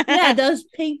 Yeah, those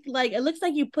pink, like, it looks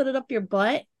like you put it up your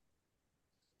butt.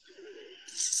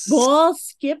 Ball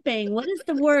skipping. What is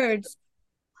the words?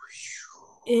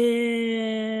 It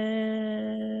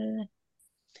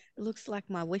looks like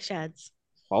my Wish ads.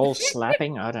 Ball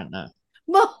slapping? I don't know.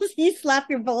 Balls, you slap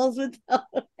your balls with those.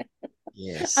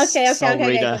 Yes. Okay.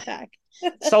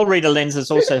 Soul Reader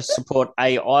lenses also support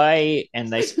AI, and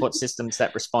they support systems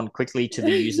that respond quickly to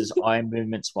the user's eye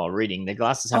movements while reading. The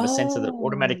glasses have a sensor that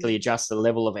automatically adjusts the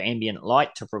level of ambient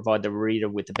light to provide the reader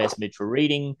with the best mood for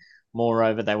reading.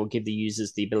 Moreover, they will give the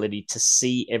users the ability to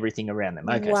see everything around them.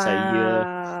 Okay,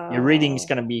 wow. So your reading is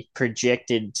going to be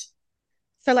projected.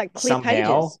 So like clear somehow.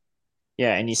 pages.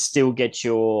 Yeah, and you still get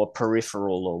your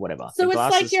peripheral or whatever. So it's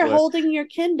like you're holding your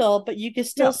Kindle, but you can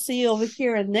still see over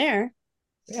here and there.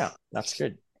 Yeah, that's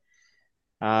good.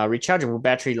 Rechargeable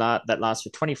battery that lasts for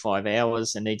 25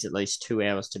 hours and needs at least 2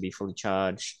 hours to be fully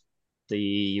charged.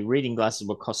 The reading glasses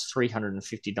will cost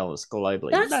 $350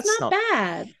 globally. That's not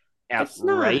bad.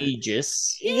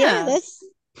 Outrageous. Yeah,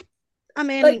 I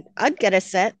mean, I'd get a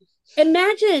set.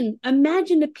 Imagine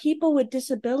the people with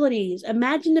disabilities.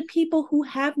 Imagine the people who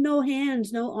have no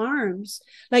hands, no arms.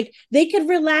 Like, they could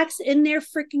relax in their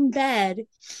freaking bed,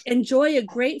 enjoy a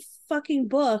great fucking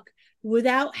book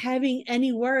without having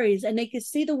any worries, and they could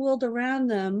see the world around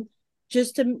them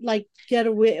just to like get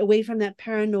away from that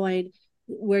paranoid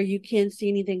where you can't see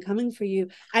anything coming for you.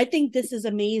 I think this is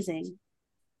amazing.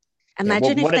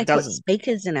 Imagine if they put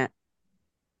speakers in it.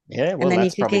 Yeah, well, and then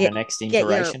that's probably the next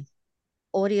iteration.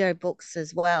 Audio books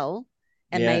as well,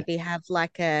 and maybe have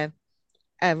like a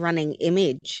running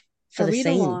image for the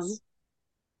scenes. Along.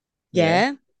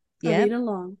 Yeah. Read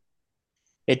along.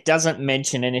 It doesn't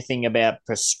mention anything about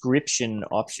prescription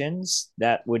options.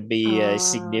 That would be a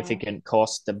significant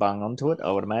cost to bung onto it,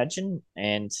 I would imagine.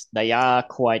 And they are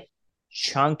quite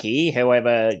chunky.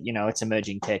 However, it's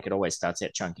emerging tech. It always starts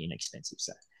out chunky and expensive.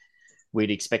 So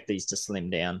we'd expect these to slim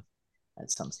down at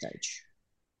some stage.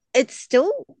 It's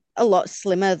still a lot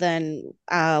slimmer than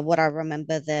what I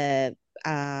remember the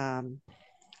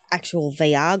actual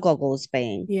VR goggles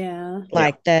being. Yeah.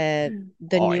 Like the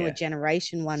newer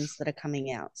generation ones that are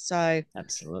coming out. So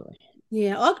absolutely.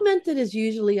 Yeah, augmented is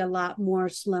usually a lot more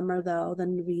slimmer though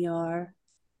than VR.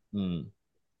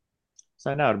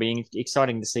 So no, it'll be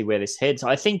exciting to see where this heads.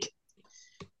 I think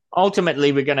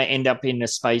ultimately we're going to end up in a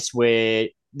space where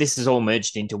this is all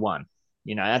merged into one.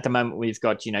 At the moment we've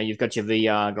got, you've got your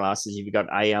VR glasses, you've got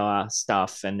AR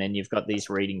stuff, and then you've got these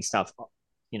reading stuff.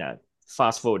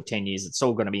 Fast forward 10 years, it's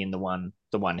all going to be in the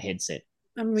one headset.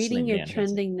 I'm reading your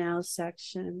trending now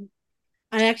section.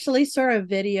 I actually saw a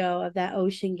video of that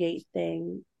Ocean Gate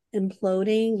thing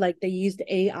imploding. Like, they used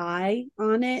AI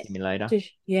on it. Simulator.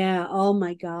 Yeah. Oh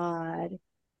my God.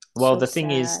 Well, the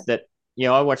thing is that,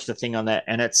 I watched the thing on that,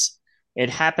 and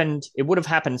it would have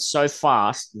happened so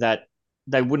fast that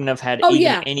they wouldn't have had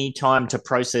any time to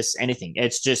process anything.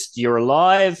 It's just, you're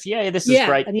alive. Yeah, this is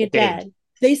great. And you're dead.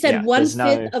 They said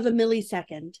 1/5 of a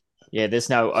millisecond. Yeah, there's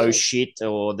no oh shit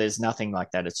or there's nothing like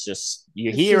that. It's just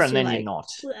you're here and then you're not.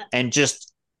 And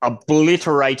just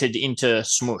obliterated into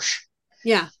smush.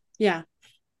 Yeah.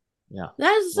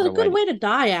 That's a good way to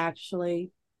die, actually.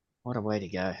 What a way to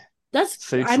go. That's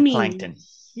food for plankton.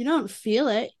 You don't feel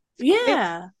it.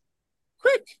 Yeah.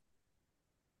 Quick.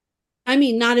 I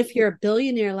mean, not if you're a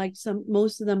billionaire like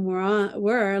most of them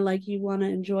were like you want to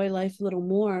enjoy life a little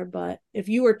more. But if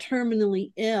you were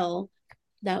terminally ill,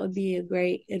 that would be a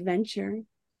great adventure.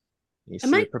 If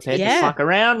you're prepared to fuck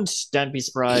around, don't be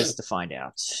surprised to find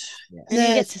out. Yes. And you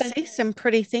get to see some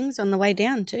pretty things on the way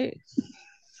down too.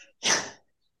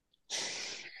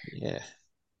 Yeah.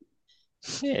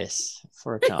 Yes,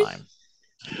 for a time.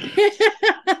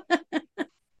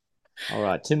 All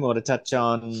right, 2 more to touch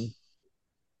on.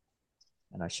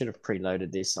 And I should have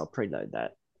preloaded this. I'll preload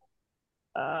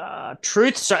that.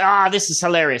 Truth. So, this is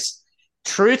hilarious.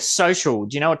 Truth Social.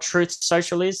 Do you know what Truth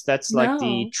Social is? That's like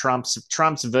the No.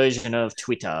 Trump's version of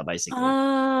Twitter, basically.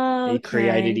 Oh, He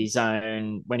created okay. his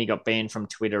own, when he got banned from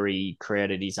Twitter, he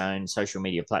created his own social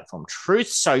media platform, Truth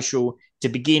Social, to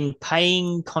begin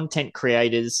paying content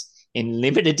creators in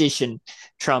limited edition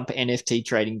Trump NFT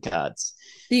trading cards.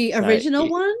 The So original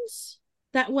ones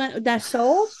that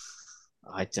sold?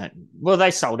 I don't, well,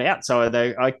 they sold out. So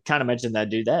I can't imagine they'd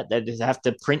do that. They'd just have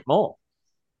to print more.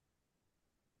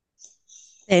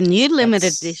 Their new limited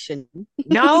That's, edition.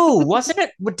 no, wasn't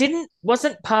it?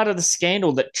 Wasn't part of the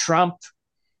scandal that Trump,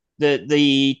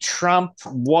 the Trump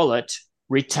wallet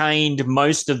retained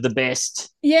most of the best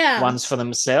Yeah. ones for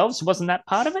themselves? Wasn't that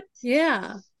part of it?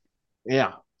 Yeah.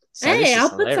 Yeah. So Hey, this is I'll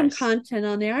put some hilarious. content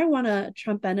on there. I want a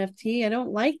Trump NFT. I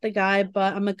don't like the guy,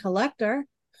 but I'm a collector.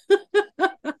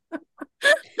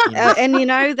 And you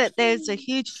know that there's a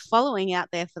huge following out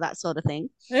there for that sort of thing.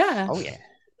 Yeah. Oh yeah.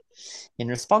 In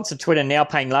response to Twitter now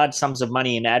paying large sums of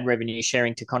money in ad revenue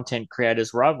sharing to content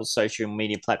creators, rival social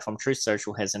media platform Truth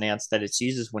Social has announced that its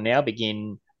users will now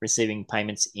begin receiving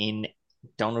payments in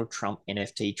Donald Trump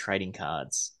NFT trading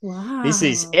cards. Wow. This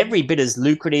is every bit as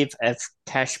lucrative as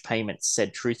cash payments,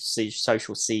 said Truth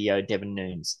Social CEO Devin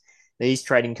Nunes. These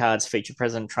trading cards feature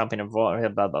President Trump in a blah,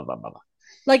 blah, blah, blah, blah.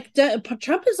 Like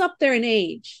Trump is up there in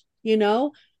age, you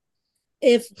know.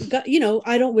 If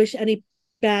I don't wish any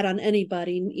bad on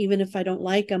anybody, even if I don't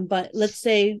like him. But let's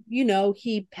say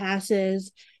he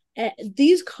passes,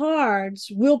 these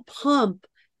cards will pump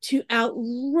to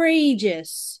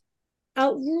outrageous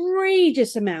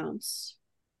amounts.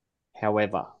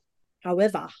 However, I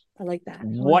like that.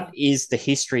 What is the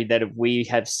history that we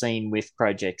have seen with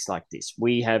projects like this?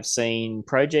 We have seen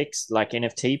projects like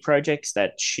NFT projects,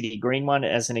 that shitty green one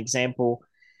as an example.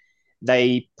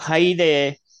 They pay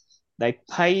their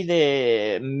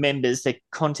members, their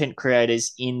content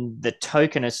creators, in the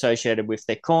token associated with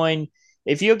their coin.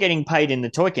 If you're getting paid in the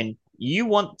token, you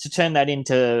want to turn that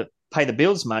into pay the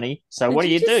bills money. So what do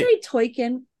you do? Did you say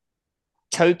token?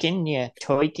 Token, yeah,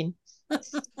 token.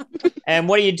 And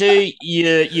what do?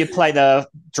 You play the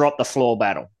drop the floor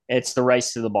battle. It's the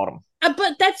race to the bottom.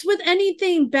 But that's with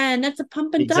anything, Ben. That's a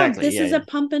pump and dump. This is a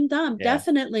pump and dump. Yeah.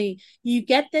 Definitely. You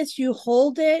get this, you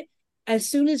hold it. As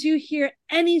soon as you hear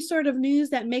any sort of news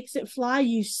that makes it fly,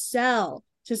 you sell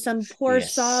to some poor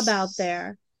sob out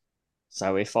there.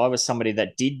 So if I was somebody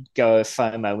that did go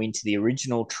FOMO into the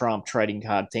original Trump trading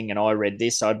card thing and I read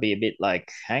this, I'd be a bit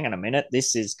like, hang on a minute,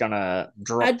 this is going to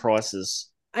drop prices.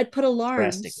 I'd put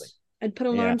alarms. Drastically. I'd put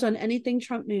alarms on anything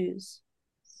Trump news.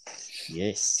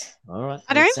 Yes. All right.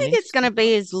 I don't think it's going to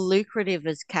be as lucrative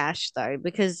as cash, though,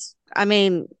 because, I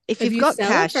mean, if you've got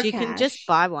cash, you can just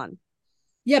buy one.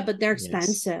 Yeah, but they're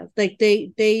expensive. Like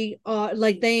they are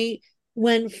they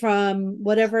went from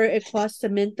whatever it costs to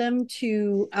mint them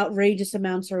to outrageous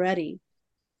amounts already.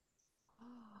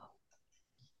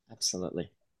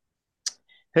 Absolutely.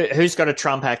 Who's got a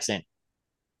Trump accent?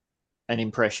 An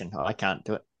impression? I can't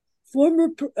do it.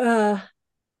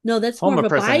 No, that's former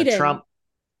President Biden. Trump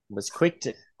was quick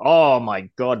to. Oh my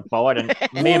God, Biden!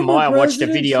 Me and Maya watched a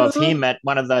video of him at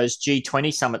one of those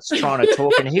G20 summits trying to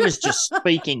talk, and he was just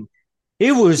speaking.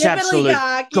 It was absolute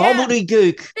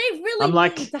gobbledygook. They really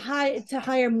need to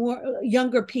hire more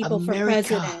younger people for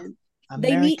president.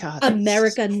 They need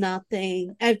America.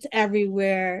 Nothing. It's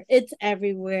everywhere. It's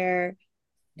everywhere.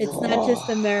 It's not just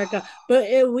America, but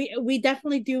we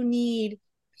definitely do need.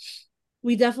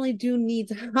 We definitely do need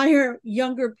to hire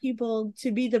younger people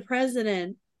to be the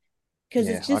president because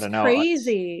it's just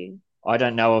crazy. I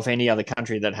don't know of any other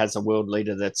country that has a world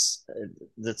leader that's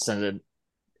an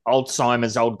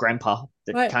Alzheimer's old grandpa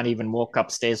that can't even walk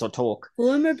upstairs or talk.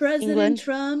 Former President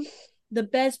Trump, the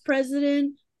best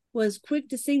president, was quick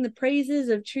to sing the praises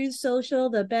of Truth Social,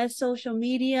 the best social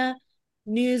media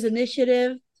news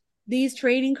initiative. These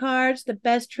trading cards, the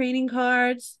best trading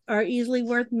cards, are easily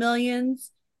worth millions,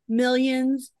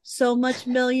 so much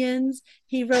millions.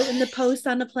 He wrote in the post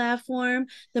on the platform,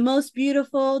 the most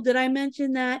beautiful. Did I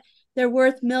mention that they're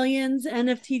worth millions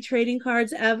NFT trading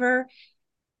cards ever?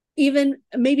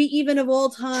 Maybe even of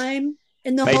all time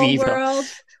in the whole world,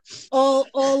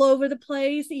 all over the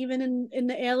place, even in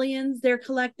the aliens, they're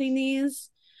collecting these.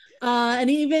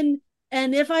 And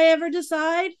if I ever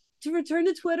decide to return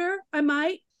to Twitter, I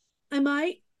might,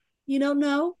 you don't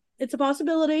know. It's a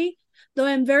possibility. Though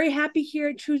I'm very happy here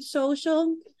at Truth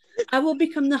Social, I will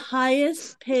become the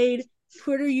highest paid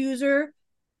Twitter user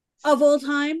of all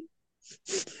time,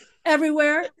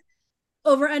 everywhere,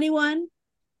 over anyone.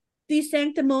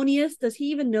 DeSanctimonious, does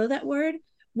he even know that word?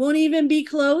 Won't even be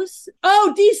close.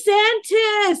 Oh,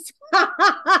 DeSantis!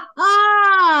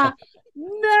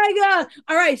 Mega.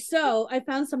 All right, so I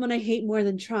found someone I hate more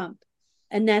than Trump,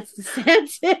 and that's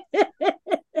DeSantis.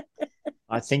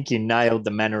 I think you nailed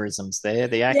the mannerisms there.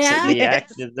 The accent, Yeah.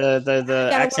 the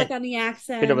Gotta accent, work on the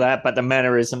accent. bit of that, but the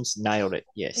mannerisms nailed it.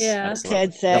 Yes, Yeah. absolutely.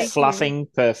 Dead set. The fluffing,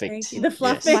 perfect. Thank you. The Yes.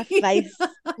 fluffing.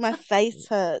 My face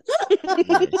hurts.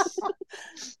 Yes.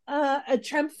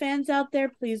 Trump fans out there,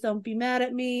 please don't be mad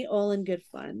at me. All in good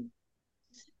fun.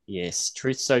 Yes,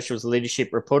 Truth Social's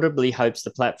leadership reportedly hopes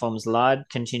the platform's large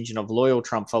contingent of loyal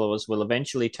Trump followers will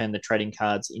eventually turn the trading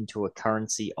cards into a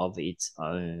currency of its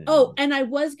own. Oh, and I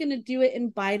was going to do it in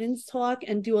Biden's talk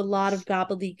and do a lot of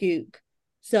gobbledygook.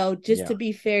 So just to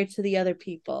be fair to the other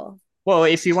people. Well,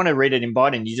 if you want to read it in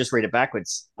Biden, you just read it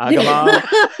backwards. Agama,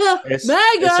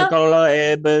 Mega,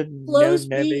 close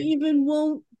me even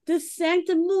won't the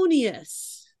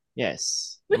sanctimonious.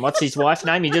 Yes. And what's his wife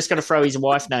name? You just got to throw his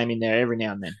wife name in there every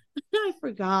now and then. I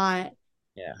forgot.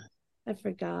 Yeah. I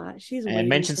forgot. She's and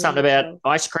mention something about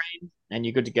ice cream, and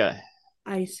you're good to go.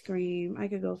 Ice cream. I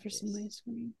could go for some ice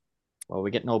cream. Well, we're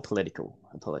getting all political.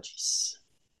 Apologies.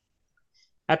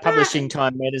 At publishing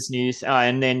time, Meta's news.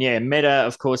 And then, Meta,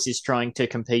 of course, is trying to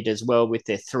compete as well with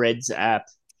their Threads app.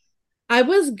 I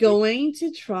was going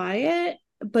to try it,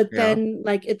 but then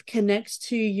it connects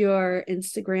to your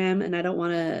Instagram, and I don't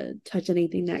want to touch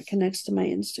anything that connects to my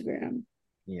Instagram.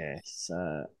 Yes.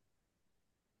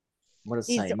 What does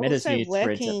it He's say? Meta's also new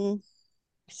working.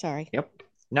 Sorry. Yep.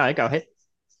 No, go ahead.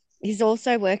 He's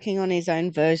also working on his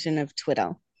own version of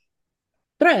Twitter.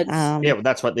 Threads. Yeah, well,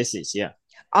 that's what this is. Yeah.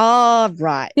 Oh,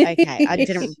 right. Okay. I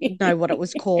didn't know what it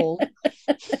was called.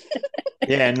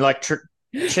 Yeah, and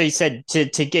she said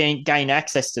to gain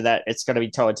access to that, it's got to be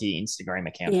tied to your Instagram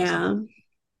account. Yeah.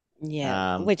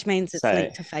 Yeah. Which means it's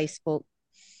linked to Facebook.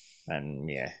 And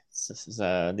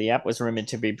the app was rumored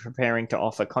to be preparing to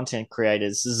offer content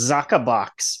creators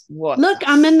Zuckerbucks. What? Look,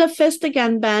 I'm in the fist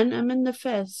again, Ben. I'm in the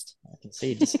fist. I can see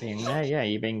you disappearing there. Yeah,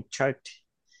 you're being choked.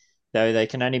 Though they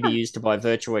can only be used to buy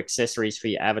virtual accessories for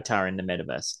your avatar in the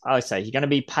metaverse. I say you're going to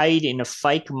be paid in a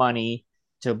fake money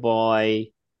to buy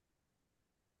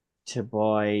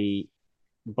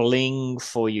bling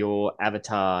for your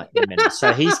avatar in the metaverse.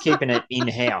 So he's keeping it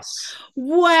in-house.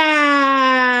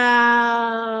 Wow.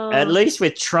 At least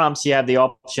with Trump's, you have the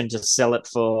option to sell it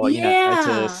for,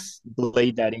 to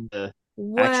bleed that into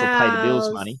actual pay the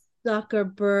bills money.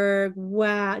 Zuckerberg,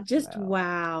 wow.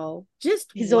 Wow.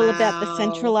 He's all about the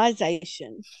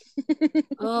centralization.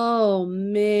 Oh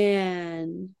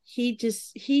man. He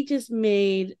just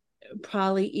made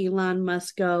probably Elon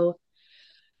Musk go,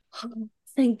 oh,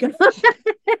 thank God.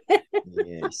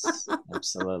 Yes,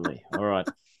 absolutely. All right.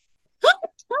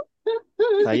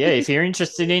 So if you're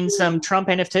interested in some Trump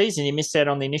NFTs and you missed out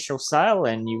on the initial sale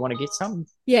and you want to get some,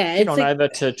 head on over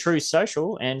to True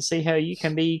Social and see how you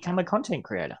can become a content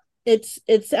creator.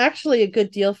 It's actually a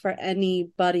good deal for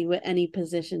anybody with any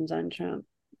positions on Trump.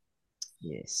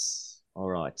 Yes. All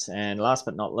right. And last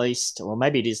but not least, or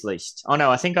maybe it is least. Oh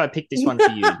no, I think I picked this one for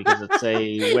you because it's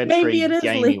a Web3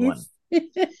 gaming one.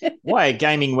 Why are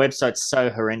gaming websites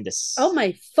so horrendous? Oh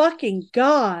my fucking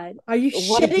God. Are you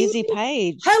What a busy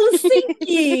page.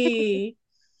 Helsinki.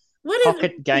 What is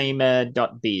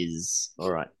Pocketgamer.biz.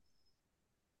 All right.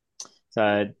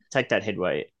 So take that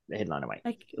headline away.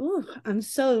 I'm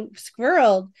so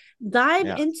squirreled.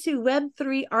 Dive into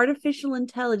Web3 artificial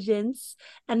intelligence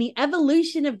and the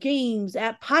evolution of games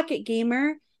at Pocket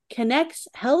Gamer connects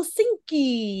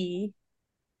Helsinki.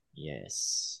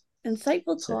 Yes.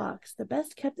 Insightful talks, the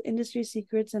best kept industry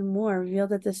secrets, and more reveal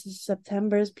that this is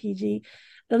September's PG. I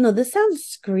don't know. This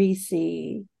sounds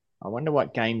greasy. I wonder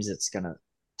what games it's going to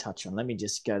touch on. Let me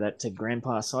just go that to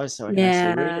grandpa size so I can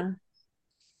actually read it.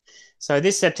 So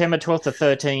this September 12th to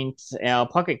 13th, our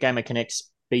Pocket Gamer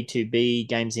Connects B2B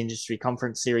Games Industry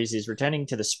Conference Series is returning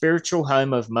to the spiritual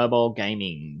home of mobile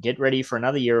gaming. Get ready for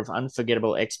another year of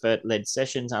unforgettable expert-led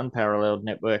sessions, unparalleled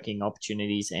networking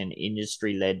opportunities, and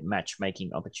industry-led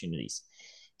matchmaking opportunities.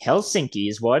 Helsinki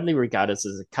is widely regarded as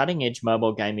a cutting-edge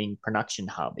mobile gaming production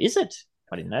hub. Is it?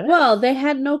 I didn't know that. Well, they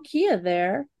had Nokia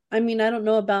there. I mean, I don't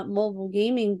know about mobile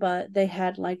gaming, but they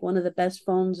had one of the best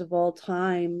phones of all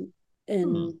time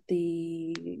in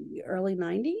the early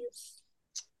 90s.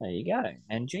 There you go.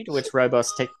 And due to its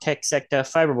robust tech sector,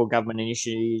 favourable government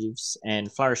initiatives,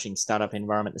 and flourishing startup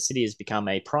environment, the city has become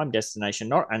a prime destination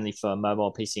not only for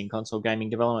mobile PC and console gaming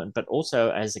development, but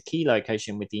also as a key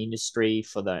location with the industry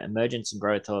for the emergence and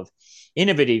growth of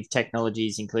innovative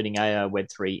technologies, including AR,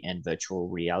 Web3, and virtual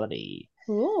reality.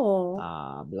 Cool.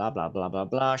 Blah, blah, blah, blah,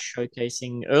 blah.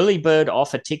 Showcasing early bird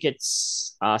offer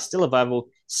tickets are still available.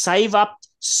 Save up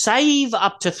Save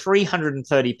up to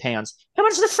 £330. How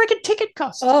much does the freaking ticket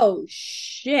cost? Oh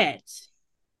shit!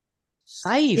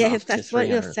 Save Yeah, up that's to what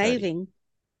you're 330. saving.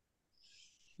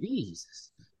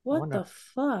 Jesus. What the fuck?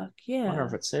 I wonder Yeah.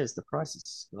 if it says the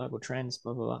prices, global trends,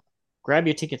 blah, blah, blah. Grab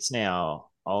your tickets now.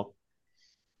 I'll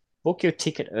book your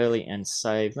ticket early and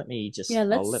save. I'll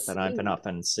let that open up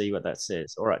and see what that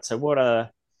says. All right. So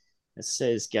it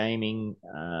says gaming.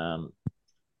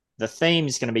 The theme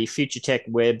is going to be future tech,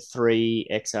 Web3,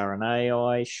 XR and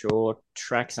AI. Sure.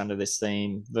 Tracks under this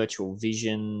theme, virtual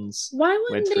visions. Why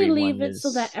wouldn't Web3 they leave wonders. it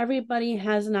so that everybody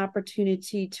has an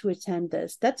opportunity to attend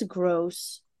this? That's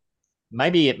gross.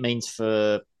 Maybe it means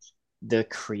for the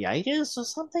creators or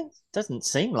something. Doesn't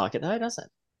seem like it though, does it?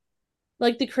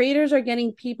 Like the creators are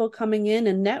getting people coming in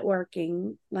and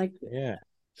networking. Like, yeah,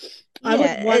 I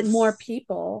would want more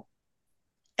people.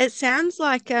 It sounds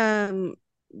like the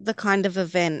kind of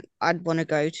event I'd want to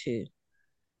go to.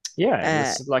 Yeah,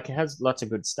 it has lots of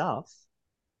good stuff.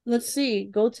 Let's see.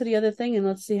 Go to the other thing and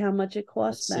let's see how much it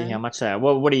costs. Let's see how much that.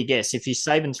 Well, what do you guess? If you're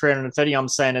saving 330, I'm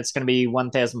saying it's going to be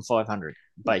 1,500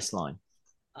 baseline.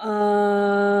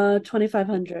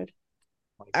 2,500.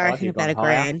 I reckon about a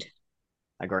grand.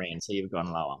 A grand. So you've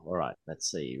gone lower. All right. Let's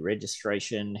see.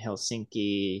 Registration,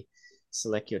 Helsinki.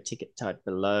 Select your ticket type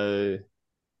below.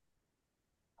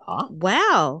 Huh?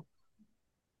 Wow.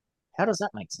 How does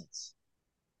that make sense?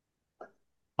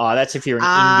 Oh, that's if you're an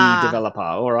indie developer.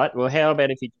 All right. Well, how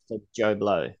about if you just said Joe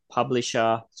Blow?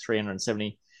 Publisher,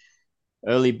 370.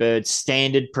 Early bird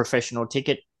standard professional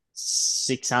ticket,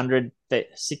 £600.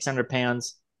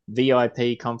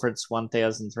 VIP conference,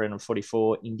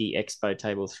 1,344. Indie expo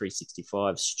table,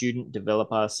 365. Student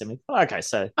developer, 75. Okay,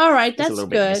 so all right, that's a little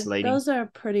good. Bit misleading. Those are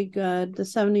pretty good. The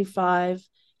 75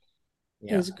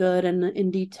 is good, and the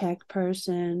indie tech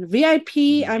person.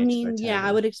 VIP, I mean, yeah,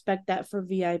 I would expect that for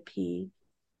VIP.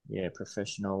 Yeah,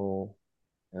 professional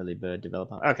early bird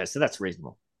developer. Okay, so that's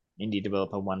reasonable. Indie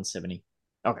developer, 170.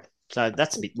 Okay, so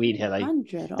that's a bit weird how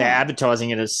they're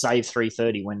advertising it as save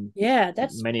 330 when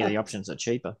that's many of the options are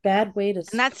cheaper. Bad way to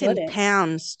and that's in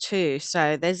pounds too.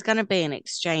 So there's going to be an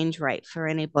exchange rate for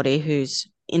anybody who's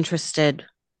interested.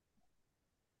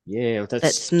 Yeah,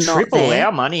 that's triple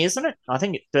our money, isn't it? I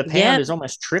think the pound is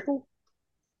almost triple.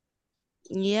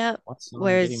 Yeah,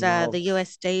 whereas the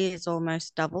USD is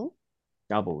almost double.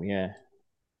 Double, yeah.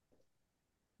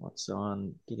 What's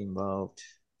on? Get involved.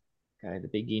 Okay, the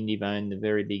big indie bone, the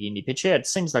very big indie pitch. Yeah, it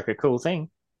seems like a cool thing.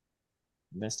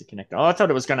 Investor Connect. Oh, I thought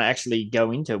it was going to actually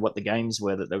go into what the games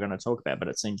were that they're going to talk about, but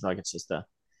it seems like it's just a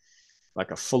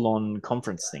full-on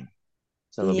conference thing.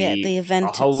 So there'll be the event a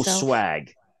whole itself.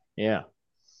 swag. Yeah.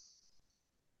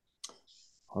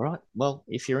 All right. Well,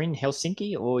 if you're in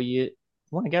Helsinki or you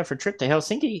want to go for a trip to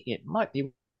Helsinki, it might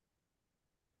be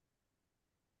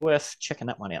worth checking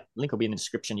that one out. Link will be in the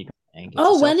description. You can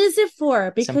when is it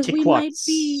for? Because we might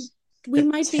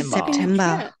be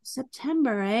September.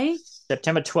 September, eh?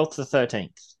 September 12th to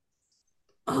 13th.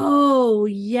 Oh,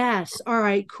 yes. All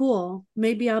right, cool.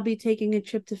 Maybe I'll be taking a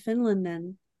trip to Finland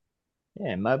then.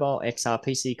 Yeah, mobile, XR,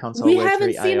 PC, console. We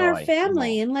haven't seen our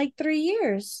family in like 3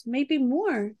 years, maybe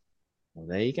more. Well,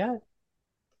 there you go.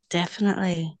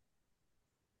 Definitely.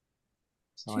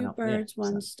 Two birds,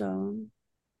 one stone.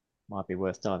 Might be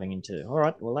worth diving into. All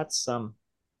right. Well, that's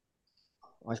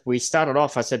we started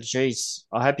off. I said, "Geez,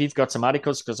 I hope you've got some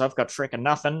articles because I've got freaking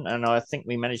nothing." And I think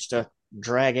we managed to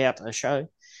drag out a show.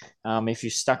 If you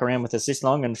stuck around with us this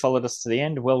long and followed us to the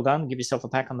end, well done. Give yourself a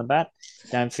pat on the back.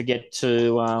 Don't forget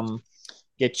to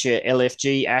get your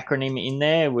LFG acronym in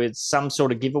there with some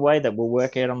sort of giveaway that we'll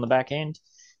work out on the back end.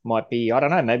 Might be, I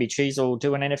don't know, maybe Cheese will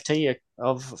do an NFT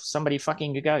of somebody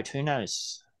fucking a goat. Who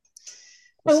knows?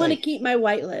 I want to keep my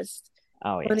whitelist.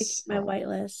 Oh, yes. I want to keep my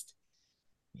whitelist.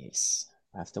 Yes.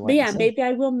 I have to wait. But yeah, maybe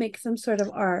I will make some sort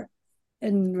of art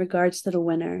in regards to the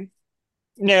winner.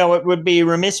 Now, it would be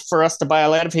remiss for us to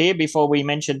bail out of here before we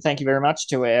mention thank you very much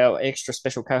to our extra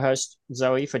special co-host,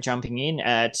 Zoe, for jumping in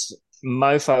at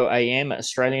MoFo AM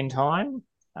Australian time.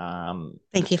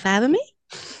 Thank you for having me.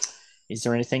 Is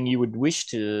there anything you would wish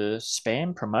to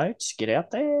spam, promote, get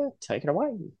out there? Take it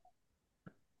away.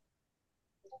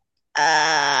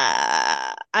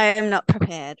 I am not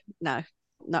prepared. No,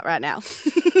 not right now.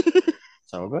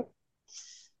 So good.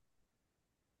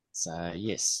 So,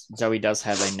 yes, Zoe does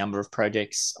have a number of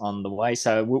projects on the way.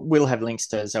 So we'll have links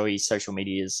to Zoe's social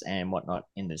medias and whatnot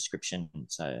in the description.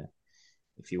 So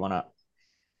if you want to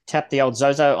tap the old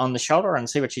Zozo on the shoulder and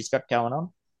see what she's got going on.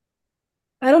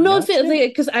 I don't know if it's like,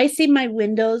 because I see my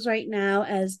windows right now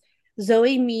as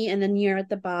Zoe, me, and then you're at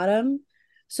the bottom.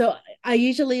 So I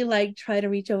usually like try to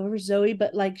reach over for Zoe,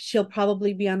 but like she'll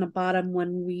probably be on the bottom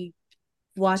when we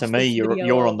watch. To me, this you're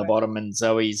video on the over. bottom and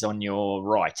Zoe's on your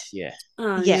right. Yeah.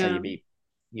 Oh, Yeah. So yeah.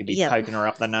 you'd be Yep. poking her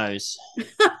up the nose.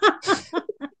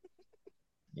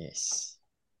 Yes.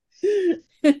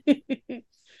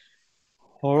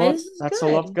 All right. This is That's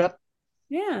all I've good. got.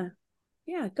 Yeah.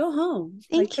 Yeah. Go home.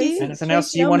 Thank you. Anything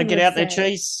else you want to get out there,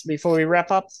 Cheese, before we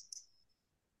wrap up?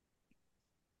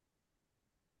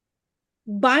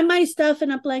 Buy my stuff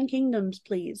in Upland Kingdoms,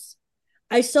 please.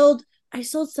 I sold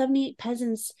 78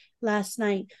 peasants last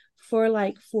night for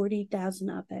like 40,000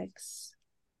 UPX.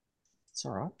 It's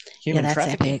all right. Human that's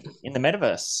trafficking epic. in the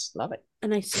metaverse. Love it.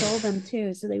 And I stole them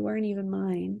too, so they weren't even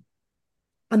mine.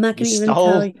 I'm not going to You even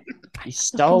tell you. You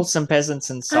stole some peasants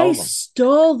and I sold them.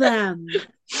 stole them.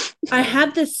 I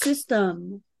have this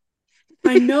system.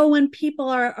 I know when people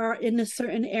are in a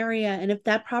certain area, and if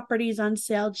that property is on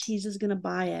sale, Cheese is going to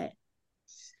buy it.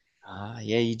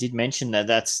 Yeah, you did mention that.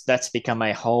 That's become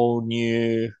a whole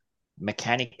new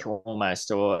mechanic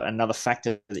almost, or another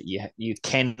factor that you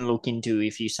can look into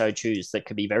if you so choose. That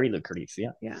could be very lucrative.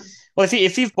 Yeah. Yeah. Well,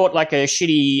 if you've bought like a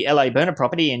shitty LA burner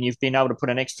property and you've been able to put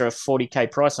an extra 40K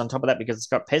price on top of that because it's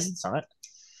got peasants on it,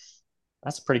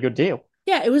 that's a pretty good deal.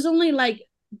 Yeah, it was only like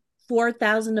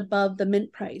 4,000 above the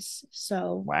mint price.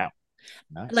 So wow.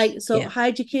 Nice.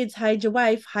 Hide your kids, hide your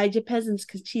wife, hide your peasants,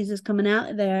 because Cheese is coming out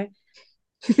of there.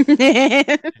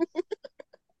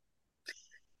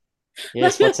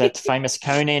 Yes, what's that famous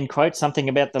Conan quote? Something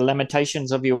about the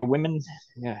lamentations of your women,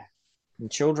 and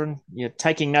children. You're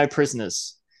taking no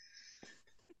prisoners.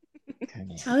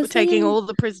 We're taking all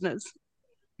the prisoners.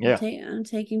 Yeah, I'm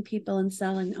taking people and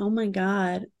selling. Oh my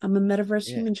God, I'm a metaverse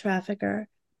human trafficker.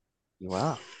 You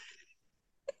are.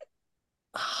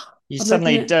 You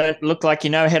suddenly don't look like you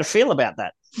know how to feel about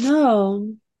that.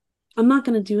 No, I'm not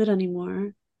going to do it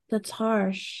anymore. That's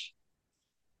harsh.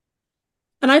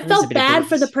 And I felt bad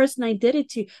for the person I did it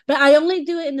to, but I only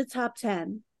do it in the top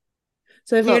 10.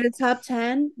 So if you're in the top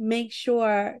 10, make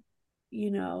sure,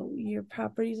 your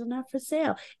properties are not for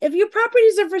sale. If your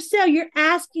properties are for sale, you're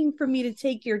asking for me to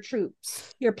take your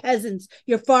troops, your peasants,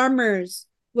 your farmers,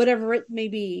 whatever it may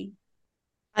be.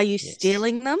 Are you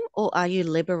stealing them or are you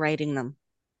liberating them?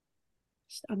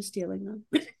 I'm stealing them.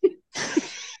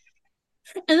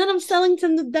 And then I'm selling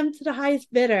them to the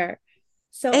highest bidder.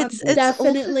 So it's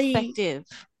definitely all perspective.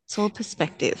 It's all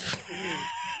perspective.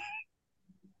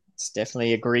 It's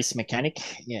definitely a grease mechanic.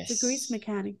 Yes. It's a grease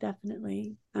mechanic,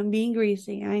 definitely. I'm being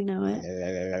greasy. I know it.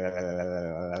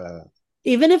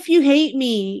 Even if you hate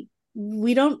me,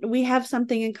 we have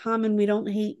something in common. We don't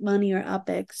hate money or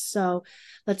UPX. So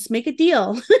let's make a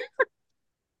deal.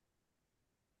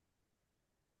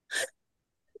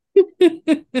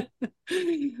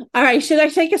 All right, should I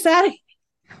take us out of here?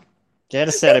 Get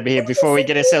us out of here before we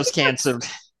get ourselves cancelled.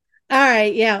 All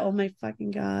right, yeah. Oh my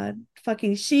fucking God.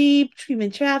 Fucking sheep,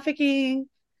 human trafficking.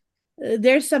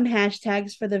 There's some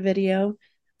hashtags for the video.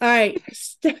 All right.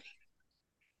 Stay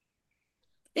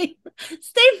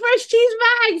fresh, cheese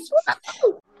bags.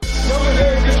 Woo! Go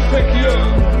ahead, get your pinky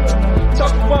up.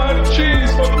 Talk wine and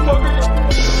cheese, motherfucker.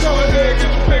 Go ahead,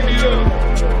 get your pinky up.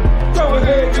 Go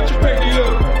ahead, get your pinky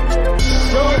up.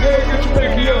 Go ahead, get your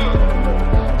pinky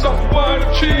up. Talk wine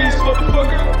and cheese,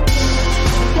 motherfucker.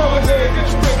 Go ahead, get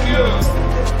your pinky up.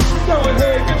 Go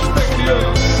ahead, get your pinky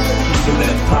up. You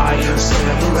let fire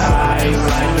samurai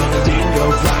ride on the dingo,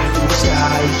 flying through the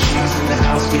sky. Cheese in the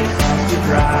house, get off the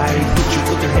drive. Hit you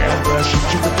with the hairbrush, hit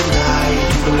you with the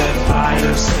knife. You let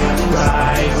fire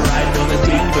samurai ride on the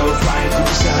dingo, flying through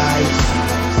the sky.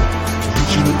 Hit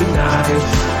you with the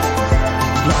knife.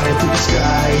 Flying through the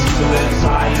sky, you let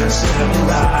fire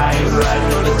samurai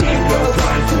riding on a dingo,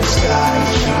 flying through the sky.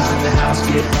 Cheese in the house,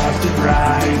 get off the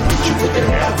drive. Hit you with the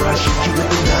hairbrush, hit you with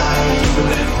the knife. You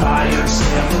let fire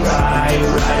samurai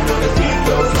riding on a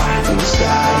dingo, flying through the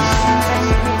sky.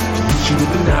 Hit you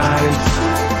with the knife,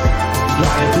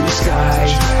 flying through the sky.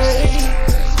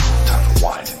 Time for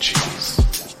wine and cheese.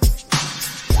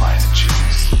 Wine and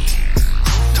cheese.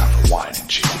 Time for wine and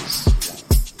cheese.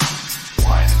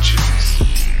 Wine and cheese.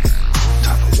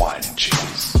 Wine and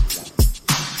cheese.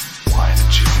 Wine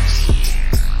and cheese.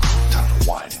 Time for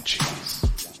wine and cheese.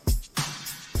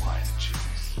 Wine and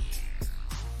cheese.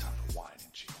 Time for wine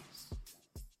and cheese.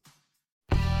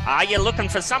 Are you looking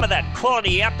for some of that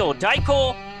quality outdoor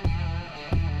decor?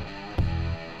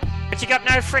 But you got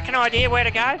no freaking idea where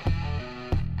to go?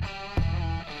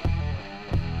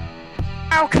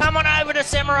 Oh, come on over to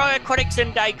Samurai Aquatics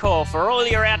and Decor for all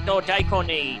your outdoor decor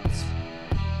needs.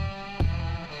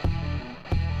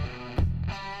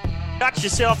 Got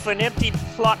yourself an empty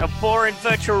plot of boring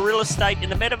virtual real estate in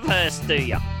the metaverse, do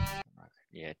you?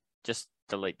 Yeah, just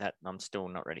delete that. I'm still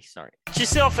not ready. Sorry. Get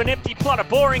yourself an empty plot of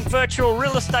boring virtual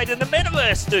real estate in the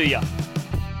metaverse, do you?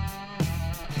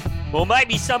 Or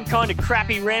maybe some kind of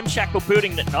crappy ramshackle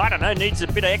building that, I don't know, needs a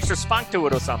bit of extra spunk to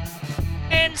it or something.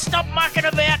 And stop mucking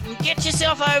about and get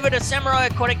yourself over to Samurai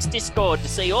Aquatics Discord to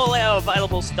see all our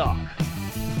available stock.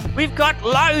 We've got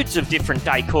loads of different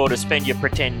decor to spend your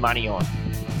pretend money on.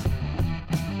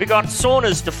 We got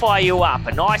saunas to fire you up,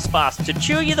 and ice baths to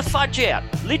chew you the fudge out.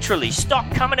 Literally, stock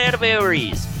coming out of our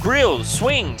ears. Grills,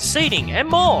 swings, seating, and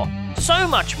more. So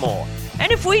much more.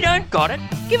 And if we don't got it,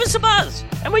 give us a buzz,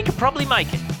 and we could probably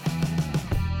make it.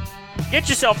 Get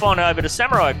yourself on over to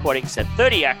Samurai Aquatics at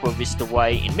 30 Aqua Vista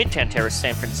Way in Midtown Terrace,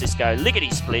 San Francisco, lickety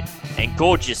split, and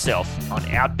gorge yourself on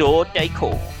outdoor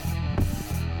decor.